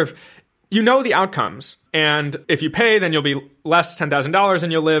where it's sort of, the outcomes. And if you pay, then you'll be less $10,000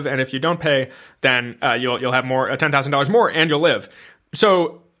 and you'll live. And if you don't pay, then you'll have more $10,000 more and you'll live.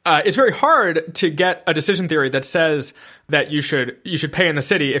 So it's very hard to get a decision theory that says that you should pay in the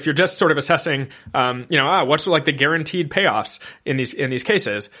city if you're just sort of assessing, what's like the guaranteed payoffs in these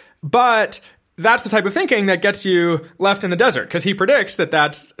cases. But that's the type of thinking that gets you left in the desert, because he predicts that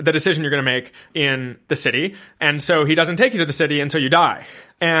that's the decision you're going to make in the city. And so he doesn't take you to the city until you die.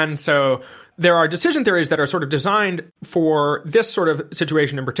 And so there are decision theories that are sort of designed for this sort of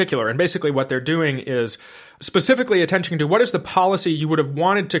situation in particular. And basically what they're doing is specifically attending to what is the policy you would have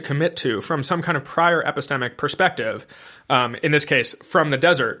wanted to commit to from some kind of prior epistemic perspective, in this case, from the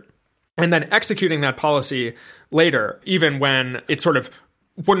desert, and then executing that policy later, even when it sort of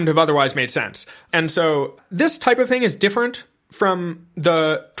wouldn't have otherwise made sense. And so this type of thing is different from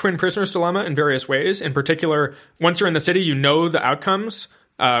the twin prisoners dilemma in various ways. In particular, once you're in the city, you know the outcomes,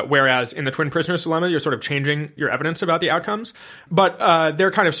 whereas in the twin prisoners dilemma, you're sort of changing your evidence about the outcomes. But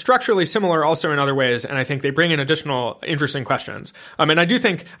they're kind of structurally similar also in other ways, and I think they bring in additional interesting questions. And I do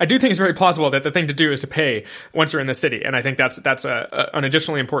think it's very plausible that the thing to do is to pay once you're in the city, and I think that's an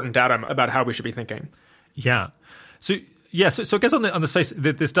additionally important datum about how we should be thinking. Yeah. So I guess on the face,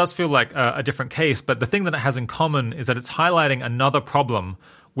 this does feel like a different case, but the thing that it has in common is that it's highlighting another problem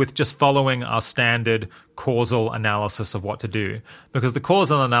with just following our standard causal analysis of what to do. Because the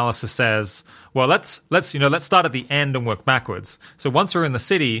causal analysis says, well, let's start at the end and work backwards. So once we're in the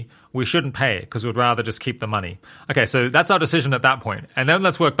city, we shouldn't pay because we'd rather just keep the money. Okay, so that's our decision at that point. And then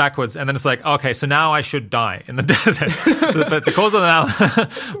let's work backwards. And then it's like, okay, so now I should die in the desert. But the causal analysis...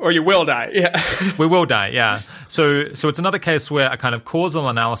 Or you will die, yeah. We will die, yeah. So it's another case where a kind of causal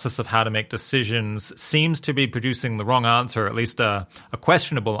analysis of how to make decisions seems to be producing the wrong answer, or at least a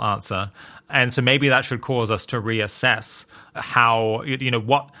questionable answer. And so maybe that should cause us to reassess how,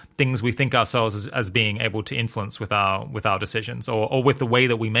 what things we think ourselves as being able to influence with our decisions or with the way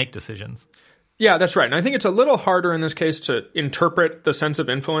that we make decisions. Yeah, that's right. And I think it's a little harder in this case to interpret the sense of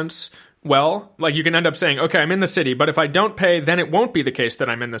influence well. Like you can end up saying, okay, I'm in the city, but if I don't pay, then it won't be the case that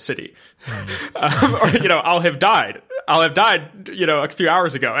I'm in the city. Or, I'll have died, a few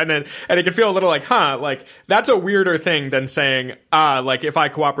hours ago. And it can feel a little like, like that's a weirder thing than saying, like if I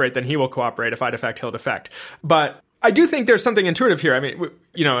cooperate, then he will cooperate. If I defect, he'll defect. But I do think there's something intuitive here. I mean,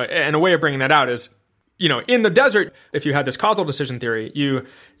 and a way of bringing that out is, in the desert, if you had this causal decision theory, you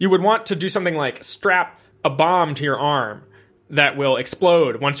would want to do something like strap a bomb to your arm that will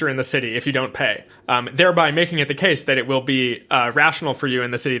explode once you're in the city if you don't pay, thereby making it the case that it will be rational for you in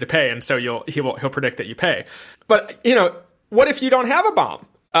the city to pay, and so he'll predict that you pay. But what if you don't have a bomb?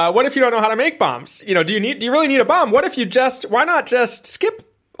 What if you don't know how to make bombs? Do you really need a bomb? What if why not just skip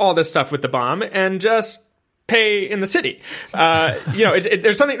all this stuff with the bomb and just pay in the city?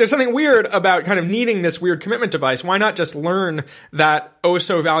 There's something weird about kind of needing this weird commitment device. Why not just learn that oh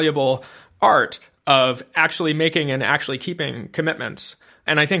so valuable art of actually making and actually keeping commitments?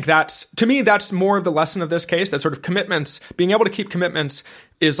 And I think that's more of the lesson of this case, that sort of commitments, being able to keep commitments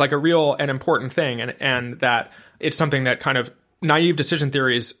is like a real and important thing, and that it's something that kind of naive decision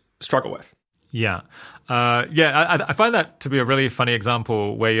theories struggle with. Yeah. I find that to be a really funny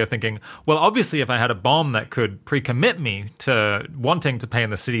example where you're thinking, well, obviously if I had a bomb that could pre-commit me to wanting to pay in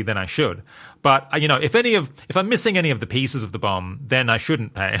the city, then I should. But, if I'm missing any of the pieces of the bomb, then I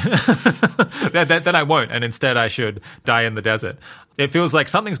shouldn't pay. then I won't. And instead I should die in the desert. It feels like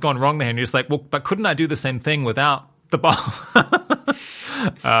something's gone wrong there. And you're just like, well, but couldn't I do the same thing without the bomb?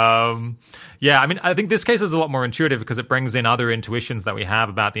 I think this case is a lot more intuitive because it brings in other intuitions that we have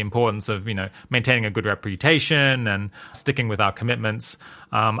about the importance of, maintaining a good reputation and sticking with our commitments.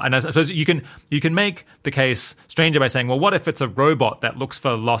 And I suppose you can make the case stranger by saying, well, what if it's a robot that looks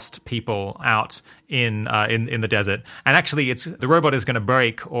for lost people out in the desert, and actually the robot is going to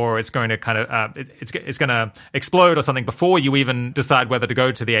break, or it's going to kind of it's going to explode or something before you even decide whether to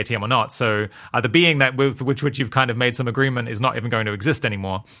go to the ATM or not. So the being that with which you've kind of made some agreement is not even going to exist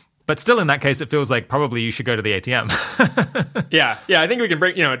anymore. But still, in that case, it feels like probably you should go to the ATM. Yeah. I think we can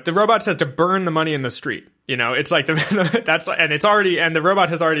bring. The robot says to burn the money in the street. It's like and the robot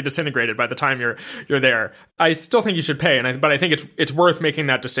has already disintegrated by the time you're there. I still think you should pay, but I think it's worth making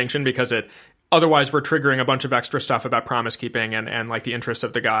that distinction because otherwise we're triggering a bunch of extra stuff about promise keeping and like the interests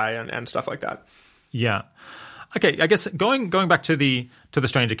of the guy and stuff like that. Yeah. Okay, I guess going back to the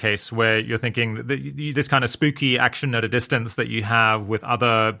stranger case where you're thinking this kind of spooky action at a distance that you have with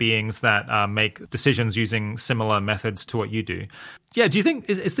other beings that make decisions using similar methods to what you do. Yeah, do you think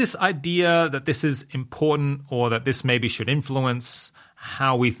is this idea that this is important, or that this maybe should influence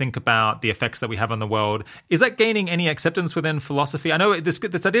how we think about the effects that we have on the world, is that gaining any acceptance within philosophy? I know this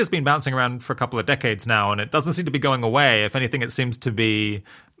idea has been bouncing around for a couple of decades now, and it doesn't seem to be going away. If anything, it seems to be,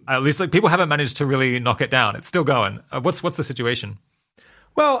 at least like people haven't managed to really knock it down. It's still going. What's the situation?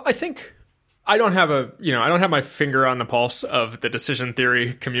 Well, I think I don't have my finger on the pulse of the decision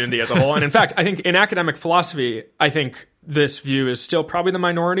theory community as a whole. And in fact, I think in academic philosophy, I think this view is still probably the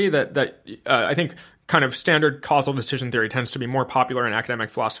minority. That I think kind of standard causal decision theory tends to be more popular in academic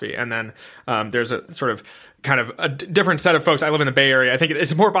philosophy. And then there's a sort of kind of a different set of folks. I live in the Bay Area. I think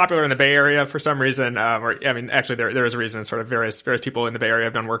it's more popular in the Bay Area for some reason. Actually, there is a reason. Sort of various people in the Bay Area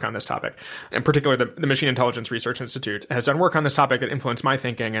have done work on this topic. In particular, the Machine Intelligence Research Institute has done work on this topic that influenced my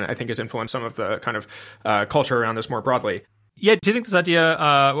thinking, and I think has influenced some of the kind of culture around this more broadly. Yeah, do you think this idea,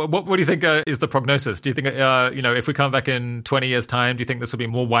 what do you think is the prognosis? Do you think, if we come back in 20 years' time, do you think this will be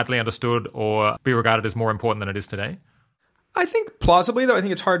more widely understood or be regarded as more important than it is today? I think plausibly, though. I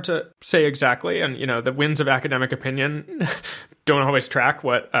think it's hard to say exactly. And, the winds of academic opinion don't always track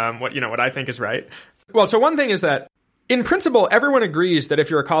what I think is right. Well, so one thing is that in principle, everyone agrees that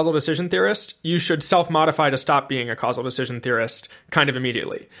if you're a causal decision theorist, you should self-modify to stop being a causal decision theorist kind of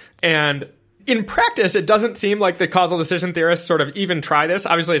immediately. And in practice, it doesn't seem like the causal decision theorists sort of even try this.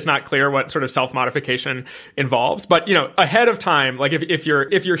 Obviously, it's not clear what sort of self-modification involves. But, ahead of time, like if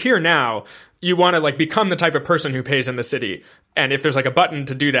you're here now, you want to like become the type of person who pays in the city. And if there's like a button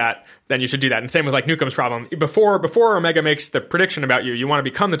to do that, then you should do that. And same with like Newcomb's problem. Before Omega makes the prediction about you, you want to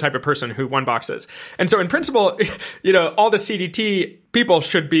become the type of person who one boxes. And so in principle, all the CDT people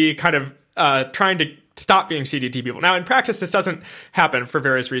should be kind of trying to stop being CDT people. Now, in practice, this doesn't happen for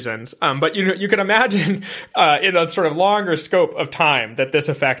various reasons. But you can imagine in a sort of longer scope of time that this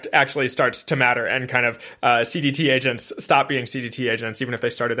effect actually starts to matter, and kind of CDT agents stop being CDT agents, even if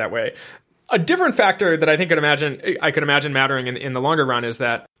they started that way. A different factor that I think I could imagine mattering in the longer run is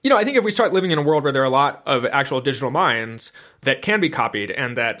that, I think if we start living in a world where there are a lot of actual digital minds that can be copied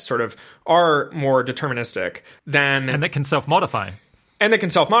and that sort of are more deterministic, then... And that can self-modify.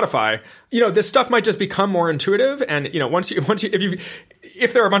 This stuff might just become more intuitive. And,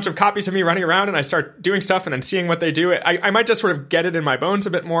 if there are a bunch of copies of me running around and I start doing stuff and then seeing what they do, I might just sort of get it in my bones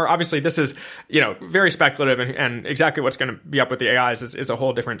a bit more. Obviously, this is, very speculative, and exactly what's going to be up with the AIs is a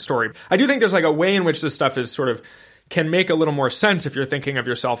whole different story. I do think there's like a way in which this stuff is sort of can make a little more sense if you're thinking of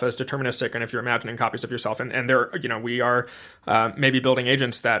yourself as deterministic and if you're imagining copies of yourself. And there, we are maybe building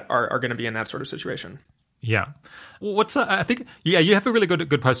agents that are going to be in that sort of situation. Yeah. I think, you have a really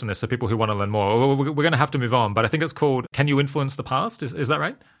good post on this, so people who want to learn more. We're going to have to move on, but I think it's called Can You Influence the Past? Is that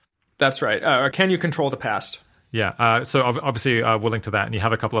right? That's right. Or Can You Control the Past? Yeah. So obviously we'll link to that, and you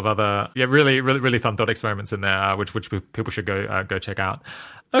have a couple of other really, really, really fun thought experiments in there, which people should go check out.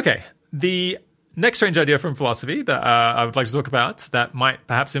 Okay. The next strange idea from philosophy that I would like to talk about that might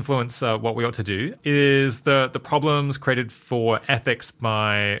perhaps influence what we ought to do is the problems created for ethics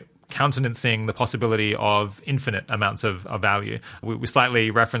by countenancing the possibility of infinite amounts of value. We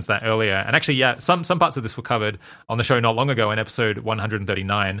slightly referenced that earlier. And actually, some parts of this were covered on the show not long ago in episode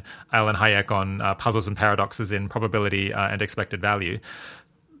 139, Alan Hayek on puzzles and paradoxes in probability and expected value.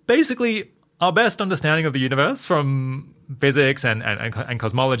 Basically, our best understanding of the universe from physics and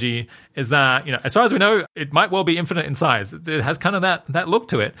cosmology is that, as far as we know, it might well be infinite in size. It has kind of that look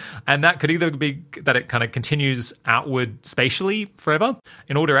to it. And that could either be that it kind of continues outward spatially forever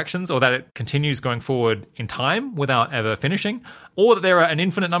in all directions, or that it continues going forward in time without ever finishing, or that there are an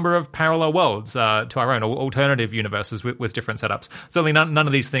infinite number of parallel worlds to our own, or alternative universes with different setups. Certainly none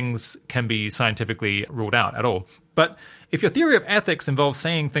of these things can be scientifically ruled out at all. But if your theory of ethics involves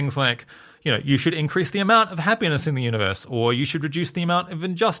saying things like, you should increase the amount of happiness in the universe, or you should reduce the amount of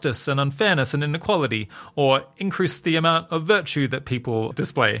injustice and unfairness and inequality, or increase the amount of virtue that people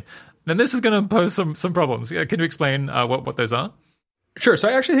display, then this is going to pose some problems. Can you explain what those are? Sure. So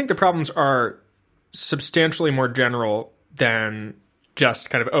I actually think the problems are substantially more general than just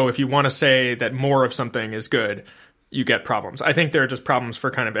kind of, if you want to say that more of something is good, you get problems. I think there are just problems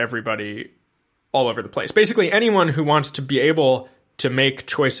for kind of everybody all over the place. Basically, anyone who wants to be able to make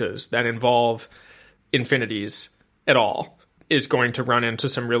choices that involve infinities at all is going to run into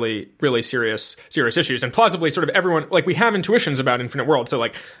some really, really serious issues. And plausibly, sort of everyone, like, we have intuitions about infinite worlds. So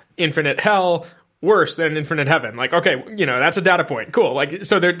like infinite hell, worse than infinite heaven. Like, okay, that's a data point. Cool. Like,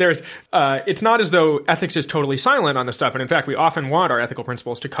 so there's, it's not as though ethics is totally silent on this stuff. And in fact, we often want our ethical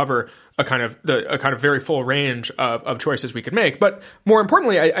principles to cover a kind of very full range of choices we could make. But more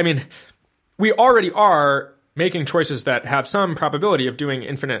importantly, I mean, we already are making choices that have some probability of doing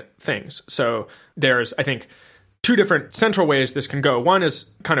infinite things. So there's, I think, two different central ways this can go. One is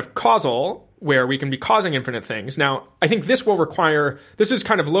kind of causal, where we can be causing infinite things. Now, I think this is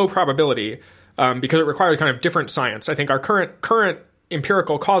kind of low probability because it requires kind of different science. I think our current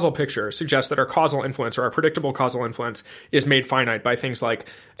empirical causal picture suggests that our causal influence, or our predictable causal influence, is made finite by things like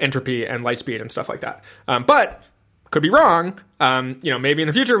entropy and light speed and stuff like that. But could be wrong. Maybe in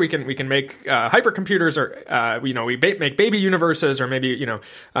the future we can make hypercomputers, or we make baby universes, or maybe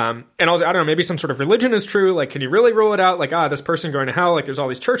and also I don't know, maybe some sort of religion is true. Like, can you really rule it out? Like, this person going to hell. Like, there's all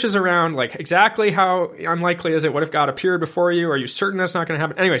these churches around. Like, exactly how unlikely is it? What if God appeared before you? Are you certain that's not going to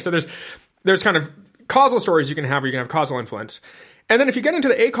happen? Anyway, so there's kind of causal stories you can have where you can have causal influence, and then if you get into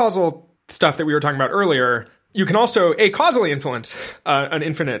the acausal stuff that we were talking about earlier, you can also acausally influence an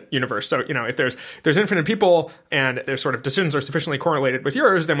infinite universe. So, if there's infinite people and their sort of decisions are sufficiently correlated with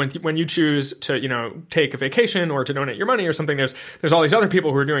yours, then when you choose to, take a vacation or to donate your money or something, there's all these other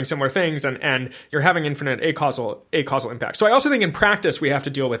people who are doing similar things, and you're having infinite acausal impact. So I also think in practice we have to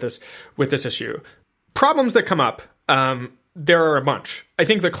deal with this issue. Problems that come up, there are a bunch. I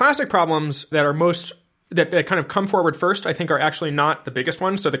think the classic problems that are that kind of come forward first, I think, are actually not the biggest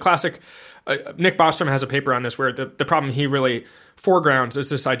ones. So the classic, Nick Bostrom has a paper on this where the problem he really foregrounds is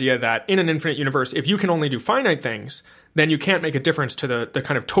this idea that in an infinite universe, if you can only do finite things, then you can't make a difference to the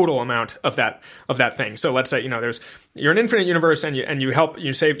kind of total amount of that thing. So let's say, you're an infinite universe and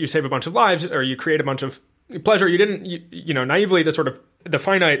you save a bunch of lives, or you create a bunch of pleasure. You didn't, naively, the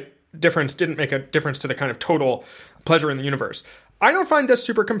finite difference didn't make a difference to the kind of total pleasure in the universe. I don't find this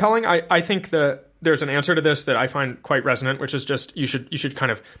super compelling. I think there's an answer to this that I find quite resonant, which is just you should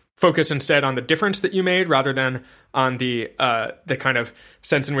kind of focus instead on the difference that you made rather than on the kind of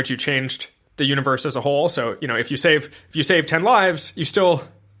sense in which you changed the universe as a whole. So, if you save 10 lives, you still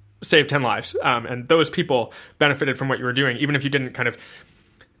save 10 lives, and those people benefited from what you were doing, even if you didn't kind of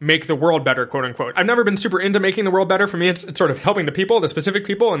make the world better, quote unquote. I've never been super into making the world better. For me, it's sort of helping the people, the specific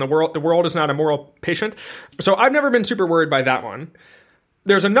people, and the world is not a moral patient. So I've never been super worried by that one.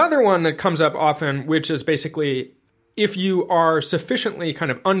 There's another one that comes up often, which is basically if you are sufficiently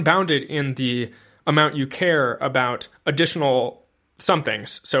kind of unbounded in the amount you care about additional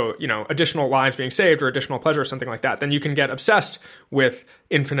somethings, so, additional lives being saved or additional pleasure or something like that, then you can get obsessed with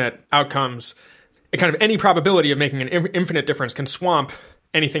infinite outcomes. Kind of any probability of making an infinite difference can swamp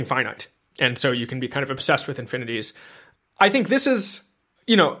anything finite. And so you can be kind of obsessed with infinities. I think this is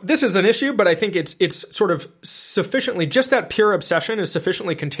an issue, but I think it's sort of sufficiently, just that pure obsession is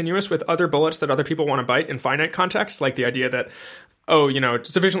sufficiently continuous with other bullets that other people want to bite in finite contexts, like the idea that,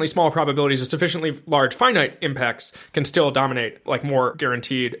 sufficiently small probabilities of sufficiently large finite impacts can still dominate like more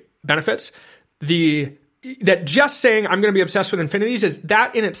guaranteed benefits. That just saying I'm going to be obsessed with infinities is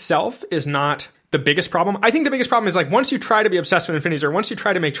that in itself is not the biggest problem. I think the biggest problem is like once you try to be obsessed with infinities, or once you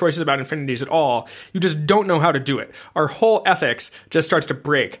try to make choices about infinities at all, you just don't know how to do it. Our whole ethics just starts to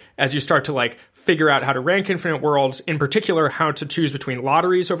break as you start to like figure out how to rank infinite worlds, in particular, how to choose between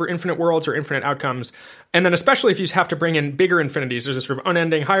lotteries over infinite worlds or infinite outcomes. And then especially if you have to bring in bigger infinities, there's a sort of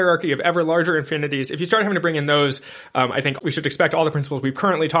unending hierarchy of ever larger infinities. If you start having to bring in those, I think we should expect all the principles we've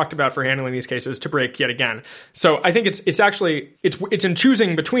currently talked about for handling these cases to break yet again. So I think it's actually in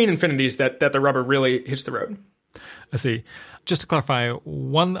choosing between infinities that the rubber really hits the road. I see. Just to clarify,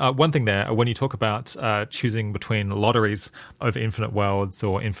 one thing there, when you talk about choosing between lotteries over infinite worlds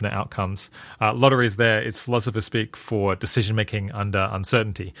or infinite outcomes, lotteries there is philosopher speak for decision-making under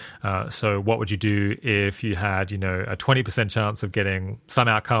uncertainty. So what would you do if you had, a 20% chance of getting some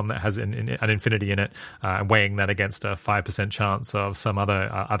outcome that has an infinity in it, and weighing that against a 5% chance of some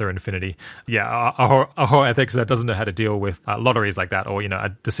other infinity? Yeah, our whole ethics that doesn't know how to deal with lotteries like that, or, a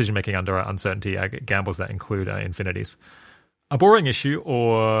decision-making under uncertainty, gambles that include infinities. A boring issue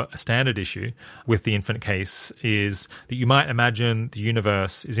or a standard issue with the infinite case is that you might imagine the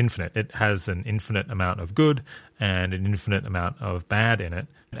universe is infinite. It has an infinite amount of good and an infinite amount of bad in it.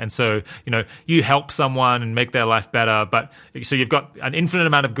 And so, you help someone and make their life better, but so you've got an infinite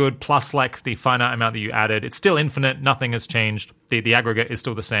amount of good plus like the finite amount that you added. It's still infinite. Nothing has changed. The aggregate is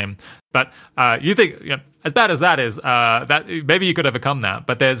still the same. But you think, as bad as that is, that maybe you could overcome that.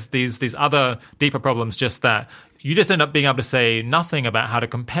 But there's these other deeper problems, just that you just end up being able to say nothing about how to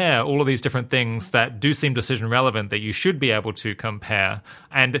compare all of these different things that do seem decision relevant that you should be able to compare.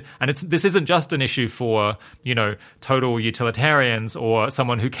 And this isn't just an issue for, total utilitarians or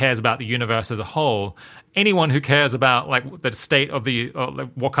someone who cares about the universe as a whole. Anyone who cares about like the state of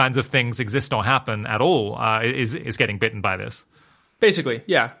what kinds of things exist or happen at all is getting bitten by this. Basically,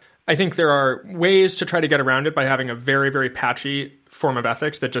 yeah. I think there are ways to try to get around it by having a very, very patchy form of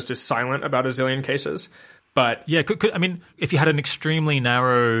ethics that just is silent about a zillion cases. But yeah, if you had an extremely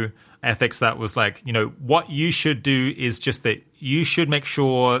narrow ethics that was like, what you should do is just that you should make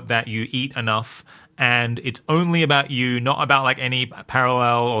sure that you eat enough, and it's only about you, not about like any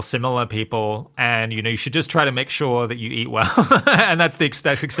parallel or similar people, and you should just try to make sure that you eat well, and that's the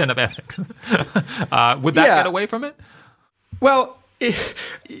extent of ethics. Would that get away from it? Well,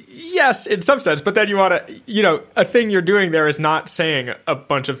 Yes, in some sense, but then you want to, a thing you're doing there is not saying a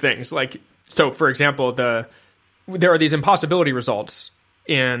bunch of things. Like, so for example, there are these impossibility results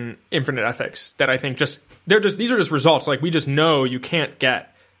in infinite ethics that I think these are just results. Like, we just know you can't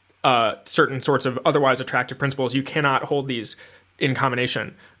get certain sorts of otherwise attractive principles. You cannot hold these in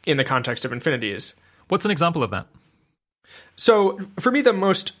combination in the context of infinities. What's an example of that? So for me, the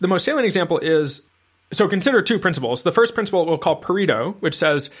most salient example is, so consider two principles. The first principle we'll call Pareto, which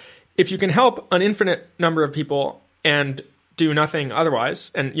says if you can help an infinite number of people and do nothing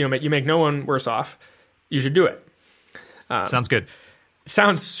otherwise, and you make no one worse off, you should do it. Sounds good.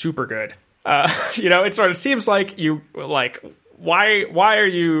 Sounds super good. It sort of seems like why are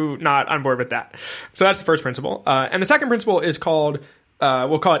you not on board with that? So that's the first principle. And the second principle is called,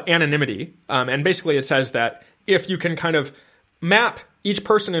 we'll call it anonymity. And basically it says that if you can kind of map each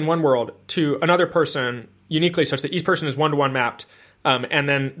person in one world to another person uniquely such that each person is one-to-one mapped, and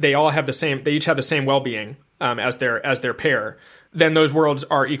then they each have the same well-being as their pair, then those worlds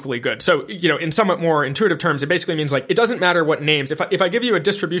are equally good. So, in somewhat more intuitive terms, it basically means like, it doesn't matter what names. If I give you a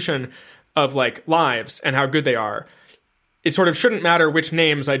distribution of like lives and how good they are, it sort of shouldn't matter which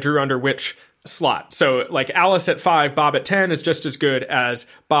names I drew under which slot. So like Alice at 5, Bob at 10 is just as good as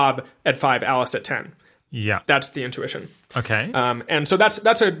Bob at 5, Alice at 10. Yeah. That's the intuition. Okay. And so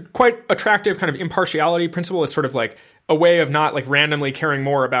that's a quite attractive kind of impartiality principle. It's sort of like a way of not like randomly caring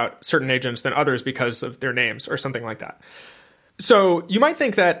more about certain agents than others because of their names or something like that. So you might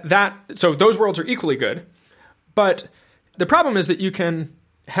think so those worlds are equally good, but the problem is that you can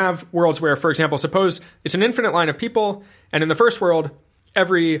have worlds where, for example, suppose it's an infinite line of people, and in the first world,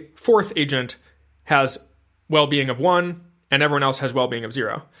 every fourth agent has well-being of 1, and everyone else has well-being of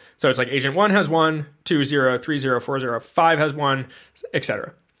 0. So it's like agent 1 has 1, 2, 0, 3, 0, 4, 0, 5 has 1,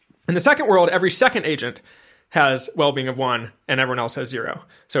 etc. In the second world, every second agent has well-being of 1, and everyone else has 0.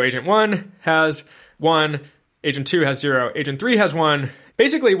 So agent 1 has 1, agent 2 has 0, agent 3 has 1.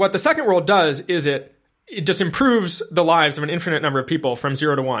 Basically, what the second world does is it just improves the lives of an infinite number of people from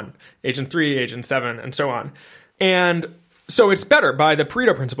 0 to 1, agent 3, agent 7, and so on. And so it's better by the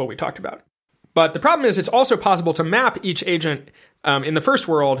Pareto principle we talked about. But the problem is it's also possible to map each agent in the first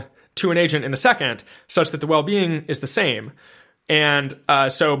world to an agent in the second, such that the well-being is the same. And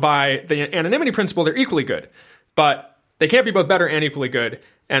so by the anonymity principle, they're equally good. But they can't be both better and equally good.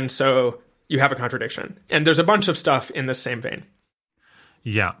 And so you have a contradiction. And there's a bunch of stuff in this same vein.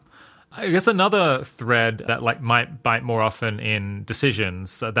 Yeah. I guess another thread that might bite more often in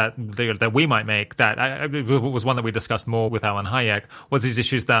decisions that we might make, that was one that we discussed more with Alan Hayek, was these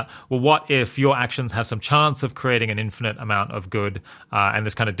issues that, well, what if your actions have some chance of creating an infinite amount of good, and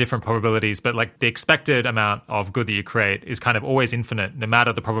there's kind of different probabilities, but like the expected amount of good that you create is kind of always infinite, no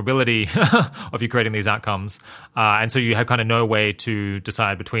matter the probability of you creating these outcomes, and so you have kind of no way to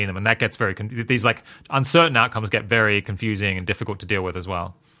decide between them, and that gets these like uncertain outcomes get very confusing and difficult to deal with as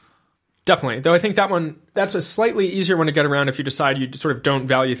well. Definitely. Though I think that's a slightly easier one to get around if you decide you sort of don't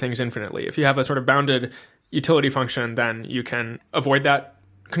value things infinitely. If you have a sort of bounded utility function, then you can avoid that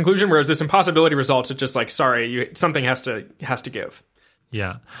conclusion. Whereas this impossibility results, it's just like, sorry, something has to give.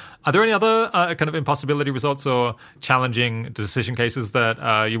 Yeah. Are there any other kind of impossibility results or challenging decision cases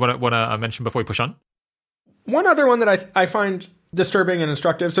that you want to mention before we push on? One other one that I find disturbing and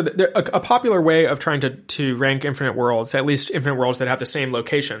instructive. So a popular way of trying to rank infinite worlds, at least infinite worlds that have the same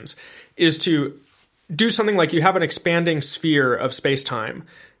locations, is to do something like you have an expanding sphere of space-time,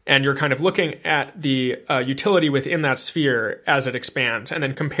 and you're kind of looking at the utility within that sphere as it expands, and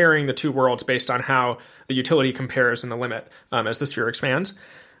then comparing the two worlds based on how the utility compares in the limit as the sphere expands.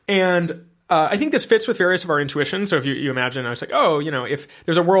 And I think this fits with various of our intuitions. So if you imagine, I was like, if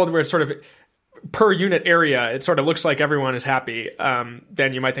there's a world where it's sort of per unit area, it sort of looks like everyone is happy,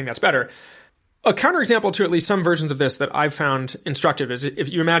 then you might think that's better. A counterexample to at least some versions of this that I've found instructive is if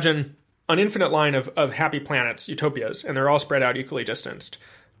you imagine an infinite line of happy planets, utopias, and they're all spread out equally distanced.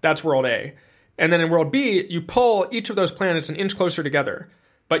 That's world A. And then in world B, you pull each of those planets an inch closer together,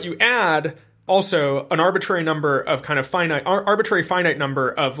 but you add also an arbitrary number of kind of arbitrary finite number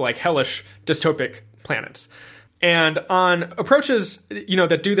of like hellish dystopic planets. And on approaches,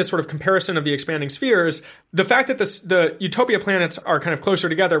 that do this sort of comparison of the expanding spheres, the fact that the utopia planets are kind of closer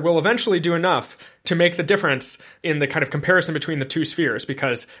together will eventually do enough to make the difference in the kind of comparison between the two spheres,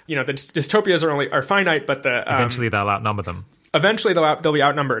 because the dystopias are finite, but eventually they'll outnumber them. Eventually they'll be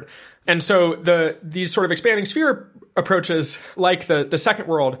outnumbered, and so these sort of expanding sphere approaches, like the second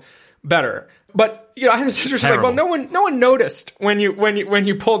world, better. But I had this situation like, well, no one noticed when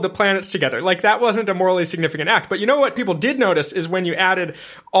you pulled the planets together. Like, that wasn't a morally significant act. But you know what people did notice is when you added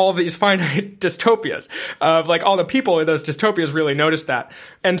all these finite dystopias of like all the people in those dystopias really noticed that.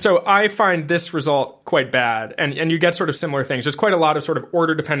 And so I find this result quite bad. And you get sort of similar things. There's quite a lot of sort of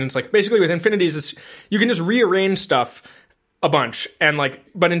order dependence. Like, basically with infinities, you can just rearrange stuff a bunch, and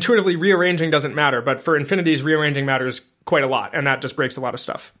but intuitively rearranging doesn't matter. But for infinities, rearranging matters quite a lot, and that just breaks a lot of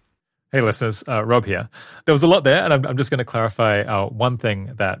stuff. Hey listeners, Rob here. There was a lot there, and I'm just going to clarify one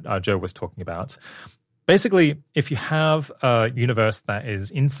thing that Joe was talking about. Basically, if you have a universe that is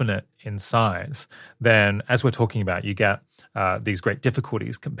infinite in size, then as we're talking about, you get these great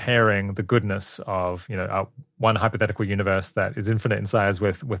difficulties comparing the goodness of one hypothetical universe that is infinite in size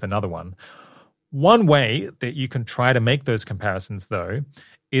with another one. One way that you can try to make those comparisons, though,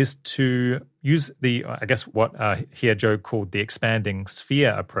 is to use what here Joe called the expanding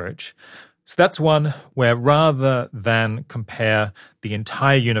sphere approach. So that's one where rather than compare the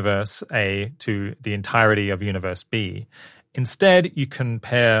entire universe A to the entirety of universe B, instead you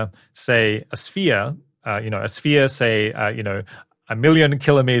compare, say, a sphere, say, 1,000,000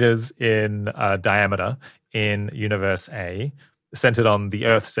 kilometers in diameter in universe A, centered on the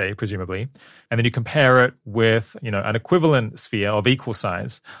Earth, say, presumably, and then you compare it with, an equivalent sphere of equal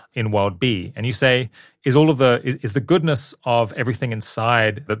size in world B, and you say, is the goodness of everything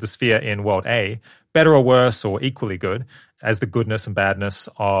inside the sphere in world A better or worse or equally good as the goodness and badness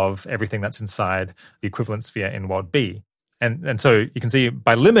of everything that's inside the equivalent sphere in world B? And so you can see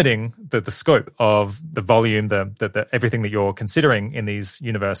by limiting the scope of the volume, the everything that you're considering in these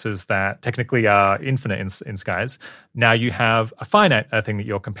universes that technically are infinite in size, now you have a finite thing that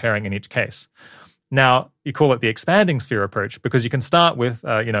you're comparing in each case. Now, you call it the expanding sphere approach because you can start with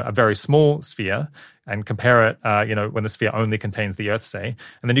a very small sphere and compare it when the sphere only contains the Earth, say,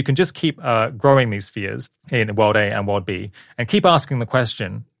 and then you can just keep growing these spheres in world A and world B and keep asking the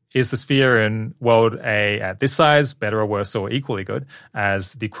question, is the sphere in world A at this size better or worse or equally good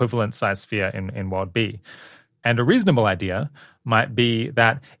as the equivalent size sphere in world B? And a reasonable idea might be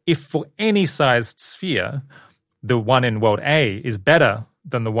that if for any sized sphere, the one in world A is better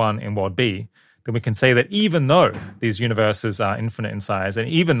than the one in world B, then we can say that even though these universes are infinite in size, and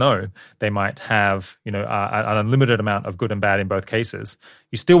even though they might have an unlimited amount of good and bad in both cases,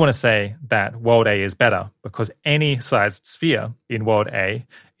 you still want to say that world A is better because any sized sphere in world A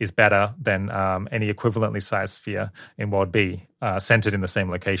is better than any equivalently sized sphere in world B, centered in the same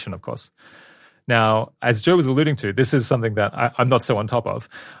location, of course. Now, as Joe was alluding to, this is something that I'm not so on top of,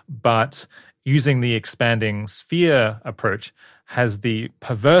 but using the expanding sphere approach has the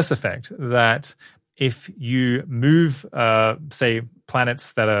perverse effect that if you move, say,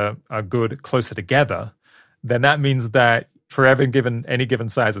 planets that are good closer together, then that means that for any given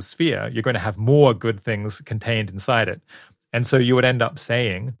size of sphere, you're going to have more good things contained inside it. And so you would end up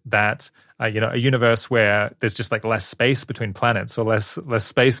saying that a universe where there's just like less space between planets or less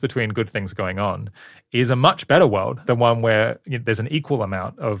space between good things going on is a much better world than one where there's an equal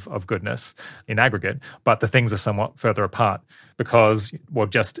amount of goodness in aggregate, but the things are somewhat further apart because,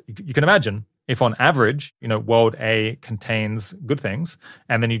 you can imagine if on average, world A contains good things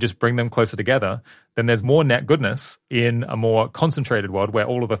and then you just bring them closer together, then there's more net goodness in a more concentrated world where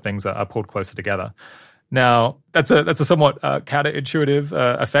all of the things are pulled closer together. Now, that's a somewhat counterintuitive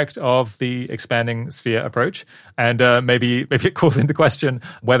effect of the expanding sphere approach, and maybe it calls into question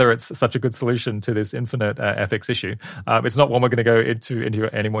whether it's such a good solution to this infinite ethics issue. It's not one we're going to go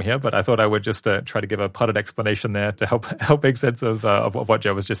into anymore here, but I thought I would just try to give a potted explanation there to help make sense of what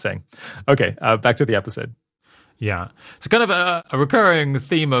Joe was just saying. Okay, back to the episode. Yeah. So kind of a recurring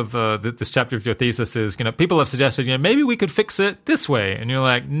theme of this chapter of your thesis is, people have suggested, maybe we could fix it this way. And you're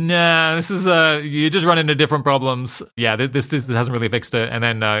like, nah, this is, you just run into different problems. Yeah, this hasn't really fixed it. And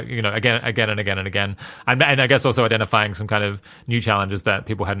then, again and again. And I guess also identifying some kind of new challenges that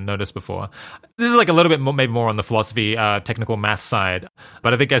people hadn't noticed before. This is like a little bit more, maybe more on the philosophy, technical math side.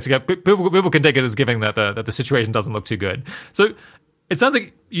 But I think people can take it as giving that the situation doesn't look too good. So it sounds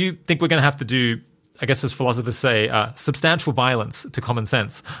like you think we're going to have to do, I guess as philosophers say, substantial violence to common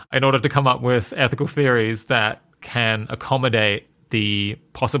sense in order to come up with ethical theories that can accommodate the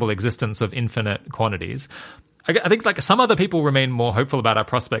possible existence of infinite quantities. I think like some other people remain more hopeful about our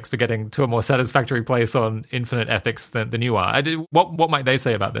prospects for getting to a more satisfactory place on infinite ethics than you are. What might they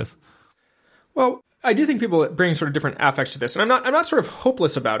say about this? Well, I do think people bring sort of different affects to this, and I'm not sort of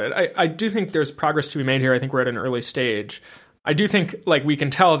hopeless about it. I do think there's progress to be made here. I think we're at an early stage. I do think we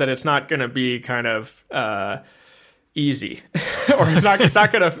can tell that it's not going to be kind of easy, or it's not going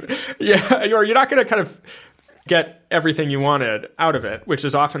to, or you're not going to kind of get everything you wanted out of it, which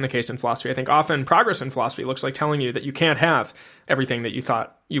is often the case in philosophy. I think often progress in philosophy looks like telling you that you can't have everything that you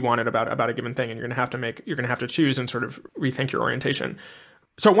thought you wanted about a given thing, and you're going to have to choose and sort of rethink your orientation.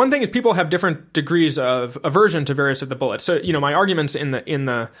 So one thing is people have different degrees of aversion to various of the bullets. So, my arguments in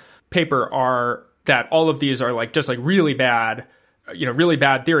the paper are that all of these are like just like really bad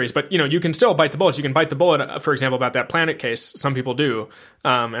theories, but you can still bite the bullets. You can bite the bullet, for example, about that planet case. Some people do,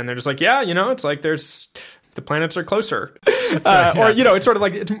 and they're just like, it's like the planets are closer, or it's sort of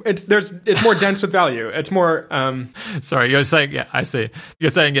like it's more dense with value. It's more. Sorry, you're saying I see.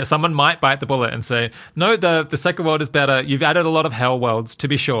 You're saying someone might bite the bullet and say, no, the second world is better. You've added a lot of hell worlds to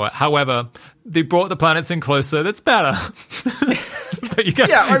be sure. However, they brought the planets in closer. That's better. But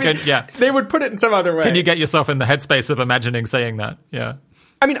they would put it in some other way. Can you get yourself in the headspace of imagining saying that? Yeah.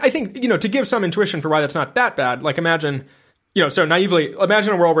 I mean, I think, to give some intuition for why that's not that bad, like imagine, so naively,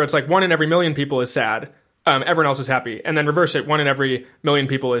 imagine a world where it's like 1 in every million people is sad, everyone else is happy, and then reverse it, 1 in every million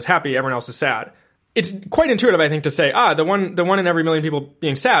people is happy, everyone else is sad. It's quite intuitive, I think, to say, the one in every million people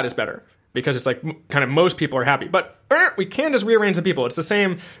being sad is better, because it's like kind of most people are happy. But we can just rearrange the people. It's the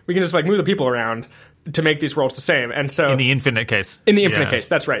same, we can just like move the people around to make these worlds the same. And so in the infinite case. Case,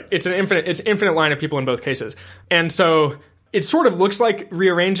 that's right. It's infinite line of people in both cases. And so it sort of looks like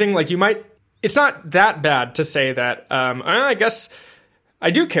rearranging, like it's not that bad to say that, I guess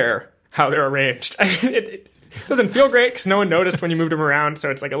I do care how they're arranged. It doesn't feel great because no one noticed when you moved them around, so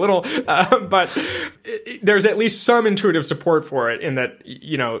it's like a little, but there's at least some intuitive support for it in that,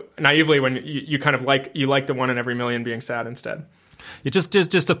 naively when you kind of like the 1 in every million being sad instead. Just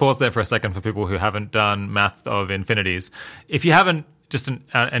to pause there for a second for people who haven't done math of infinities. If you haven't just an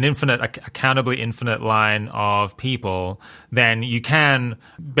accountably infinite line of people, then you can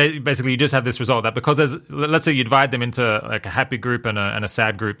basically you just have this result that because let's say you divide them into like a happy group and a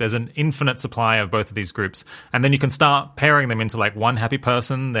sad group, there's an infinite supply of both of these groups, and then you can start pairing them into like one happy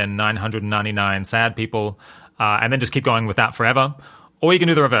person, then 999 sad people, and then just keep going with that forever. Or you can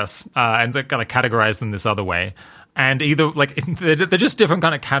do the reverse and kind of categorize them this other way. And either like they're just different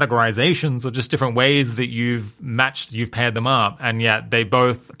kind of categorizations or just different ways that you've paired them up, and yet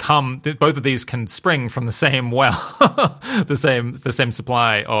both of these can spring from the same well, the same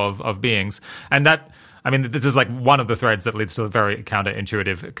supply of beings. And that, I mean, this is like one of the threads that leads to very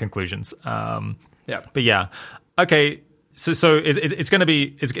counterintuitive conclusions. But yeah, okay. So it's going to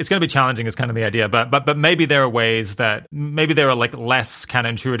be challenging is kind of the idea, but maybe there are ways that maybe there are like less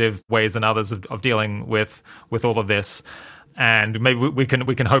counterintuitive ways than others of dealing with all of this, and maybe we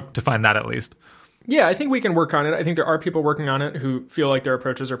can hope to find that at least. Yeah, I think we can work on it. I think there are people working on it who feel like their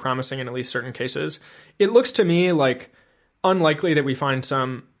approaches are promising in at least certain cases. It looks to me like unlikely that we find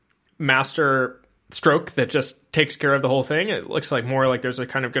some master stroke that just takes care of the whole thing. It looks like more like there's a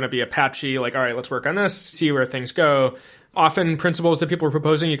kind of going to be a patchy, like, all right, let's work on this, see where things go. Often principles that people are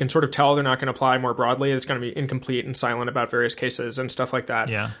proposing, you can sort of tell they're not going to apply more broadly. It's going to be incomplete and silent about various cases and stuff like that.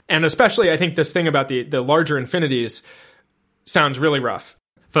 Yeah. And especially, I think this thing about the larger infinities sounds really rough.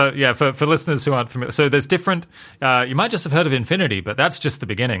 For listeners who aren't familiar, so there's different. You might just have heard of infinity, but that's just the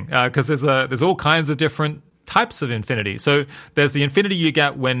beginning, because there's all kinds of different types of infinity. So there's the infinity you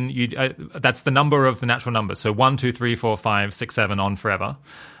get when that's the number of the natural numbers. So 1, 2, 3, 4, 5, 6, 7 on forever.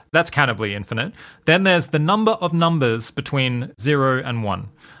 That's countably infinite. Then there's the number of numbers between 0 and 1.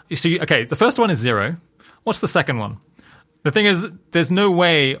 You see, okay, the first one is 0. What's the second one? The thing is, there's no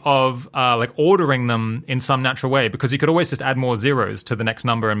way of like ordering them in some natural way, because you could always just add more zeros to the next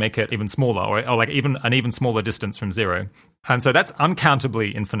number and make it even smaller, or like even an even smaller distance from 0. And so that's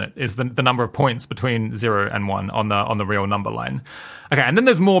uncountably infinite, is the number of points between 0 and 1 on the real number line. Okay, and then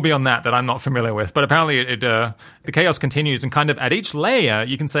there's more beyond that I'm not familiar with, but apparently the chaos continues, and kind of at each layer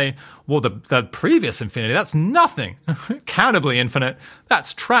you can say, well, the previous infinity, that's nothing. Countably infinite,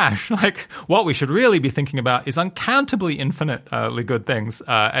 that's trash. Like, what we should really be thinking about is uncountably infinitely good things,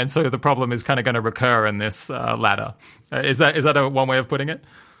 and so the problem is kind of going to recur in this ladder. Is that one way of putting it?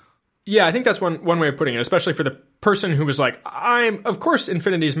 Yeah, I think that's one way of putting it, especially for the person who was like, of course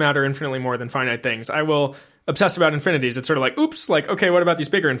infinities matter infinitely more than finite things. I will obsess about infinities. It's sort of like, oops, like, okay, what about these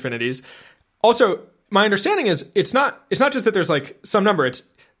bigger infinities? Also, my understanding is it's not just that there's like some number,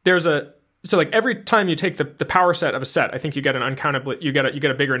 so like every time you take the power set of a set, I think you get an uncountably, you get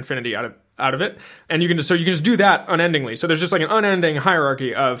a bigger infinity out of it. And you can just do that unendingly. So there's just like an unending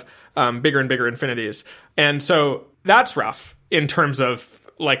hierarchy of bigger and bigger infinities. And so that's rough in terms of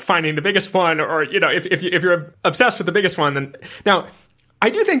like finding the biggest one, or if you're obsessed with the biggest one, then now I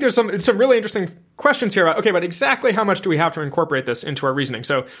do think there's some really interesting questions here about, okay, but exactly how much do we have to incorporate this into our reasoning?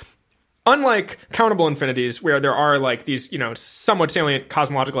 So unlike countable infinities where there are like these, somewhat salient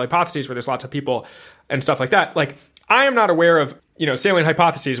cosmological hypotheses where there's lots of people and stuff like that, like I am not aware of, salient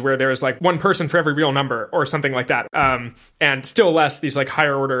hypotheses where there's like one person for every real number or something like that. And still less these like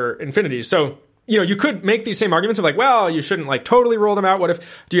higher order infinities. So, you could make these same arguments of like, well, you shouldn't like totally rule them out. What if,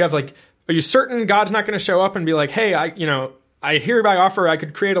 are you certain God's not going to show up and be like, hey, I hereby offer I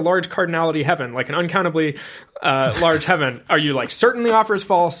could create a large cardinality heaven, like an uncountably large heaven. Are you like certain the offer is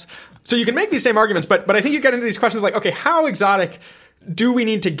false? So you can make these same arguments, but I think you get into these questions of like, okay, how exotic do we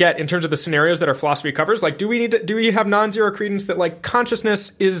need to get in terms of the scenarios that our philosophy covers? Like, do we have non-zero credence that like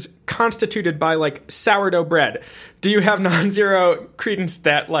consciousness is constituted by like sourdough bread? Do you have non-zero credence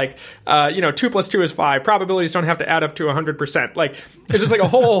that like, 2 + 2 is 5? Probabilities don't have to add up to 100%. Like, it's just like a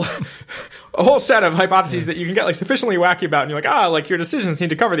whole set of hypotheses that you can get like sufficiently wacky about, and you're like, like your decisions need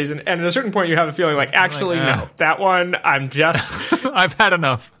to cover these. And at a certain point, you have a feeling like, actually, no, that one, I'm just, I've had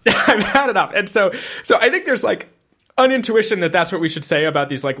enough. I've had enough. And so I think there's like an intuition that that's what we should say about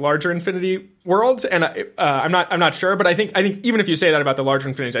these like larger infinity worlds, and I'm not sure, but I think even if you say that about the larger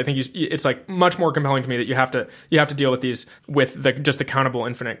infinities, I think it's like much more compelling to me that you have to deal with these with just the countable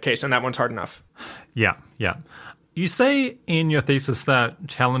infinite case, and that one's hard enough. Yeah. You say in your thesis that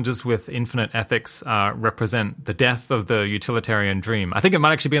challenges with infinite ethics represent the death of the utilitarian dream. I think it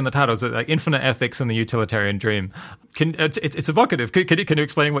might actually be in the title, is it like infinite ethics and the utilitarian dream? It's evocative. Can you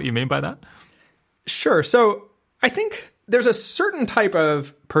explain what you mean by that? Sure. So I think there's a certain type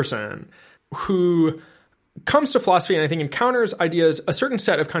of person who comes to philosophy and I think encounters ideas, a certain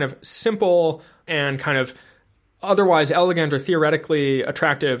set of kind of simple and kind of otherwise elegant or theoretically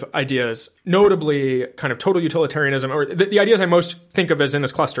attractive ideas, notably kind of total utilitarianism, or the ideas I most think of as in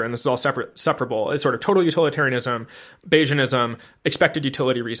this cluster, and this is all separable, is sort of total utilitarianism, Bayesianism, expected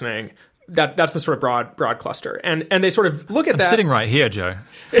utility reasoning. That's the sort of broad cluster. And they sort of look at that. I'm sitting right here, Joe.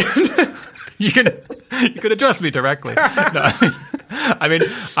 You can address me directly. No, I mean,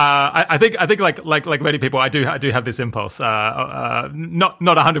 I think like many people, I do have this impulse. Not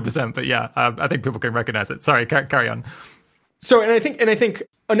 100%, but yeah, I think people can recognize it. Sorry, carry on. So, and I think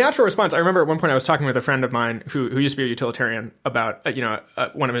a natural response. I remember at one point I was talking with a friend of mine who used to be a utilitarian about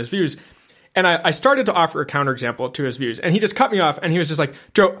one of his views, and I started to offer a counterexample to his views, and he just cut me off, and he was just like,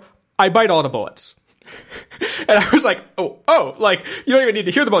 Joe, I bite all the bullets. And I was like, oh, like, you don't even need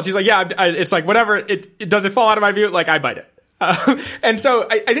to hear the bullets. He's like, yeah, it's like, whatever, it doesn't fall out of my view, like, I bite it. And so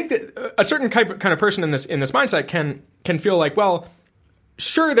I think that a certain kind of person in this mindset can feel like, well,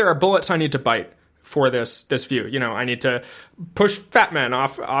 sure, there are bullets I need to bite for this view. I need to push fat men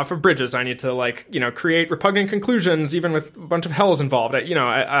off of bridges. I need to create repugnant conclusions, even with a bunch of hells involved.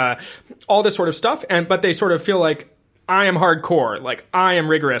 All this sort of stuff. But they sort of feel like, I am hardcore, like I am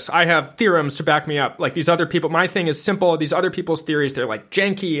rigorous. I have theorems to back me up. Like these other people, my thing is simple. These other people's theories, they're like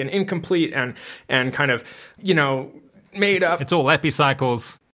janky and incomplete and kind of, made up. It's all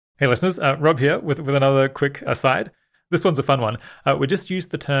epicycles. Hey listeners, Rob here with another quick aside. This one's a fun one. We just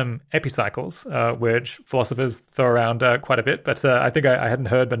used the term epicycles, which philosophers throw around quite a bit, but I think I hadn't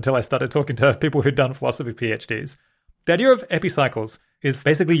heard until I started talking to people who'd done philosophy PhDs. The idea of epicycles is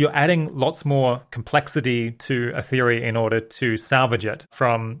basically you're adding lots more complexity to a theory in order to salvage it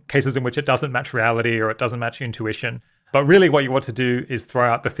from cases in which it doesn't match reality or it doesn't match intuition. But really what you want to do is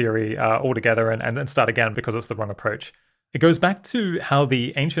throw out the theory altogether and then start again because it's the wrong approach. It goes back to how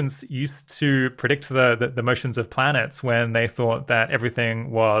the ancients used to predict the motions of planets when they thought that everything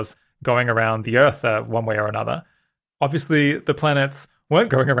was going around the Earth one way or another. Obviously, the planets weren't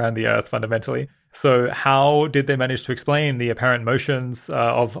going around the Earth fundamentally. So how did they manage to explain the apparent motions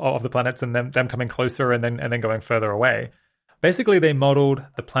of the planets and them coming closer and then going further away? Basically, they modeled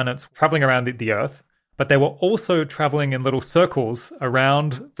the planets traveling around the Earth, but they were also traveling in little circles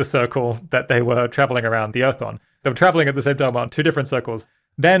around the circle that they were traveling around the Earth on. They were traveling at the same time on two different circles.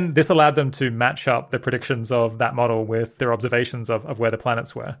 Then this allowed them to match up the predictions of that model with their observations of where the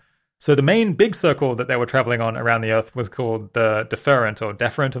planets were. So the main big circle that they were traveling on around the Earth was called the deferent or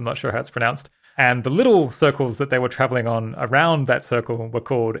deferent, I'm not sure how it's pronounced. And the little circles that they were traveling on around that circle were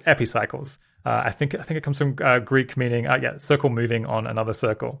called epicycles. I think it comes from Greek meaning, circle moving on another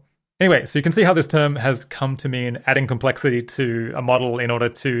circle. Anyway, so you can see how this term has come to mean adding complexity to a model in order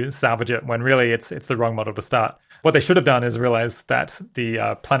to salvage it, when really it's the wrong model to start. What they should have done is realize that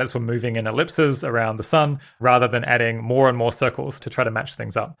the planets were moving in ellipses around the sun, rather than adding more and more circles to try to match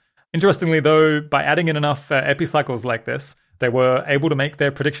things up. Interestingly, though, by adding in enough epicycles like this, they were able to make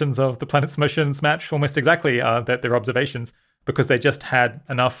their predictions of the planet's motions match almost exactly their observations, because they just had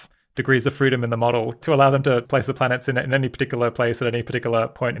enough degrees of freedom in the model to allow them to place the planets in any particular place at any particular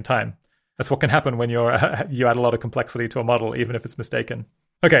point in time. That's what can happen when you add a lot of complexity to a model, even if it's mistaken.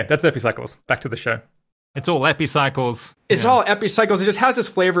 Okay, that's epicycles. Back to the show. It's all epicycles. It's all epicycles. It just has this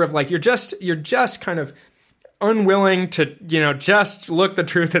flavor of like you're just kind of unwilling to, just look the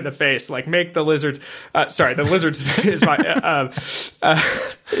truth in the face, like make the lizards. The lizards is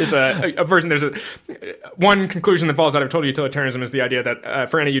a version. There's one conclusion that falls out of total utilitarianism is the idea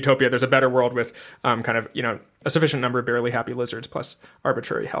that for any utopia, there's a better world with a sufficient number of barely happy lizards plus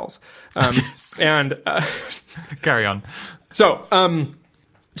arbitrary hells. And carry on.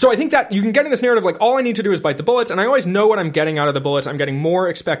 So I think that you can get in this narrative like all I need to do is bite the bullets, and I always know what I'm getting out of the bullets. I'm getting more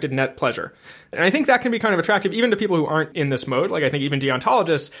expected net pleasure. And I think that can be kind of attractive even to people who aren't in this mode. Like I think even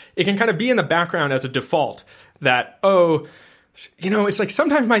deontologists, it can kind of be in the background as a default that, it's like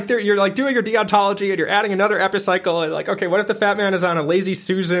sometimes my theory, you're like doing your deontology and you're adding another epicycle and like, okay, what if the fat man is on a lazy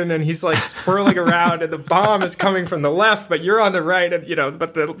Susan and he's like swirling around and the bomb is coming from the left, but you're on the right and,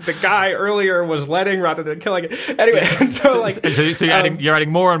 but the guy earlier was letting rather than killing it. Anyway, so you're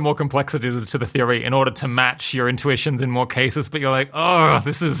adding more and more complexity to the theory in order to match your intuitions in more cases, but you're like,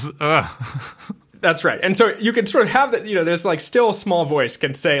 this is, That's right. And so you can sort of have that, there's like still a small voice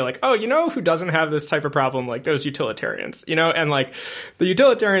can say like, who doesn't have this type of problem? Like those utilitarians, and like the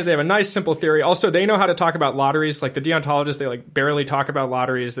utilitarians, they have a nice simple theory. Also, they know how to talk about lotteries. Like the deontologists, they like barely talk about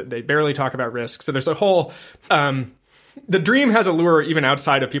lotteries, they barely talk about risk. So there's a whole, the dream has a lure even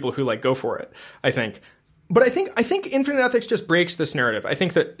outside of people who like go for it, I think. But I think infinite ethics just breaks this narrative. I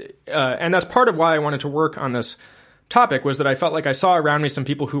think that, and that's part of why I wanted to work on this topic was that I felt like I saw around me some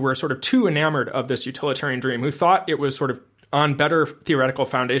people who were sort of too enamored of this utilitarian dream, who thought it was sort of on better theoretical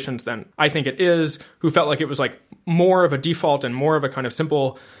foundations than I think it is, who felt like it was like more of a default and more of a kind of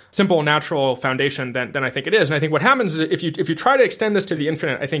simple natural foundation than I think it is. And I think what happens is if you try to extend this to the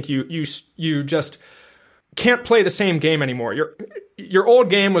infinite, I think you just can't play the same game anymore. Your old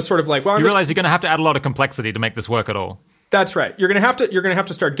game was sort of like, well, you realize you're going to have to add a lot of complexity to make this work at all. That's right. You're going to have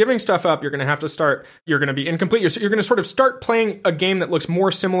to start giving stuff up. You're going to be incomplete. You're going to sort of start playing a game that looks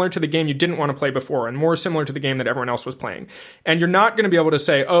more similar to the game you didn't want to play before and more similar to the game that everyone else was playing. And you're not going to be able to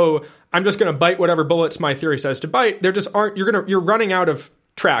say, I'm just going to bite whatever bullets my theory says to bite. There just aren't, you're running out of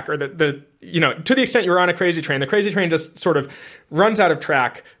track, or to the extent you're on a crazy train, the crazy train just sort of runs out of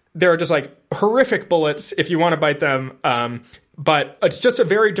track. There are just like horrific bullets if you want to bite them. But it's just a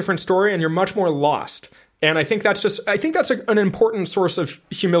very different story and you're much more lost. And I think that's an important source of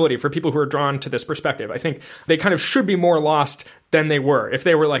humility for people who are drawn to this perspective. I think they kind of should be more lost than they were. If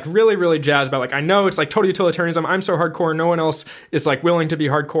they were like really, really jazzed about like, I know it's like total utilitarianism. I'm so hardcore. No one else is like willing to be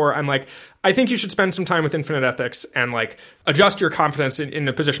hardcore. I'm like, I think you should spend some time with infinite ethics and like adjust your confidence in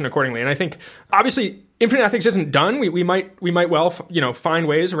the position accordingly. And I think obviously infinite ethics isn't done. We might well, find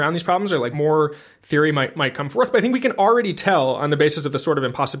ways around these problems, or like more theory might come forth. But I think we can already tell on the basis of the sort of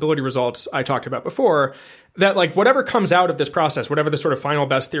impossibility results I talked about before that like whatever comes out of this process, whatever the sort of final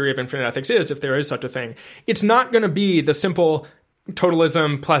best theory of infinite ethics is, if there is such a thing, it's not going to be the simple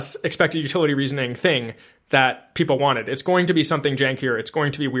totalism plus expected utility reasoning thing that people wanted. It's going to be something jankier. It's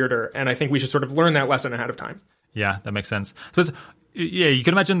going to be weirder. And I think we should sort of learn that lesson ahead of time. Yeah, that makes sense. Yeah, you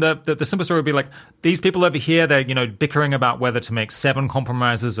can imagine the simple story would be like, these people over here, they're, bickering about whether to make 7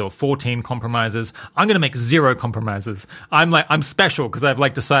 compromises or 14 compromises. I'm going to make 0 compromises. I'm special because I've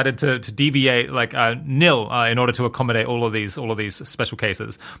like decided to deviate like nil in order to accommodate all of these special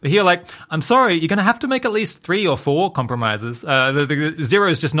cases. But here, like, I'm sorry, you're going to have to make at least 3 or 4 compromises. The 0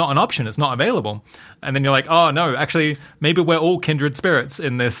 is just not an option. It's not available. And then you're like, oh no, actually, maybe we're all kindred spirits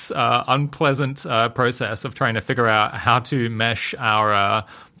in this unpleasant process of trying to figure out how to mesh our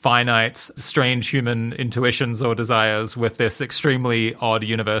finite, strange human intuitions or desires with this extremely odd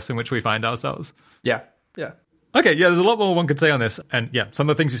universe in which we find ourselves. Yeah. Okay, yeah, there's a lot more one could say on this. And yeah, some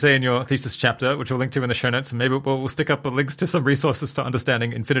of the things you say in your thesis chapter, which we'll link to in the show notes, and maybe we'll stick up the links to some resources for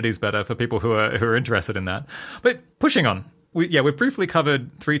understanding infinities better for people who are interested in that. But pushing on. We've briefly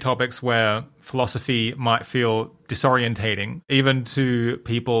covered 3 topics where philosophy might feel disorientating, even to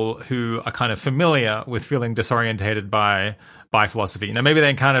people who are kind of familiar with feeling disorientated by philosophy. Maybe they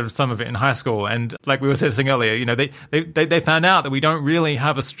encountered some of it in high school, and like we were saying earlier, they found out that we don't really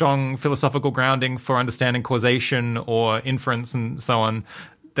have a strong philosophical grounding for understanding causation or inference and so on.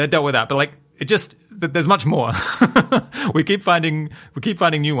 They dealt with that, but like there's much more. we keep finding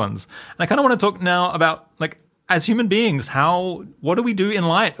new ones, and I kind of want to talk now about like, as human beings, what do we do in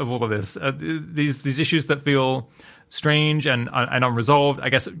light of all of this? These issues that feel strange and unresolved, I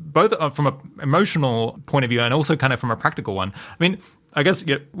guess, both from an emotional point of view and also kind of from a practical one. I mean, I guess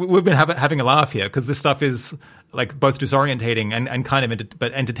we've been having a laugh here because this stuff is like both disorientating and kind of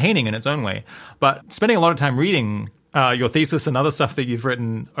but entertaining in its own way. But spending a lot of time reading your thesis and other stuff that you've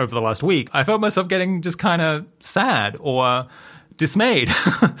written over the last week, I felt myself getting just kind of sad or dismayed.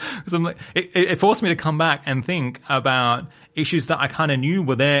 Because I'm like, it forced me to come back and think about issues that I kind of knew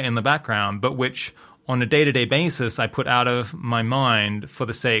were there in the background, but which on a day-to-day basis I put out of my mind for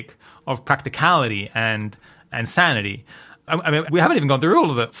the sake of practicality and sanity. I mean, we haven't even gone through all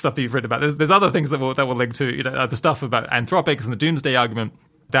of the stuff that you've written about. There's other things that we'll link to, the stuff about anthropics and the doomsday argument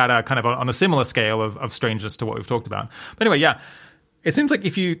that are kind of on a similar scale of strangeness to what we've talked about. But anyway, yeah, it seems like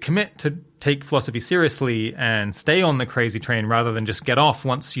if you commit to take philosophy seriously and stay on the crazy train rather than just get off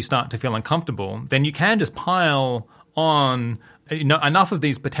once you start to feel uncomfortable, then you can just pile on enough of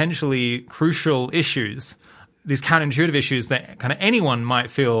these potentially crucial issues, these counterintuitive issues that kind of anyone might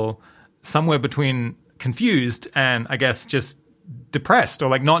feel somewhere between confused and I guess just depressed or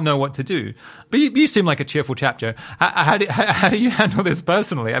like not know what to do. But you seem like a cheerful chap, Joe. How do you handle this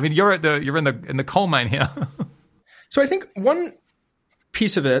personally? I mean, you're in the coal mine here. So I think one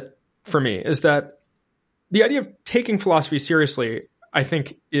piece of it for me is that the idea of taking philosophy seriously, I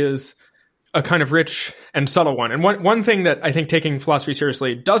think, is a kind of rich and subtle one. And one thing that I think taking philosophy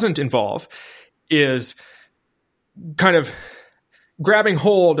seriously doesn't involve is kind of grabbing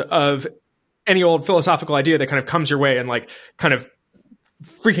hold of any old philosophical idea that kind of comes your way and like kind of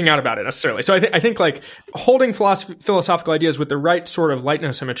freaking out about it necessarily. So I think like holding philosophical ideas with the right sort of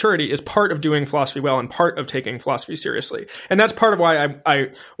lightness and maturity is part of doing philosophy well and part of taking philosophy seriously. And that's part of why I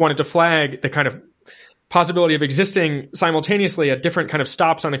wanted to flag the kind of possibility of existing simultaneously at different kind of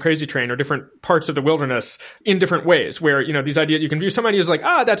stops on the crazy train or different parts of the wilderness in different ways where, these ideas, you can view some ideas like,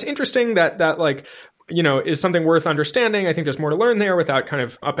 that's interesting, that like, is something worth understanding. I think there's more to learn there without kind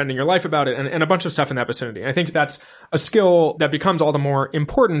of upending your life about it and a bunch of stuff in that vicinity. And I think that's a skill that becomes all the more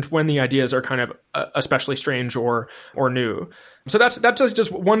important when the ideas are kind of especially strange or new. So that's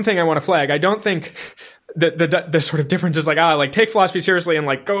just one thing I want to flag. I don't think that the sort of difference is like take philosophy seriously and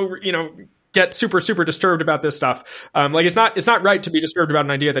like go, get super, super disturbed about this stuff. Like it's not right to be disturbed about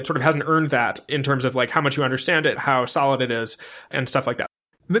an idea that sort of hasn't earned that in terms of like how much you understand it, how solid it is, and stuff like that.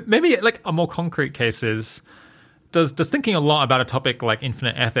 Maybe like a more concrete case is, does thinking a lot about a topic like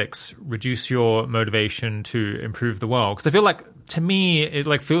infinite ethics reduce your motivation to improve the world? Because I feel like, to me, it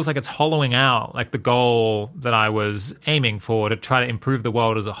like feels like it's hollowing out like the goal that I was aiming for to try to improve the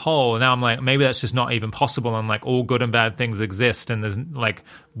world as a whole. And now I'm like, maybe that's just not even possible. And like all good and bad things exist, and there's like,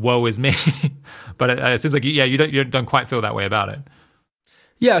 woe is me. But it seems like you don't quite feel that way about it.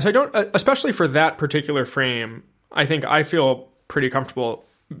 Yeah, so I don't, especially for that particular frame. I think I feel pretty comfortable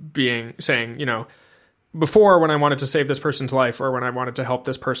saying, before, when I wanted to save this person's life or when I wanted to help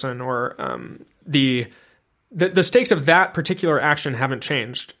this person, or the stakes of that particular action haven't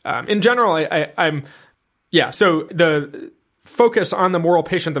changed. In general, so the focus on the moral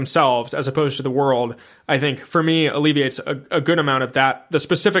patient themselves as opposed to the world, I think, for me, alleviates a good amount of the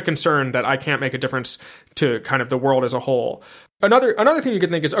specific concern that I can't make a difference to kind of the world as a whole. Another thing you could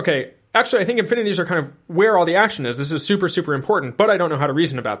think is, okay, actually, I think infinities are kind of where all the action is. This is super, super important, but I don't know how to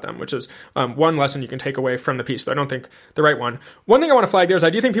reason about them, which is one lesson you can take away from the piece, though I don't think the right one. One thing I want to flag there is I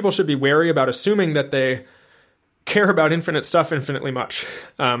do think people should be wary about assuming that they care about infinite stuff infinitely much.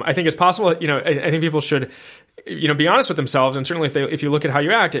 I think it's possible, I think people should, be honest with themselves. And certainly if you look at how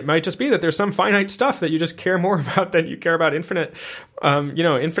you act, it might just be that there's some finite stuff that you just care more about than you care about infinite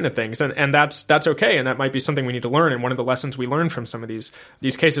things. And that's okay. And that might be something we need to learn. And one of the lessons we learn from some of these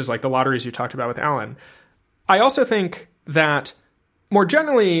cases, like the lotteries you talked about with Alan. I also think that more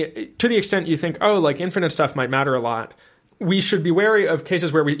generally, to the extent you think, like infinite stuff might matter a lot, we should be wary of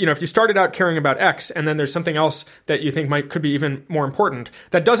cases where if you started out caring about X and then there's something else that you think could be even more important,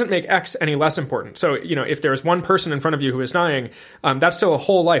 that doesn't make X any less important. So, if there's one person in front of you who is dying, that's still a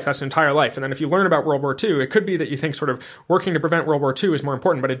whole life, that's an entire life. And then if you learn about World War II, it could be that you think sort of working to prevent World War II is more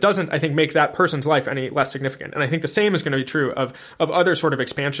important, but it doesn't, I think, make that person's life any less significant. And I think the same is going to be true of other sort of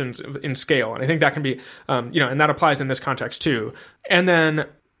expansions in scale. And I think that can be, and that applies in this context too. And then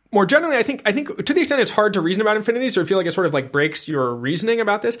more generally, I think to the extent it's hard to reason about infinities or feel like it sort of like breaks your reasoning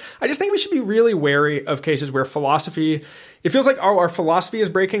about this, I just think we should be really wary of cases where it feels like, our philosophy is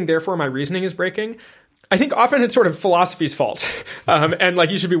breaking, therefore my reasoning is breaking. I think often it's sort of philosophy's fault. And like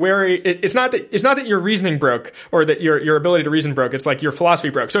you should be wary. It's not that your reasoning broke or that your ability to reason broke. It's like your philosophy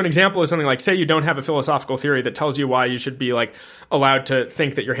broke. So an example is something like, say you don't have a philosophical theory that tells you why you should be like allowed to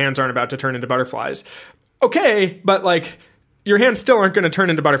think that your hands aren't about to turn into butterflies. Okay, but like, your hands still aren't going to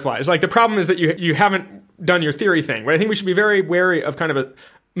turn into butterflies. Like the problem is that you haven't done your theory thing. But I think we should be very wary of kind of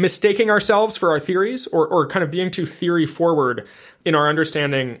mistaking ourselves for our theories or kind of being too theory forward in our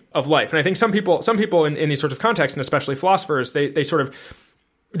understanding of life. And I think some people in these sorts of contexts, and especially philosophers, they sort of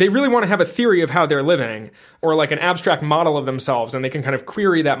they really want to have a theory of how they're living, or like an abstract model of themselves, and they can kind of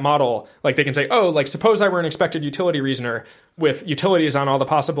query that model. Like they can say, oh, like suppose I were an expected utility reasoner with utilities on all the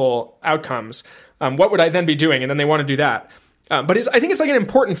possible outcomes. What would I then be doing? And then they want to do that. But I think it's like an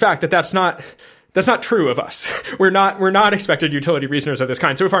important fact that that's not true of us. We're not expected utility reasoners of this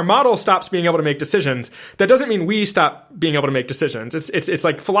kind. So if our model stops being able to make decisions, that doesn't mean we stop being able to make decisions. It's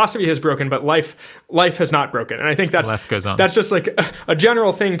like philosophy has broken, but life has not broken. And I think life goes on. That's just like a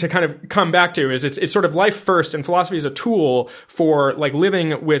general thing to kind of come back to, is it's sort of life first, and philosophy is a tool for like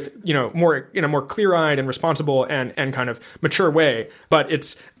living with, more in a more clear-eyed and responsible and kind of mature way. But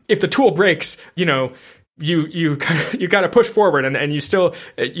if the tool breaks, you got to push forward, and you still,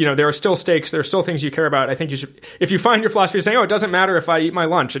 there are still stakes. There are still things you care about. I think you should, if you find your philosophy saying, oh, it doesn't matter if I eat my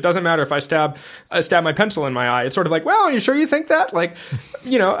lunch, it doesn't matter if I stab my pencil in my eye. It's sort of like, well, are you sure you think that? Like,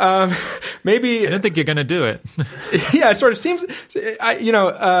 maybe. I don't think you're going to do it. Yeah, it sort of seems,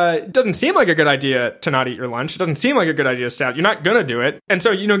 it doesn't seem like a good idea to not eat your lunch. It doesn't seem like a good idea to stab. You're not going to do it. And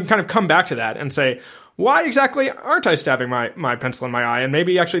so, you can kind of come back to that and say, why exactly aren't I stabbing my pencil in my eye? And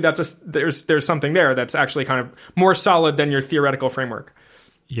maybe actually there's something there that's actually kind of more solid than your theoretical framework.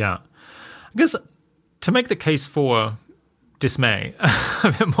 Yeah. I guess to make the case for dismay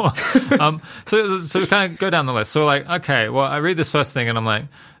a bit more, so kind of go down the list. So like, okay, well, I read this first thing and I'm like,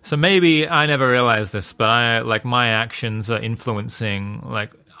 so maybe I never realized this, but my actions are influencing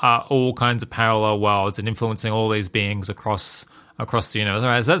all kinds of parallel worlds and influencing all these beings across the universe. All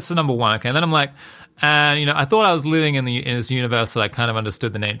right, so that's the number one. Okay, and then I'm like, and I thought I was living in this universe that I kind of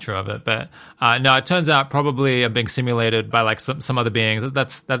understood the nature of it, but no, it turns out probably I'm being simulated by like some other beings.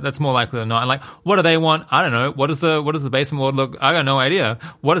 That's more likely than not. And like, what do they want? I don't know. What does the basement world look? I got no idea.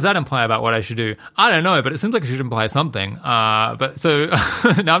 What does that imply about what I should do? I don't know, but it seems like it should imply something. But so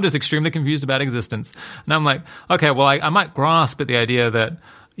now I'm just extremely confused about existence, and I'm like, okay, well, I might grasp at the idea that,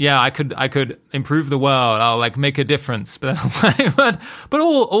 yeah, I could improve the world. I'll like make a difference, but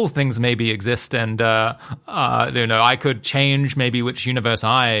all things maybe exist, and I could change maybe which universe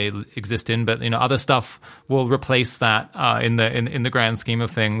I exist in, but other stuff will replace that in the grand scheme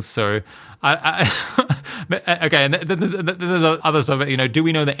of things. So okay, and there's other stuff. Do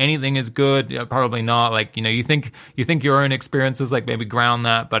we know that anything is good? Yeah, probably not. Like you think your own experiences like maybe ground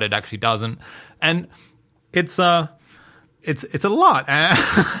that, but it actually doesn't, and it's a lot.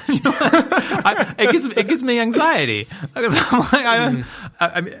 It gives me anxiety. Because I'm like,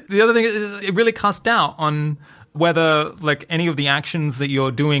 the other thing is it really casts doubt on whether like any of the actions that you're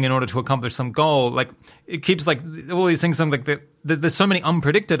doing in order to accomplish some goal, like it keeps like all these things. Something like there's so many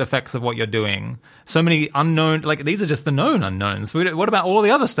unpredicted effects of what you're doing. So many unknown. Like these are just the known unknowns. What about all the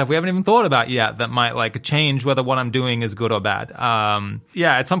other stuff we haven't even thought about yet that might like change whether what I'm doing is good or bad?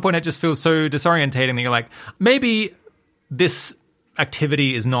 At some point it just feels so disorientating that you're like, maybe this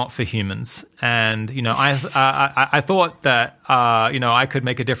activity is not for humans, and I thought that I could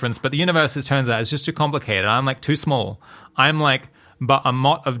make a difference, but the universe, it turns out, is just too complicated. I'm like too small. I'm like but a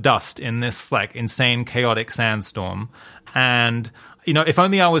mot of dust in this like insane chaotic sandstorm, and if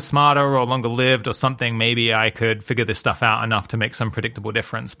only I was smarter or longer lived or something, maybe I could figure this stuff out enough to make some predictable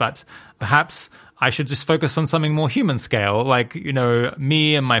difference. But perhaps I should just focus on something more human scale, like,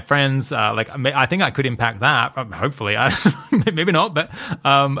 me and my friends, I think I could impact that. Hopefully, maybe not, but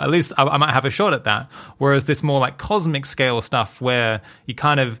at least I might have a shot at that. Whereas this more like cosmic scale stuff where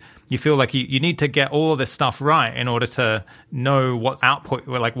you feel like you need to get all of this stuff right in order to know what output,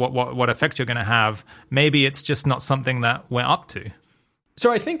 like what effect you're going to have. Maybe it's just not something that we're up to.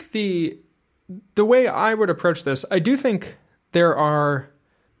 So I think the way I would approach this, I do think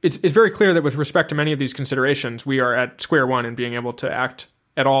it's very clear that with respect to many of these considerations, we are at square one in being able to act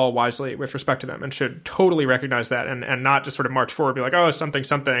at all wisely with respect to them, and should totally recognize that and not just sort of march forward, be like, oh,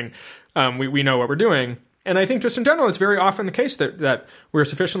 something, we know what we're doing. And I think just in general, it's very often the case that we're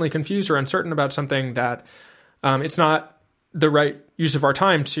sufficiently confused or uncertain about something that it's not the right use of our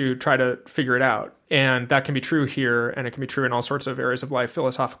time to try to figure it out. And that can be true here, and it can be true in all sorts of areas of life,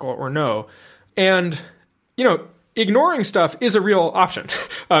 philosophical or no. And, ignoring stuff is a real option.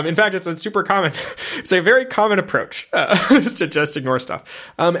 In fact, it's a very common approach to just ignore stuff.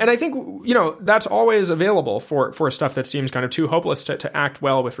 And I think, that's always available for stuff that seems kind of too hopeless to act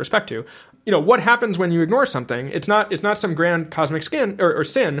well with respect to. What happens when you ignore something? It's not some grand cosmic sin.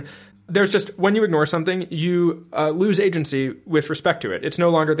 There's just, when you ignore something, you lose agency with respect to it. It's no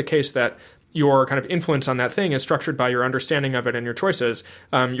longer the case that your kind of influence on that thing is structured by your understanding of it and your choices.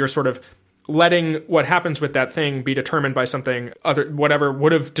 You're sort of letting what happens with that thing be determined by something other, whatever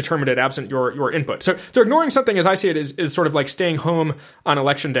would have determined it absent your input. So ignoring something, as I see it, is sort of like staying home on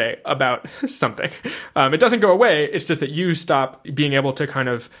election day about something. It doesn't go away. It's just that you stop being able to kind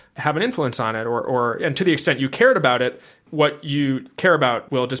of have an influence on it, and to the extent you cared about it, what you care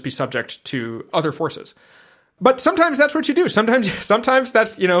about will just be subject to other forces. But sometimes that's what you do. Sometimes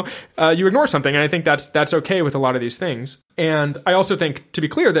that's, you ignore something. And I think that's okay with a lot of these things. And I also think, to be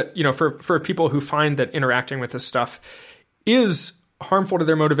clear, that, for people who find that interacting with this stuff is harmful to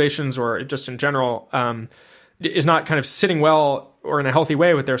their motivations or just in general, is not kind of sitting well or in a healthy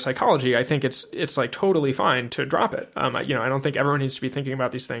way with their psychology, I think it's like totally fine to drop it. I don't think everyone needs to be thinking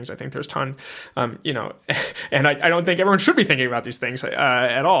about these things. I think there's tons, and I don't think everyone should be thinking about these things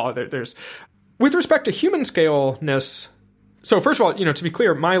at all. There's with respect to human scale-ness, so first of all, to be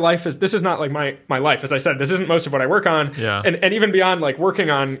clear, this is not like my life. As I said, this isn't most of what I work on. Yeah. And even beyond like working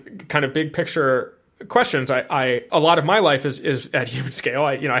on kind of big picture questions, a lot of my life is at human scale.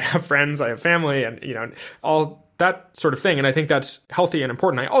 I have friends, I have family, and, all that sort of thing. And I think that's healthy and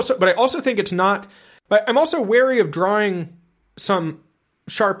important. But I also think it's not, I'm also wary of drawing some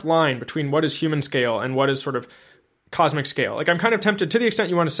sharp line between what is human scale and what is sort of cosmic scale. Like I'm kind of tempted, to the extent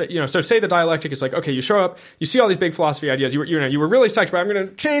you want to say, so say the dialectic is like, okay, you show up, you see all these big philosophy ideas, you were really psyched about, I'm going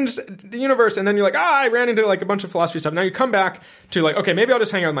to change the universe, and then you're like, I ran into like a bunch of philosophy stuff. Now you come back to like, okay, maybe I'll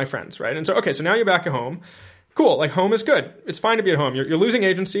just hang out with my friends, right? And so, okay, so now you're back at home. Cool, like home is good. It's fine to be at home. You're losing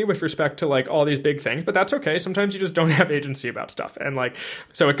agency with respect to like all these big things, but that's okay. Sometimes you just don't have agency about stuff. And like,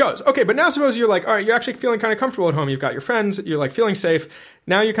 so it goes. Okay, but now suppose you're like, all right, you're actually feeling kind of comfortable at home. You've got your friends, you're like feeling safe.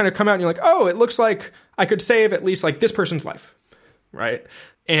 Now you kind of come out and you're like, oh, it looks like I could save at least like this person's life, right?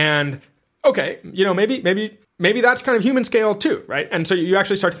 And okay, maybe that's kind of human scale too, right? And so you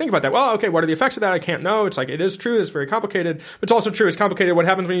actually start to think about that. Well, okay, what are the effects of that? I can't know. It's like, it is true. It's very complicated. But it's also true. It's complicated what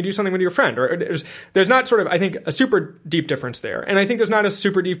happens when you do something with your friend. Or there's not sort of, I think, a super deep difference there. And I think there's not a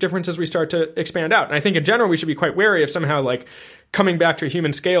super deep difference as we start to expand out. And I think in general, we should be quite wary if somehow like coming back to a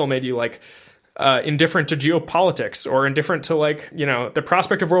human scale made you like indifferent to geopolitics or indifferent to like, the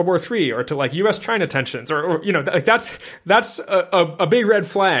prospect of World War III or to like US-China tensions or like that's a big red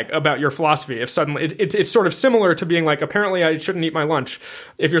flag about your philosophy. If suddenly it's sort of similar to being like, apparently I shouldn't eat my lunch.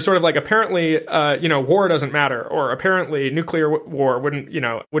 If you're sort of like, apparently, war doesn't matter, or apparently nuclear war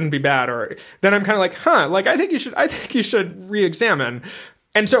wouldn't be bad. Or then I'm kind of like, I think you should re-examine.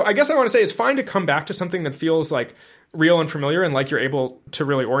 And so I guess I want to say it's fine to come back to something that feels like real and familiar and like you're able to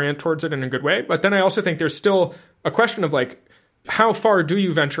really orient towards it in a good way. But then I also think there's still a question of like, how far do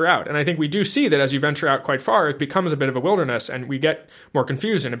you venture out? And I think we do see that as you venture out quite far, it becomes a bit of a wilderness and we get more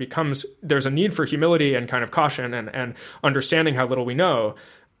confused and there's a need for humility and kind of caution and understanding how little we know.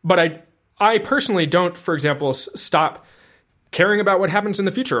 But I personally don't, for example, stop caring about what happens in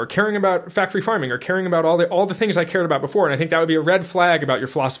the future or caring about factory farming or caring about all the things I cared about before. And I think that would be a red flag about your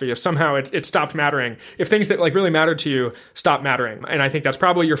philosophy if somehow it stopped mattering, if things that like really mattered to you stop mattering. And I think that's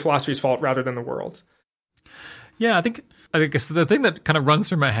probably your philosophy's fault rather than the world's. Yeah, I guess the thing that kind of runs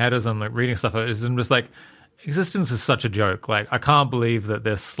through my head as I'm like reading stuff is I'm just like, existence is such a joke. Like, I can't believe that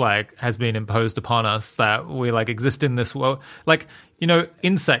this like has been imposed upon us, that we like exist in this world. Like,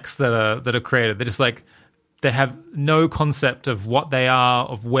 insects that are created, they're just like, they have no concept of what they are,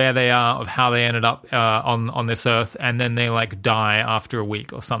 of where they are, of how they ended up on this earth, and then they like die after a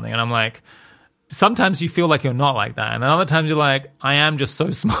week or something. And I'm like, sometimes you feel like you're not like that, and other times you're like, I am just so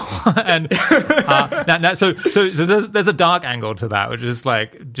small. And so there's a dark angle to that, which is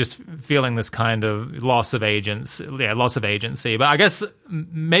like just feeling this kind of loss of agency. But I guess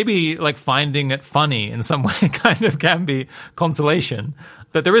maybe like finding it funny in some way kind of can be consolation.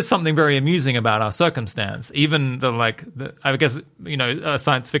 That there is something very amusing about our circumstance. Even I guess,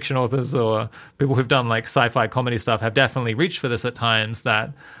 science fiction authors or people who've done like sci-fi comedy stuff have definitely reached for this at times,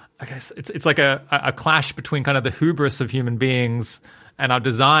 that I guess it's like a clash between kind of the hubris of human beings and our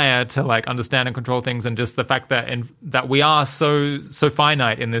desire to like understand and control things, and just the fact that we are so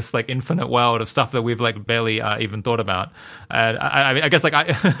finite in this like infinite world of stuff that we've like barely even thought about. And I guess like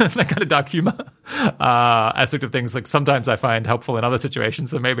that kind of dark humor aspect of things, like sometimes I find helpful in other situations,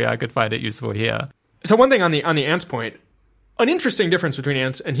 so maybe I could find it useful here. So one thing on the ants point, an interesting difference between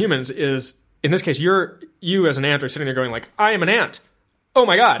ants and humans is, in this case, you as an ant are sitting there going like, I am an ant. Oh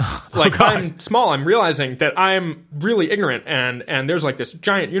my God. Like, God. I'm small. I'm realizing that I'm really ignorant and there's like this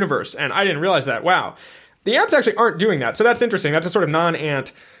giant universe and I didn't realize that. Wow. The ants actually aren't doing that. So that's interesting. That's a sort of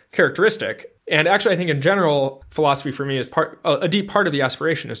non-ant characteristic. And actually, I think in general, philosophy for me is a deep part of the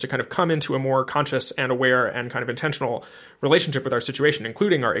aspiration is to kind of come into a more conscious and aware and kind of intentional relationship with our situation,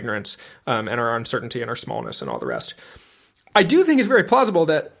 including our ignorance and our uncertainty and our smallness and all the rest. I do think it's very plausible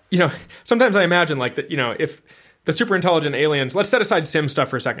that, sometimes I imagine like that, if the super intelligent aliens, let's set aside sim stuff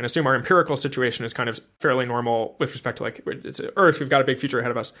for a second, assume our empirical situation is kind of fairly normal with respect to like, it's Earth, we've got a big future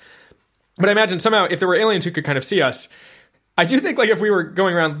ahead of us. But I imagine somehow if there were aliens who could kind of see us, I do think like if we were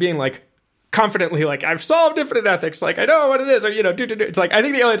going around being like confidently like, I've solved infinite ethics, like I know what it is, or it's like I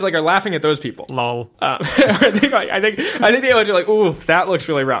think the aliens like are laughing at those people. Lol. I think the aliens are like, oof, that looks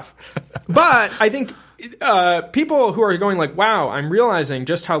really rough. But I think people who are going like, wow, I'm realizing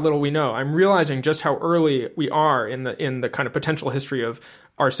just how little we know. I'm realizing just how early we are in the kind of potential history of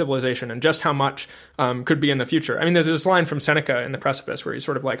our civilization, and just how much could be in the future. I mean, there's this line from Seneca in The Precipice where he's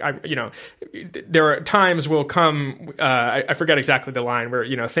sort of like, there are times will come. I forget exactly the line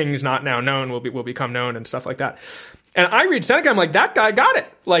where things not now known will become known and stuff like that. And I read Seneca, I'm like, that guy got it.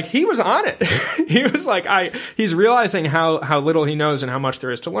 Like he was on it. He was like, he's realizing how little he knows and how much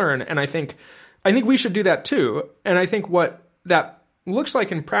there is to learn. And I think we should do that too. And I think what that looks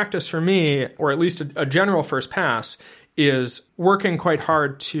like in practice for me, or at least a general first pass, is working quite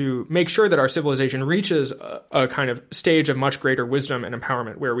hard to make sure that our civilization reaches a kind of stage of much greater wisdom and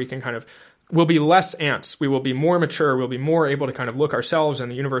empowerment where we can we'll be less ants, we will be more mature, we'll be more able to kind of look ourselves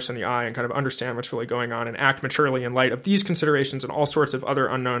and the universe in the eye and kind of understand what's really going on and act maturely in light of these considerations and all sorts of other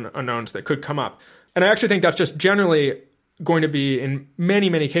unknowns that could come up. And I actually think that's just generally going to be, in many,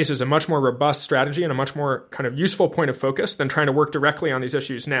 many cases, a much more robust strategy and a much more kind of useful point of focus than trying to work directly on these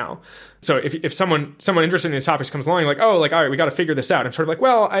issues now. So if someone interested in these topics comes along, like, all right, we got to figure this out. I'm sort of like,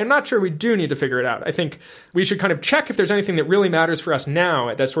 well, I'm not sure we do need to figure it out. I think we should kind of check if there's anything that really matters for us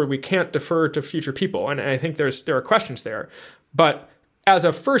now that's where we can't defer to future people. And I think there are questions there. But as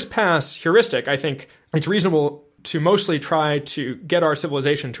a first pass heuristic, I think it's reasonable to mostly try to get our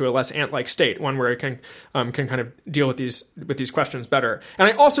civilization to a less ant-like state, one where it can kind of deal with these questions better. And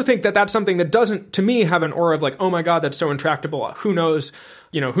I also think that that's something that doesn't, to me, have an aura of like, oh my God, that's so intractable. Who knows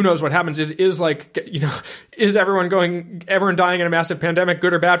what happens? Is everyone dying in a massive pandemic,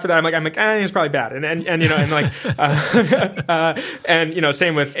 good or bad for that? I'm like, it's probably bad. And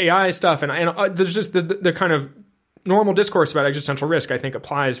same with AI stuff. And there's just the kind of normal discourse about existential risk, I think,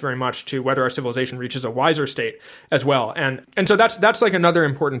 applies very much to whether our civilization reaches a wiser state as well. And so that's like another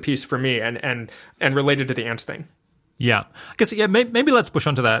important piece for me and related to the ants thing. Yeah. I guess, maybe let's push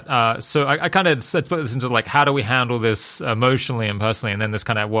onto that. So I kind of split this into like, how do we handle this emotionally and personally? And then this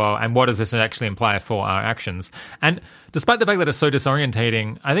kind of, and what does this actually imply for our actions? And despite the fact that it's so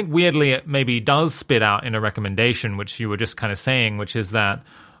disorientating, I think weirdly it maybe does spit out in a recommendation, which you were just kind of saying, which is that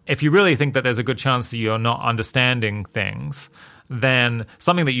if you really think that there's a good chance that you're not understanding things, then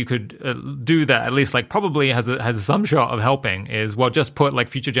something that you could do that at least like probably has some shot of helping is, just put like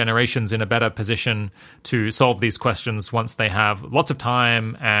future generations in a better position to solve these questions once they have lots of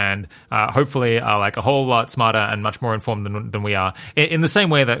time and hopefully are like a whole lot smarter and much more informed than we are. In the same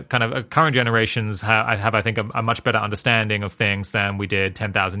way that kind of current generations have I think, a much better understanding of things than we did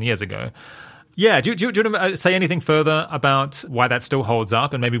 10,000 years ago. Yeah, do you want to say anything further about why that still holds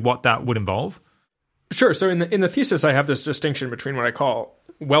up and maybe what that would involve? Sure. So in the thesis, I have this distinction between what I call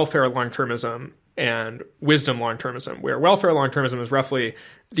welfare long-termism and wisdom long-termism, where welfare long-termism is roughly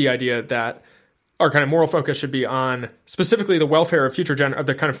the idea that our kind of moral focus should be on specifically the welfare of of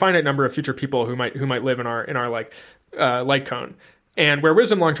the kind of finite number of future people who might live in our like light cone. And where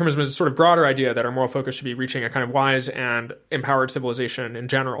wisdom long-termism is a sort of broader idea that our moral focus should be reaching a kind of wise and empowered civilization in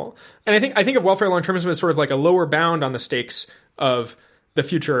general. And I think of welfare long-termism as sort of like a lower bound on the stakes of the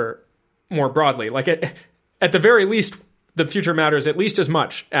future more broadly. Like at the very least, the future matters at least as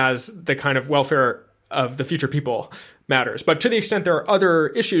much as the kind of welfare of the future people matters. But to the extent there are other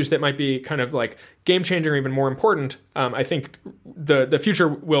issues that might be kind of like game changing or even more important, I think the future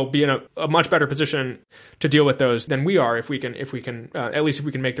will be in a much better position to deal with those than we are if we can at least if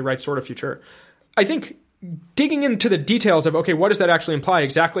we can make the right sort of future. I think digging into the details of, okay, what does that actually imply?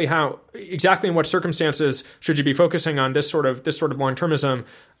 Exactly in what circumstances should you be focusing on this sort of long-termism?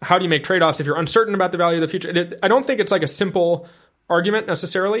 How do you make trade-offs if you're uncertain about the value of the future? I don't think it's like a simple argument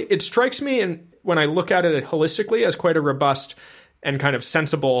necessarily. It strikes me, when I look at it holistically, as quite a robust and kind of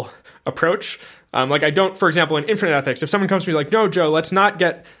sensible approach. Like I don't, for example, in infinite ethics, if someone comes to me like, no, Joe, let's not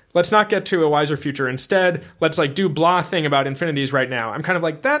get to a wiser future. Instead, let's like do blah thing about infinities right now. I'm kind of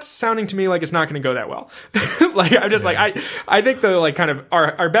like, that's sounding to me like it's not going to go that well. Like I'm just like, I think the like kind of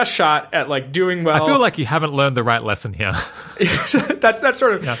our best shot at like doing well. I feel like you haven't learned the right lesson here. That's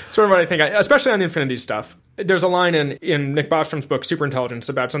sort of what I think, especially on the infinities stuff. there's a line in Nick Bostrom's book, Superintelligence,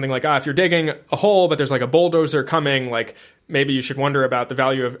 about something like, if you're digging a hole, but there's like a bulldozer coming, like maybe you should wonder about the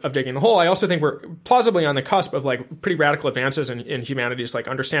value of digging the hole. I also think we're plausibly on the cusp of like pretty radical advances in humanities, like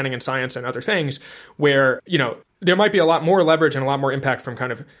understanding and science and other things, where, there might be a lot more leverage and a lot more impact from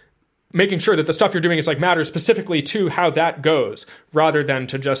kind of making sure that the stuff you're doing is like matters specifically to how that goes, rather than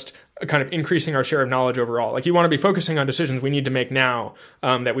to just kind of increasing our share of knowledge overall. Like you want to be focusing on decisions we need to make now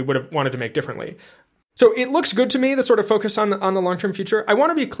that we would have wanted to make differently. So it looks good to me, the sort of focus on the long-term future. I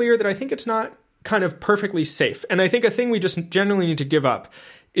want to be clear that I think it's not kind of perfectly safe. And I think a thing we just generally need to give up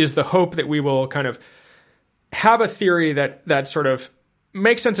is the hope that we will kind of have a theory that sort of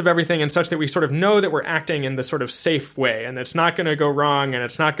makes sense of everything and such that we sort of know that we're acting in the sort of safe way and it's not going to go wrong and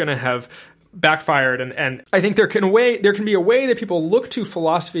it's not going to have backfired. And I think there can be a way that people look to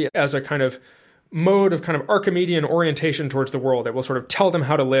philosophy as a kind of mode of kind of Archimedean orientation towards the world that will sort of tell them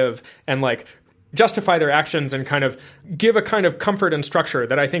how to live and like justify their actions and kind of give a kind of comfort and structure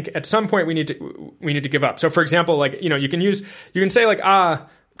that I think at some point we need to give up. So for example, like, you can say like,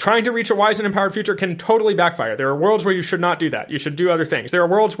 trying to reach a wise and empowered future can totally backfire. There are worlds where you should not do that. You should do other things. There are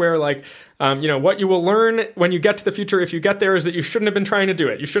worlds where like, what you will learn when you get to the future, if you get there, is that you shouldn't have been trying to do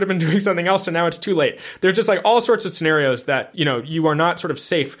it. You should have been doing something else and now it's too late. There's just like all sorts of scenarios that, you are not sort of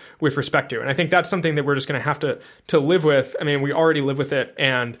safe with respect to. And I think that's something that we're just going to have to live with. I mean, we already live with it.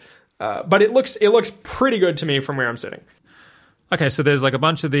 And, but it looks pretty good to me from where I'm sitting. Okay, so there's like a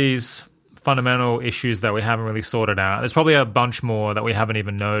bunch of these fundamental issues that we haven't really sorted out. There's probably a bunch more that we haven't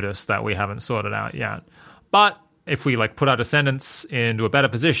even noticed that we haven't sorted out yet. But if we like put our descendants into a better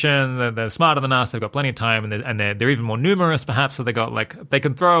position, they're smarter than us, they've got plenty of time, and they're even more numerous perhaps, so they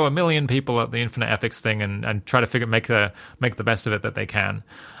can throw 1 million people at the infinite ethics thing and try to make the best of it that they can.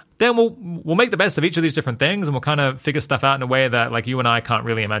 Then we'll make the best of each of these different things, and we'll kind of figure stuff out in a way that like you and I can't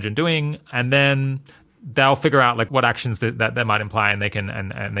really imagine doing, and then they'll figure out like what actions that might imply, and they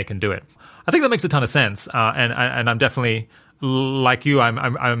can do it. I think that makes a ton of sense, and I'm definitely like you.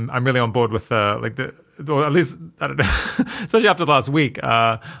 I'm really on board with or at least I don't know, especially after the last week.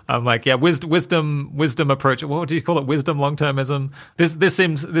 I'm like, yeah, wisdom approach. What do you call it? Wisdom long-termism. This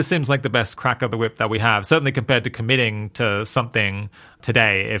seems like the best crack of the whip that we have, certainly compared to committing to something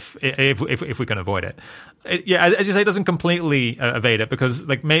today, if we can avoid it. As you say, it doesn't completely evade it, because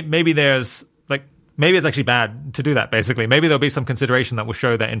like maybe there's like. Maybe it's actually bad to do that, basically. Maybe there'll be some consideration that will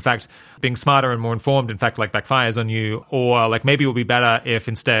show that, in fact, being smarter and more informed, in fact, like backfires on you. Or like maybe it will be better if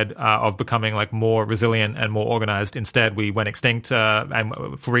instead of becoming like more resilient and more organized, instead we went extinct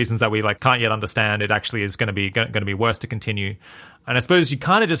and for reasons that we like can't yet understand, it actually is going to be worse to continue. And I suppose you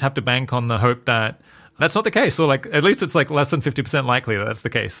kind of just have to bank on the hope that that's not the case, or like at least it's like less than 50% likely that that's the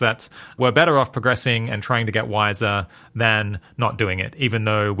case, that we're better off progressing and trying to get wiser than not doing it, even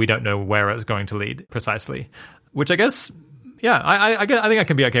though we don't know where it's going to lead precisely. Which I guess, yeah, I think I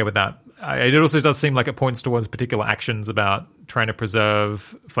can be okay with that. It also does seem like it points towards particular actions about trying to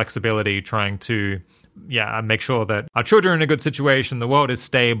preserve flexibility, trying to make sure that our children are in a good situation, the world is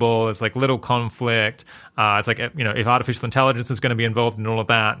stable, there's like little conflict. It's like, if artificial intelligence is going to be involved in all of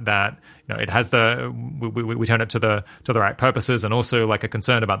that it has we turn it to the right purposes, and also like a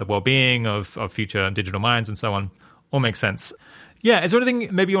concern about the well-being of future digital minds and so on. All makes sense. Yeah, is there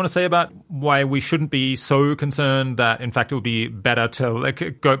anything maybe you want to say about why we shouldn't be so concerned that, in fact, it would be better to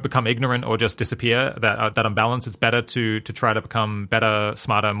like become ignorant or just disappear, that on balance it's better to try to become better,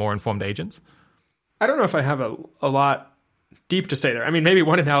 smarter, more informed agents? I don't know if I have a lot deep to say there. I mean, maybe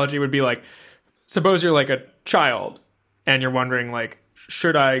one analogy would be like, suppose you're like a child and you're wondering like,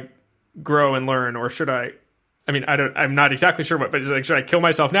 should I grow and learn, or should I'm not exactly sure what, but it's like, should I kill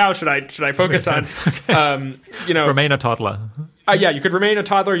myself now? Should I focus on, remain a toddler? You could remain a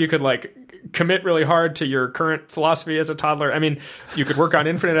toddler. You could like commit really hard to your current philosophy as a toddler. I mean, you could work on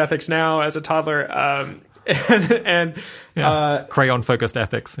infinite ethics now as a toddler. And crayon focused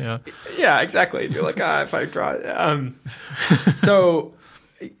ethics. Yeah, exactly. You're like, if I draw, so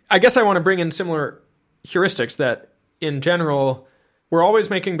I guess I want to bring in similar heuristics that in general, we're always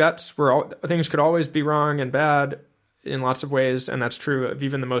making bets. Things could always be wrong and bad in lots of ways. And that's true of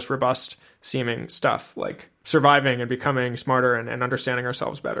even the most robust seeming stuff, like surviving and becoming smarter and understanding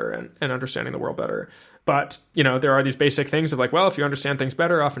ourselves better and understanding the world better. But, there are these basic things of like, well, if you understand things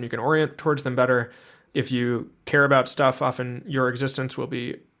better, often you can orient towards them better. If you care about stuff, often your existence will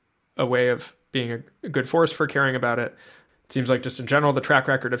be a way of being a good force for caring about it. It seems like just in general, the track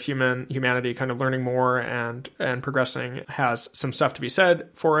record of humanity kind of learning more and progressing has some stuff to be said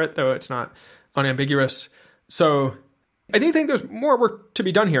for it, though it's not unambiguous. So I do think there's more work to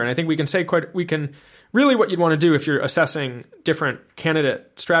be done here. And I think we can really what you'd want to do if you're assessing different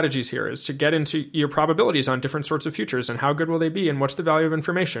candidate strategies here is to get into your probabilities on different sorts of futures and how good will they be and what's the value of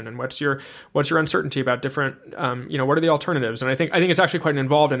information and what's your uncertainty about different, what are the alternatives? And I think it's actually quite an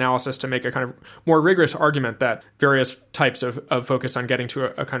involved analysis to make a kind of more rigorous argument that various types of focus on getting to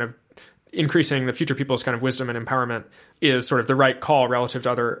a kind of increasing the future people's kind of wisdom and empowerment is sort of the right call relative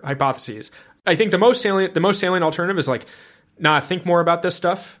to other hypotheses. I think the most salient alternative is like, think more about this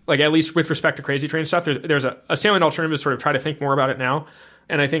stuff. Like, at least with respect to crazy train stuff, there's a salient alternative is sort of try to think more about it now.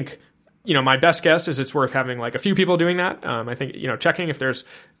 And I think, my best guess is it's worth having like a few people doing that. I think, checking if there's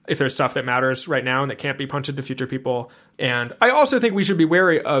stuff that matters right now and that can't be punted to future people. And I also think we should be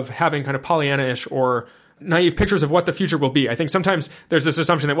wary of having kind of Pollyanna-ish or naive pictures of what the future will be. I think sometimes there's this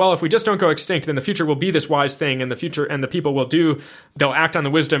assumption that, well, if we just don't go extinct, then the future will be this wise thing and the future and the people they'll act on the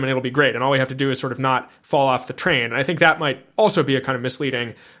wisdom and it'll be great. And all we have to do is sort of not fall off the train. And I think that might also be a kind of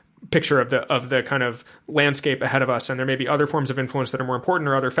misleading picture of the kind of landscape ahead of us. And there may be other forms of influence that are more important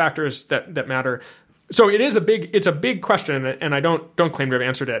or other factors that matter. So it's a big question, and I don't claim to have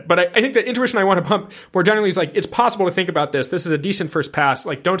answered it. But I think the intuition I want to pump more generally is like, it's possible to think about this. This is a decent first pass.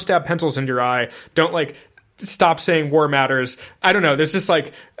 Like, don't stab pencils into your eye. Don't like stop saying war matters. I don't know. There's just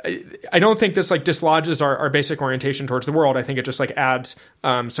like, I don't think this like dislodges our basic orientation towards the world. I think it just like adds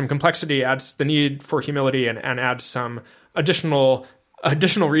some complexity, adds the need for humility, and adds some additional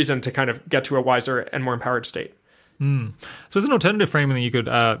reason to kind of get to a wiser and more empowered state. So as an alternative framing that you could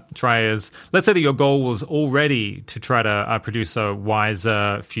try is, let's say that your goal was already to try to produce a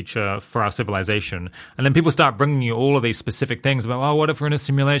wiser future for our civilization, and then people start bringing you all of these specific things about, oh, what if we're in a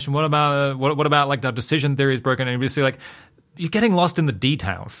simulation? What about what about like the decision theory is broken? And you're basically like, you're getting lost in the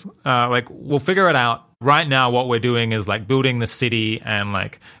details. Like, we'll figure it out. Right now, what we're doing is like building the city and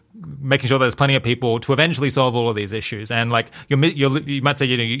like making sure there's plenty of people to eventually solve all of these issues. And like you might say,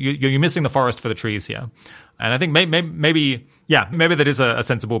 you're missing the forest for the trees here. And I think maybe that is a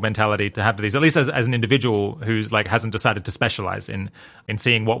sensible mentality to have to these, at least as an individual who's like hasn't decided to specialize in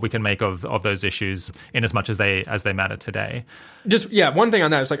seeing what we can make of those issues in as much as they matter today. Just one thing on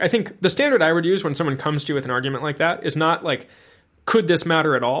that is like, I think the standard I would use when someone comes to you with an argument like that is not like, could this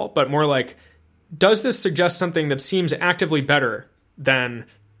matter at all, but more like, does this suggest something that seems actively better than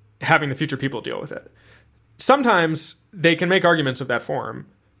having the future people deal with it? Sometimes they can make arguments of that form,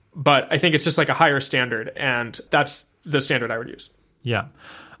 but I think it's just like a higher standard, and that's the standard I would use. Yeah.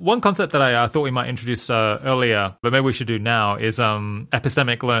 One concept that I thought we might introduce earlier, but maybe we should do now, is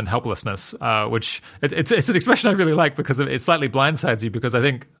epistemic learned helplessness, which it's an expression I really like because it slightly blindsides you, because I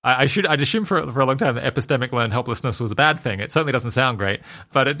think I'd assumed for a long time that epistemic learned helplessness was a bad thing. It certainly doesn't sound great,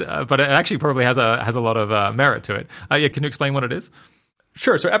 but it actually probably has a lot of merit to it. Can you explain what it is?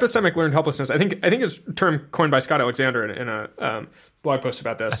 Sure. So epistemic learned helplessness, I think it's a term coined by Scott Alexander in a blog post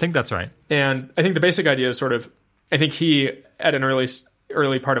about this. I think that's right. And I think the basic idea is sort of, I think he, at an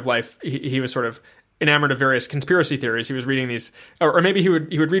early part of life, he was sort of enamored of various conspiracy theories. He was reading these, or maybe he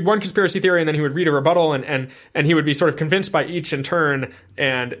would read one conspiracy theory and then he would read a rebuttal, and he would be sort of convinced by each in turn,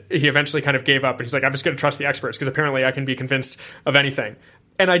 and he eventually kind of gave up, and he's like, I'm just going to trust the experts because apparently I can be convinced of anything.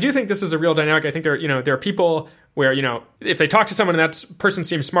 And I do think this is a real dynamic. I think there are people where, if they talk to someone and that person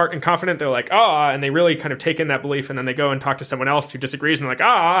seems smart and confident, they're like, and they really kind of take in that belief, and then they go and talk to someone else who disagrees and they're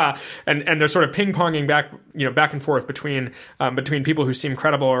like, and they're sort of ping-ponging back and forth between people who seem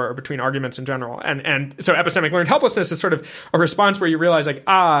credible or between arguments in general. And so epistemic learned helplessness is sort of a response where you realize like,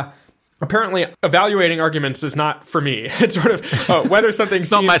 apparently evaluating arguments is not for me. It's sort of whether something it's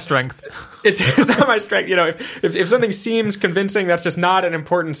not my strength. It's not my strength. If something seems convincing, that's just not an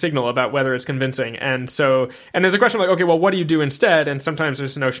important signal about whether it's convincing. And there's a question of like, okay, well, what do you do instead? And sometimes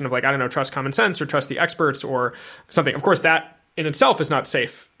there's a notion of like, I don't know, trust common sense or trust the experts or something. Of course, that in itself is not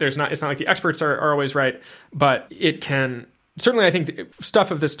safe. It's not like the experts are always right, but it can certainly, I think, stuff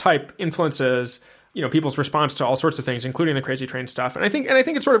of this type influences people's response to all sorts of things, including the crazy train stuff. And I think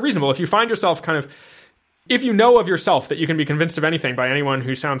it's sort of reasonable if you find yourself if you know of yourself that you can be convinced of anything by anyone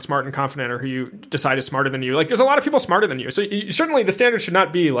who sounds smart and confident or who you decide is smarter than you. Like, there's a lot of people smarter than you. So certainly the standard should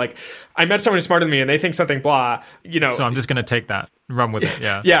not be like, I met someone who's smarter than me and they think something blah, So I'm just going to take that, run with it.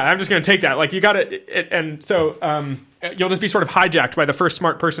 Yeah. Yeah. I'm just going to take that. Like, you got to, and so, you'll just be sort of hijacked by the first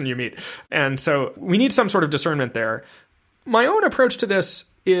smart person you meet. And so we need some sort of discernment there. My own approach to this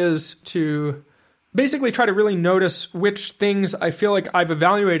is to basically try to really notice which things I feel like I've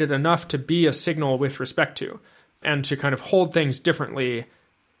evaluated enough to be a signal with respect to, and to kind of hold things differently.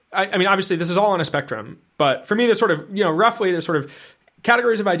 I mean, obviously this is all on a spectrum, but for me, there's sort of, roughly there's sort of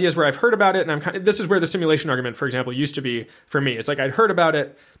categories of ideas where I've heard about it, and this is where the simulation argument, for example, used to be for me. It's like, I'd heard about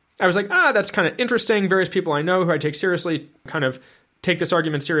it. I was like, that's kind of interesting. Various people I know who I take seriously kind of take this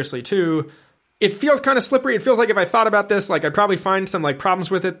argument seriously too. it feels kind of slippery. It feels like if I thought about this, like I'd probably find some like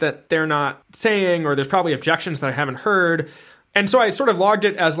problems with it that they're not saying, or there's probably objections that I haven't heard. And so I sort of logged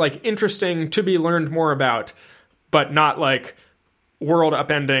it as like interesting to be learned more about, but not like world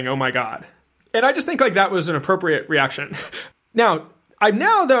upending, oh my God. And I just think like that was an appropriate reaction. Now, I've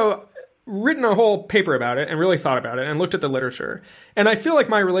though written a whole paper about it and really thought about it and looked at the literature. And I feel like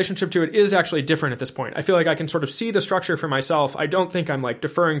my relationship to it is actually different at this point. I feel like I can sort of see the structure for myself. I don't think I'm like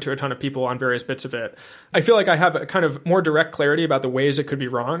deferring to a ton of people on various bits of it. I feel like I have a kind of more direct clarity about the ways it could be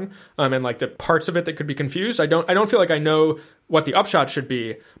wrong, and like the parts of it that could be confused. I don't feel like I know what the upshot should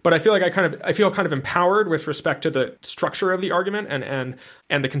be, but I feel like I feel kind of empowered with respect to the structure of the argument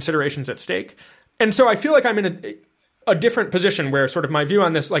and the considerations at stake. And so I feel like I'm in a different position where sort of my view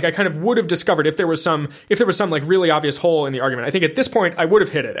on this, like I kind of would have discovered if there was some like really obvious hole in the argument. I think at this point I would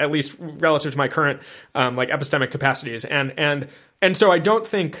have hit it, at least relative to my current like epistemic capacities. And so I don't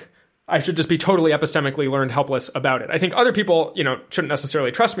think I should just be totally epistemically learned helpless about it. I think other people, shouldn't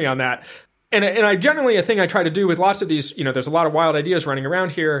necessarily trust me on that. And I generally, a thing I try to do with lots of these, there's a lot of wild ideas running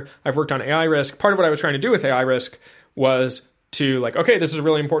around here. I've worked on AI risk. Part of what I was trying to do with AI risk was to like, okay, this is a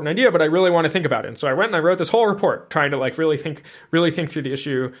really important idea, but I really want to think about it. And so I went and I wrote this whole report trying to like really think through the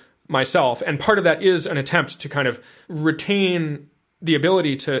issue myself. And part of that is an attempt to kind of retain the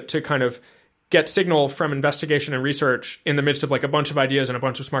ability to kind of get signal from investigation and research in the midst of like a bunch of ideas and a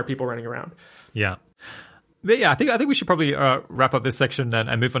bunch of smart people running around. Yeah. But yeah, I think we should probably wrap up this section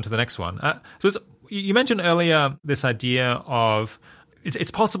and move on to the next one. You mentioned earlier this idea of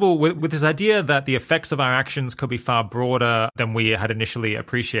it's possible with this idea that the effects of our actions could be far broader than we had initially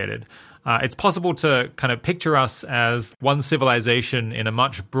appreciated. It's possible to kind of picture us as one civilization in a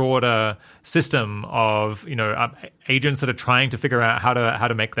much broader system of agents that are trying to figure out how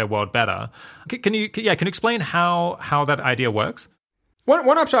to make their world better. Can you explain how that idea works?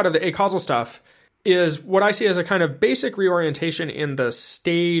 One upshot of the acausal stuff is what I see as a kind of basic reorientation in the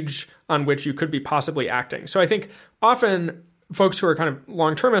stage on which you could be possibly acting. So I think often folks who are kind of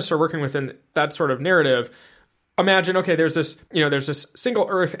long-termists or working within that sort of narrative imagine, okay, there's this single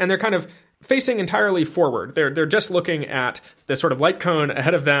Earth, and they're kind of facing entirely forward. They're just looking at this sort of light cone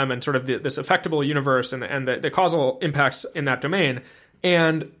ahead of them and sort of this effectable universe and the causal impacts in that domain.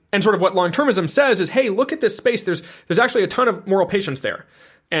 And sort of what long-termism says is, hey, look at this space. There's actually a ton of moral patience there.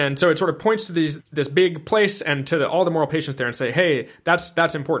 And so it sort of points to this big place and to all the moral patience there and say, hey,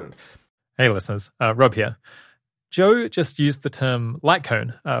 that's important. Hey, listeners, Rob here. Joe just used the term light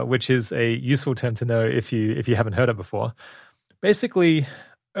cone, which is a useful term to know if you haven't heard it before. Basically,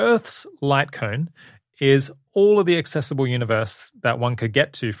 Earth's light cone is all of the accessible universe that one could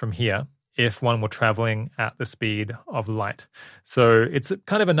get to from here if one were traveling at the speed of light. So it's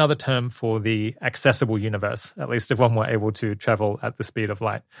kind of another term for the accessible universe, at least if one were able to travel at the speed of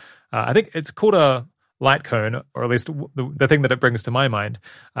light. I think it's called a light cone, or at least the thing that it brings to my mind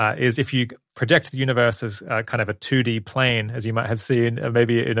is if you project the universe as kind of a 2D plane, as you might have seen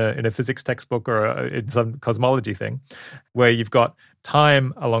maybe in a physics textbook or in some cosmology thing, where you've got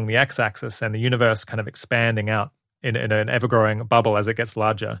time along the x-axis and the universe kind of expanding out in an ever-growing bubble as it gets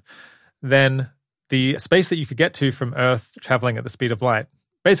larger, then the space that you could get to from Earth traveling at the speed of light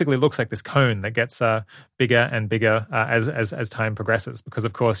basically looks like this cone that gets bigger and bigger as time progresses, because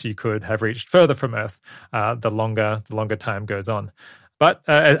of course you could have reached further from Earth the longer time goes on. But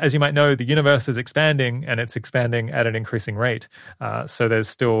as you might know, the universe is expanding, and it's expanding at an increasing rate. So there's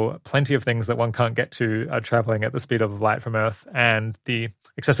still plenty of things that one can't get to traveling at the speed of light from Earth. And the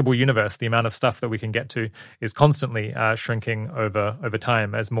accessible universe, the amount of stuff that we can get to, is constantly shrinking over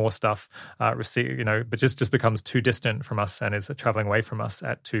time as more stuff but just becomes too distant from us and is traveling away from us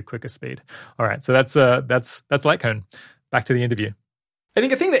at too quick a speed. All right, so that's light cone. Back to the interview. I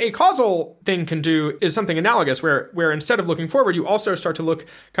think a thing that a causal thing can do is something analogous, where instead of looking forward, you also start to look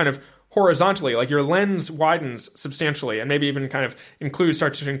kind of horizontally, like your lens widens substantially, and maybe even kind of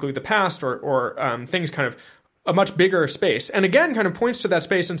starts to include the past or things kind of a much bigger space. And again, kind of points to that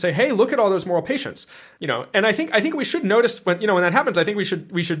space and say, hey, look at all those moral patience, And I think we should notice when that happens. I think we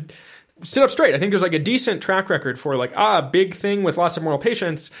should sit up straight. I think there's like a decent track record for like big thing with lots of moral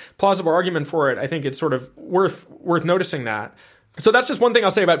patience, plausible argument for it. I think it's sort of worth noticing that. So that's just one thing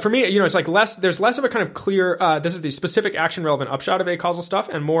I'll say about it. For me, it's like there's less of a kind of clear, this is the specific action relevant upshot of acausal stuff,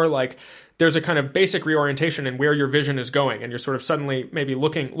 and more like there's a kind of basic reorientation in where your vision is going, and you're sort of suddenly maybe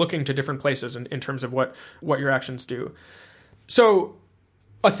looking to different places in terms of what your actions do. So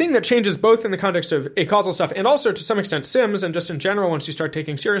a thing that changes both in the context of acausal stuff and also to some extent Sims, and just in general, once you start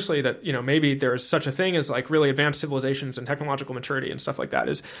taking seriously that, maybe there's such a thing as like really advanced civilizations and technological maturity and stuff like that,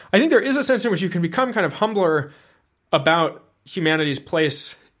 is I think there is a sense in which you can become kind of humbler about humanity's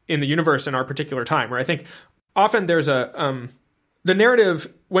place in the universe in our particular time, where I think often there's the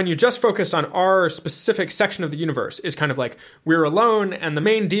narrative, when you just focused on our specific section of the universe, is kind of like we're alone, and the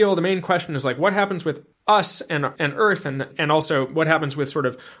main question is like what happens with us and Earth, and also what happens with sort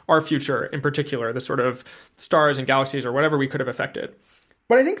of our future in particular, the sort of stars and galaxies or whatever we could have affected.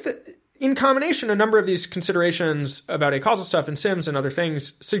 But I think that in combination, a number of these considerations about acausal stuff and SIMS and other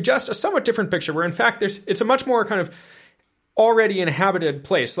things suggest a somewhat different picture, where in fact it's a much more kind of already inhabited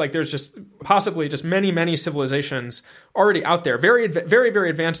place. Like there's just possibly just many civilizations already out there, very very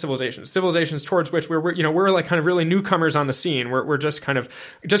advanced civilizations towards which we're like kind of really newcomers on the scene. We're just kind of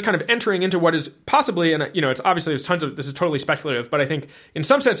entering into what is possibly, and it's obviously there's tons of, this is totally speculative, but I think in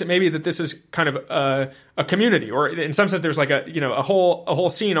some sense it may be that this is kind of a community, or in some sense there's like a whole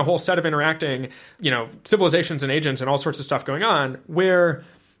scene, a whole set of interacting civilizations and agents and all sorts of stuff going on, where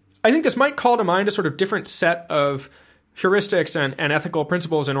I think this might call to mind a sort of different set of heuristics and ethical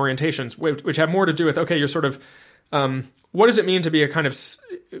principles and orientations, which have more to do with, okay, you're sort of, what does it mean to be a kind of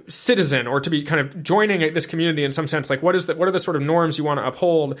citizen, or to be kind of joining this community in some sense? Like what are the sort of norms you want to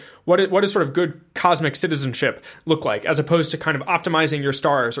uphold? What does sort of good cosmic citizenship look like, as opposed to kind of optimizing your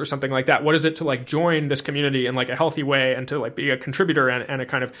stars or something like that? What is it to like join this community in like a healthy way and to like be a contributor and a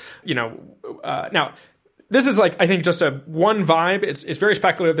kind of, now, this is like, I think just a one vibe. It's very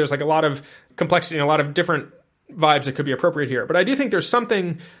speculative. There's like a lot of complexity and a lot of different vibes that could be appropriate here. But I do think there's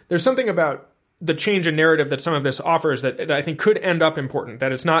something about the change in narrative that some of this offers that I think could end up important.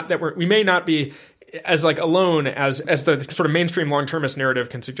 That it's not that we may not be as like alone as the sort of mainstream long-termist narrative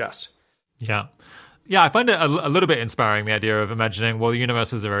can suggest. Yeah. I find it a little bit inspiring, the idea of imagining, well, the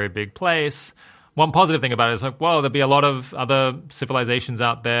universe is a very big place. One positive thing about it is like, well, there'll be a lot of other civilizations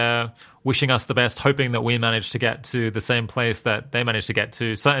out there wishing us the best, hoping that we manage to get to the same place that they managed to get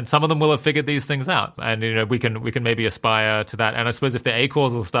to. So, and some of them will have figured these things out, and we can maybe aspire to that. And I suppose if the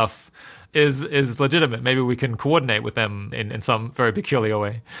acausal stuff is legitimate, maybe we can coordinate with them in some very peculiar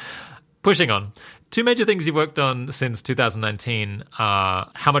way. Pushing on. Two major things you've worked on since 2019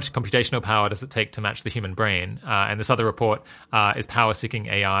 are how much computational power does it take to match the human brain? And this other report is power-seeking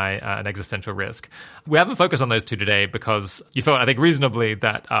AI an existential risk. We haven't focused on those two today because you felt, I think, reasonably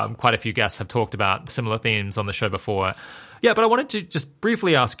that quite a few guests have talked about similar themes on the show before. Yeah, but I wanted to just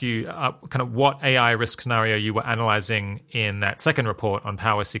briefly ask you kind of what AI risk scenario you were analyzing in that second report on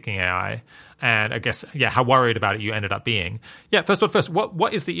power-seeking AI. And I guess, how worried about it you ended up being. Yeah, first,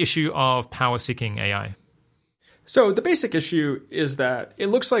 what is the issue of power-seeking AI? So the basic issue is that it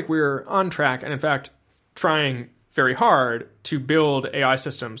looks like we're on track and, in fact, trying very hard to build AI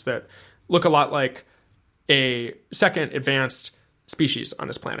systems that look a lot like a second advanced species on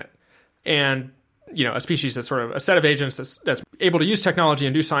this planet. And, a species that's sort of a set of agents that's able to use technology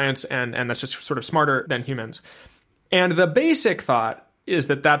and do science and that's just sort of smarter than humans. And the basic thought is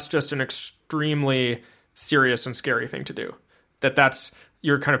that that's just an extremely serious and scary thing to do.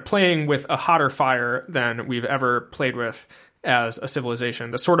 You're kind of playing with a hotter fire than we've ever played with as a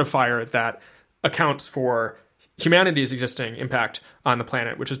civilization, the sort of fire that accounts for humanity's existing impact on the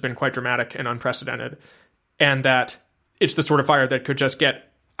planet, which has been quite dramatic and unprecedented, and that it's the sort of fire that could just get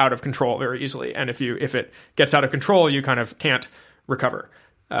out of control very easily. And if it gets out of control, you kind of can't recover.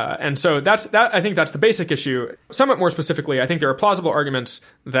 And so I think that's the basic issue. Somewhat more specifically, I think there are plausible arguments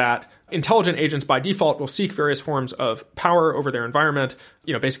that intelligent agents by default will seek various forms of power over their environment,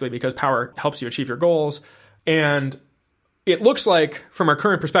 basically because power helps you achieve your goals. And it looks like, from our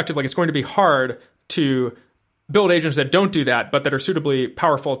current perspective, like it's going to be hard to build agents that don't do that, but that are suitably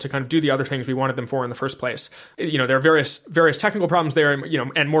powerful to kind of do the other things we wanted them for in the first place. There are various technical problems there,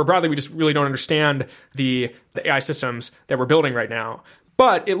 and more broadly, we just really don't understand the AI systems that we're building right now.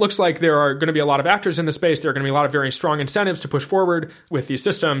 But it looks like there are going to be a lot of actors in the space. There are going to be a lot of very strong incentives to push forward with these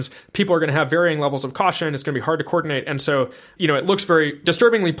systems. People are going to have varying levels of caution. It's going to be hard to coordinate. And so, it looks very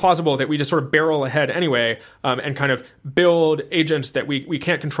disturbingly plausible that we just sort of barrel ahead anyway and kind of build agents that we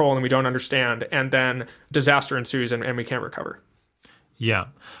can't control and we don't understand. And then disaster ensues and we can't recover. Yeah.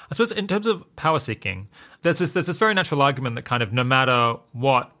 I suppose in terms of power seeking, there's this very natural argument that kind of no matter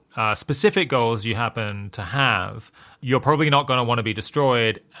what specific goals you happen to have, you're probably not going to want to be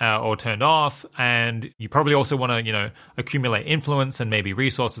destroyed or turned off, and you probably also want to, accumulate influence and maybe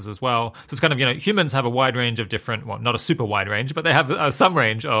resources as well. So it's kind of, humans have a wide range of different, well, not a super wide range, but they have some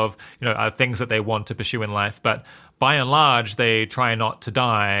range of, things that they want to pursue in life. But by and large, they try not to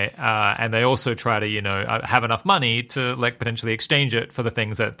die, and they also try to, have enough money to potentially exchange it for the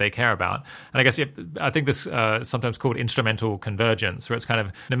things that they care about. And I guess I think this is sometimes called instrumental convergence, where it's kind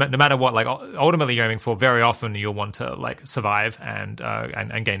of no matter what, ultimately you're aiming for, very often you'll want to survive and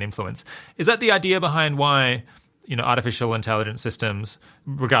gain influence. Is that the idea behind why artificial intelligence systems,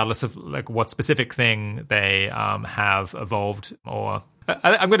 regardless of like what specific thing they have evolved, or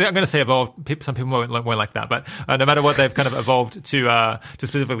I'm going to say evolved. Some people won't like that, but no matter what they've kind of evolved to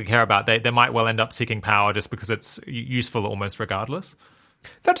specifically care about, they might well end up seeking power just because it's useful almost regardless.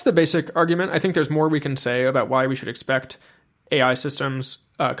 That's the basic argument. I think there's more we can say about why we should expect AI systems,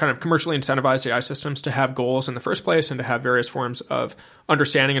 kind of commercially incentivized AI systems, to have goals in the first place and to have various forms of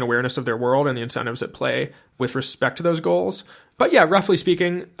understanding and awareness of their world and the incentives at play with respect to those goals. But yeah, roughly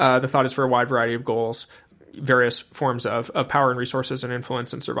speaking, the thought is for a wide variety of goals, various forms of power and resources and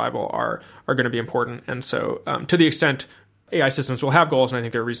influence and survival are going to be important. And so to the extent AI systems will have goals, and I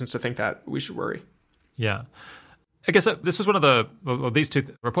think there are reasons to think that, we should worry. Yeah. I guess this was one of these two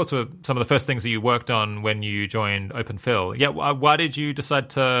reports were some of the first things that you worked on when you joined OpenPhil. Yeah, why did you decide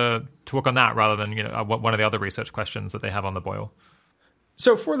to work on that rather than one of the other research questions that they have on the boil?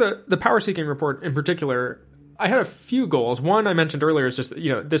 So for the power seeking report in particular, I had a few goals. One I mentioned earlier is just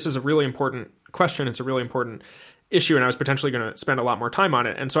this is a really important question. It's a really important issue, and I was potentially going to spend a lot more time on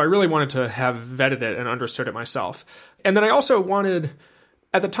it. And so I really wanted to have vetted it and understood it myself. And then I also wanted,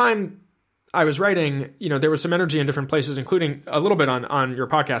 at the time I was writing, there was some energy in different places, including a little bit on your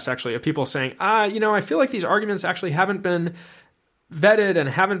podcast, actually, of people saying, I feel like these arguments actually haven't been vetted and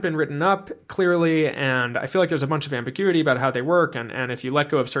haven't been written up clearly, and I feel like there's a bunch of ambiguity about how they work, and if you let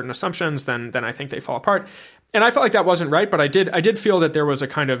go of certain assumptions, then I think they fall apart. And I felt like that wasn't right, but I did feel that there was a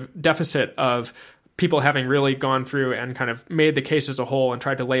kind of deficit of people having really gone through and kind of made the case as a whole and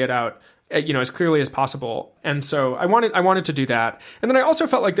tried to lay it out, as clearly as possible. And so I wanted to do that. And then I also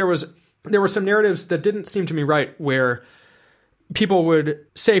felt like there were some narratives that didn't seem to me right, where people would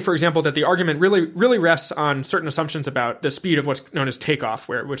say, for example, that the argument really, really rests on certain assumptions about the speed of what's known as takeoff,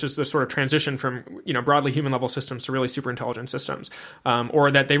 which is the sort of transition from, broadly human level systems to really super intelligent systems,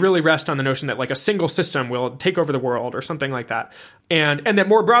 or that they really rest on the notion that like a single system will take over the world or something like that. And that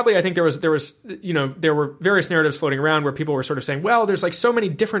more broadly, I think there were various narratives floating around where people were sort of saying, well, there's like so many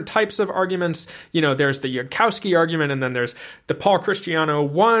different types of arguments. There's the Yudkowsky argument, and then there's the Paul Christiano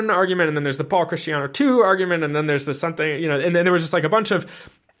 1 argument, and then there's the Paul Christiano 2 argument, and then there's the something, and then there was just like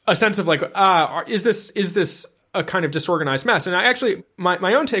a sense of like, is this a kind of disorganized mess? And I actually,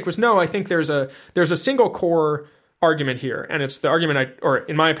 my own take was, no, I think there's a single core argument here. And it's the argument, or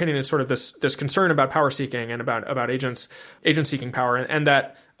in my opinion, it's sort of this concern about power seeking and about agent seeking power. And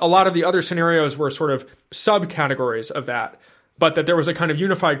that a lot of the other scenarios were sort of subcategories of that, but that there was a kind of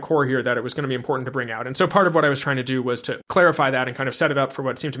unified core here that it was going to be important to bring out. And so part of what I was trying to do was to clarify that and kind of set it up for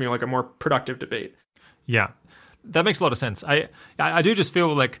what seemed to me like a more productive debate. Yeah. That makes a lot of sense. I do just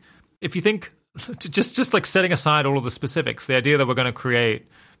feel like if you think just like setting aside all of the specifics, the idea that we're going to create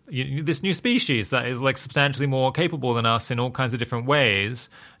this new species that is like substantially more capable than us in all kinds of different ways,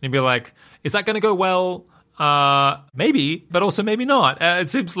 and you'd be like, is that going to go well? Maybe, but also maybe not.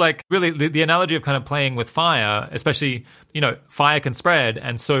 It seems like really the analogy of kind of playing with fire, especially, fire can spread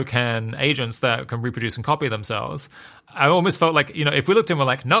and so can agents that can reproduce and copy themselves. I almost felt like, if we looked and we're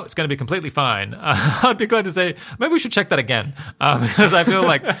like, no, it's going to be completely fine, I'd be glad to say, maybe we should check that again. Because I feel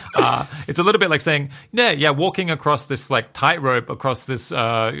like it's a little bit like saying, yeah, walking across this like tightrope across this,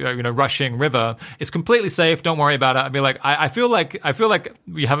 rushing river is completely safe. Don't worry about it. I'd be like, I feel like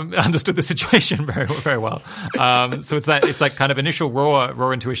we haven't understood the situation very, very well. So it's like kind of initial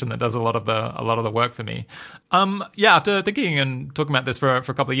raw intuition that does a lot of the work for me. After thinking and talking about this for a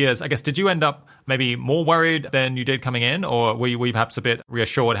couple of years, I guess, did you end up maybe more worried than you did coming in, or were you perhaps a bit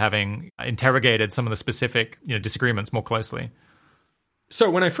reassured having interrogated some of the specific disagreements more closily? So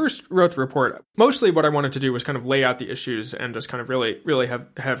when I first wrote the report, mostly what I wanted to do was kind of lay out the issues and just kind of really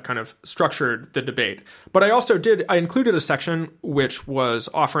have kind of structured the debate. But I included a section which was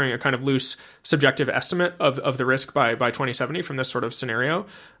offering a kind of loose subjective estimate of the risk by 2070 from this sort of scenario.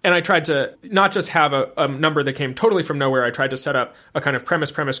 And I tried to not just have a number that came totally from nowhere. I tried to set up a kind of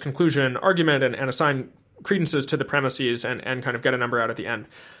premise, conclusion, argument, and assign credences to the premises and kind of get a number out at the end.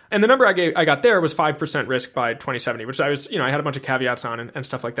 And the number I got there was 5% risk by 2070, which I had a bunch of caveats on and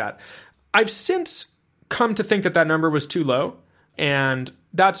stuff like that. I've since come to think that number was too low. And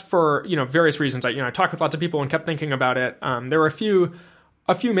that's for, various reasons. I talked with lots of people and kept thinking about it. There were a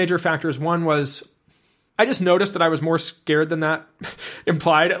few major factors. One was I just noticed that I was more scared than that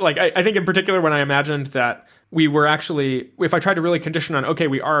implied. Like, I think in particular when I imagined that we were actually, if I tried to really condition on, okay,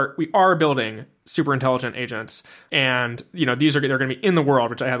 we are building super intelligent agents, and they're going to be in the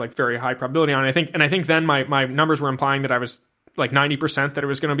world, which I had like very high probability on. I think then my numbers were implying that I was like 90% that it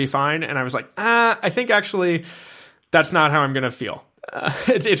was going to be fine, and I was like, I think actually that's not how I'm going to feel.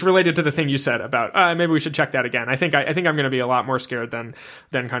 It's related to the thing you said about maybe we should check that again. I think I'm going to be a lot more scared than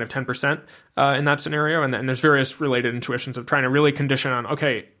kind of 10% in that scenario. And there's various related intuitions of trying to really condition on,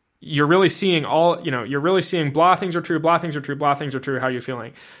 okay, you're really seeing you're really seeing blah things are true, blah things are true, blah things are true. How are you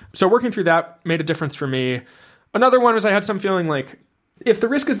feeling? So working through that made a difference for me. Another one was I had some feeling like if the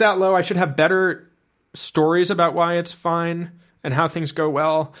risk is that low, I should have better stories about why it's fine and how things go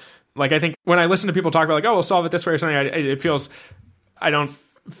well. Like I think when I listen to people talk about like, oh, we'll solve it this way or something, I don't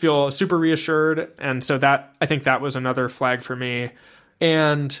feel super reassured. And so I think that was another flag for me.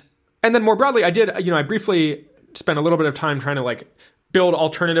 And then more broadly, I briefly spent a little bit of time trying to like build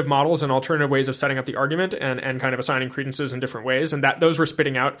alternative models and alternative ways of setting up the argument and kind of assigning credences in different ways. And those were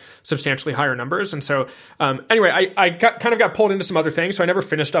spitting out substantially higher numbers. And so anyway, I got pulled into some other things. So I never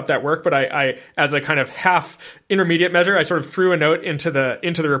finished up that work, but I as a kind of half intermediate measure, I sort of threw a note into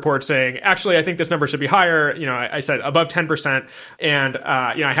the report saying, actually, I think this number should be higher. I said above 10%. And,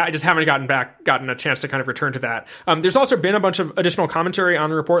 I just haven't gotten a chance to kind of return to that. There's also been a bunch of additional commentary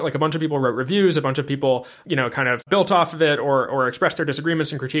on the report. Like a bunch of people wrote reviews, a bunch of people, kind of built off of it or expressed their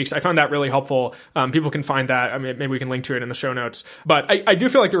disagreements and critiques. I found that really helpful. People can find that. I mean, maybe we can link to it in the show notes. But I do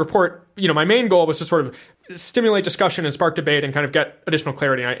feel like the report, my main goal was to sort of stimulate discussion and spark debate and kind of get additional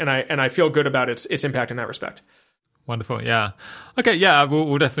clarity. And I feel good about its impact in that respect. Wonderful. Yeah. Okay. Yeah.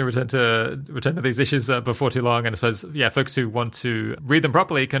 We'll definitely return to these issues before too long. And I suppose, folks who want to read them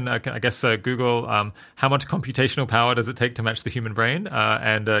properly can I guess, Google how much computational power does it take to match the human brain?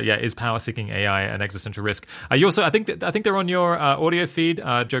 Is power seeking AI an existential risk? You also, I think they're on your audio feed,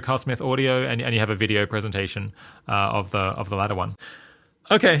 Joe Carlsmith audio, and you have a video presentation of the latter one.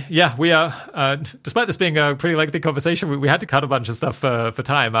 Okay, yeah, we are, despite this being a pretty lengthy conversation, we had to cut a bunch of stuff for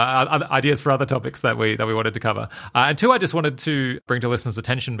time, ideas for other topics that we wanted to cover. And two, I just wanted to bring to listeners'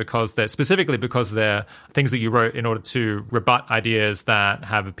 attention because they're things that you wrote in order to rebut ideas that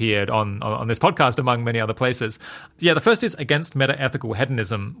have appeared on this podcast, among many other places. Yeah, the first is against meta-ethical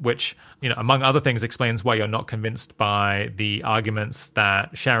hedonism, which, among other things, explains why you're not convinced by the arguments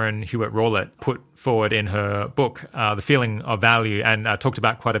that Sharon Hewitt-Rowlett put forward in her book, The Feeling of Value, and talked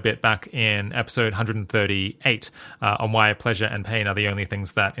about quite a bit back in episode 138 on why pleasure and pain are the only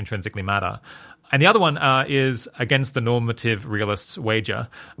things that intrinsically matter. And the other one is against the normative realist's wager,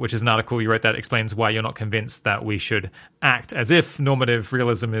 which is an article you wrote that explains why you're not convinced that we should act as if normative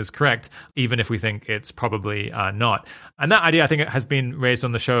realism is correct, even if we think it's probably not. And that idea, I think, has been raised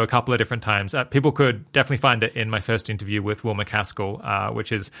on the show a couple of different times. People could definitely find it in my first interview with Will MacAskill,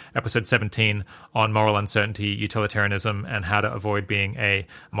 which is episode 17 on moral uncertainty, utilitarianism, and how to avoid being a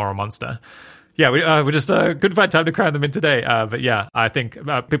moral monster. Yeah, we just couldn't find time to cram them in today. But yeah, I think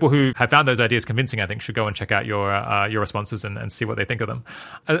people who have found those ideas convincing, I think, should go and check out your responses and see what they think of them.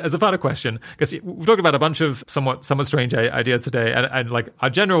 As a final question, because we've talked about a bunch of somewhat strange ideas today, and like our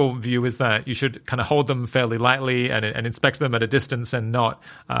general view is that you should kind of hold them fairly lightly and inspect them at a distance and not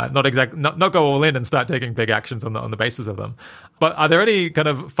go all in and start taking big actions on the basis of them. But are there any kind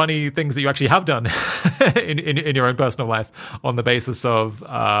of funny things that you actually have done in your own personal life on the basis of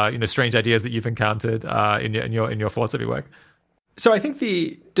strange ideas that you've encountered in your philosophy work? So I think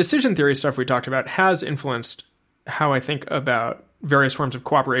the decision theory stuff we talked about has influenced how I think about various forms of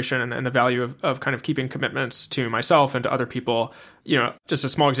cooperation and the value of kind of keeping commitments to myself and to other people. Just a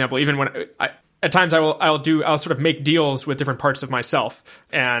small example, even when at times I'll sort of make deals with different parts of myself.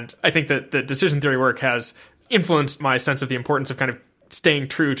 And I think that the decision theory work has influenced my sense of the importance of kind of staying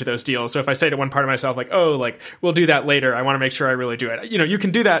true to those deals. So if I say to one part of myself, like, oh, like, we'll do that later, I want to make sure I really do it. You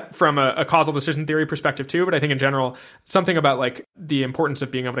can do that from a causal decision theory perspective too, but I think in general, something about like the importance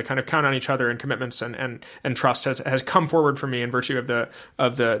of being able to kind of count on each other and commitments and trust has come forward for me in virtue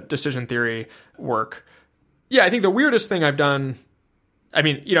of the decision theory work. Yeah, I think the weirdest thing I've done, I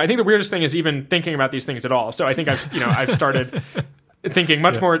think the weirdest thing is even thinking about these things at all. So I think I've started thinking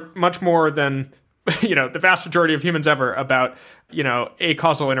much more than the vast majority of humans ever about, a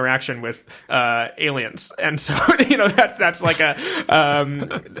causal interaction with aliens. And so, that's like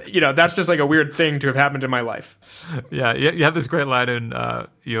that's just like a weird thing to have happened in my life. Yeah. You have this great line in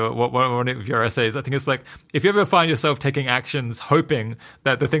one of your essays. I think it's like, if you ever find yourself taking actions hoping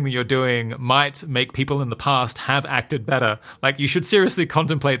that the thing that you're doing might make people in the past have acted better, like you should seriously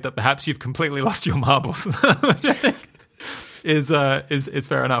contemplate that perhaps you've completely lost your marbles, which I think is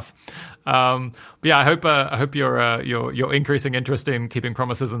fair enough. But yeah, I hope your increasing interest in keeping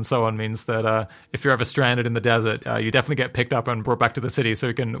promises and so on means that if you're ever stranded in the desert, you definitely get picked up and brought back to the city, so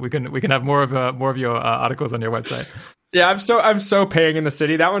we can have more of your articles on your website. Yeah, I'm so paying in the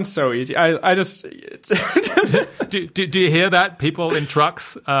city. That one's so easy. I just do you hear that? People in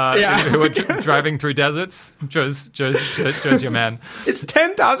trucks who are driving through deserts. Joe's your man. It's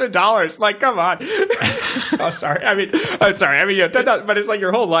 $10,000. Like, come on. Oh, sorry. I'm sorry. Yeah, 10,000, but it's like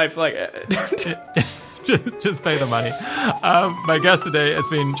your whole life. Like, just pay the money. My guest today has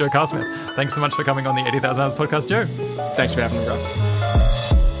been Joe Carlsmith. Thanks so much for coming on the 80,000 Hours podcast, Joe. Thanks for having me, Rob.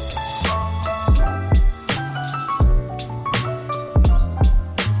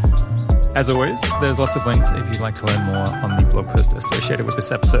 As always, there's lots of links if you'd like to learn more on the blog post associated with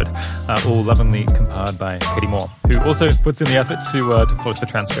this episode, all lovingly compiled by Katie Moore, who also puts in the effort to polish the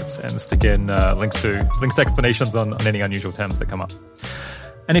transcripts and stick in links to explanations on any unusual terms that come up.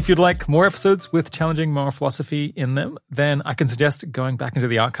 And if you'd like more episodes with challenging moral philosophy in them, then I can suggest going back into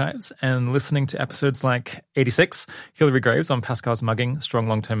the archives and listening to episodes like 86, Hilary Graves on Pascal's mugging, strong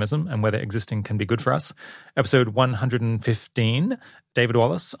long-termism, and whether existing can be good for us. Episode 115, David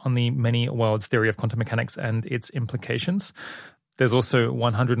Wallace on the many worlds theory of quantum mechanics and its implications. There's also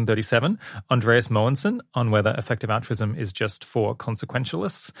 137, Andreas Mogensen on whether effective altruism is just for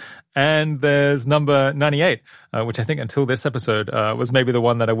consequentialists. And there's number 98, which I think until this episode was maybe the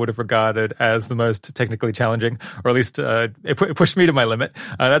one that I would have regarded as the most technically challenging, or at least it pushed me to my limit.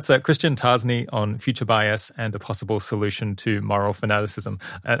 That's Christian Tarsney on future bias and a possible solution to moral fanaticism.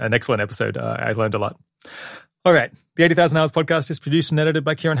 An excellent episode. I learned a lot. All right. The 80,000 Hours podcast is produced and edited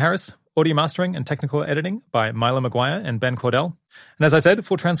by Kieran Harris. Audio mastering and technical editing by Milo Maguire and Ben Cordell. And as I said,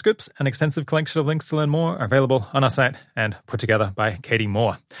 full transcripts and extensive collection of links to learn more are available on our site and put together by Katie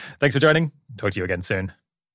Moore. Thanks for joining. Talk to you again soon.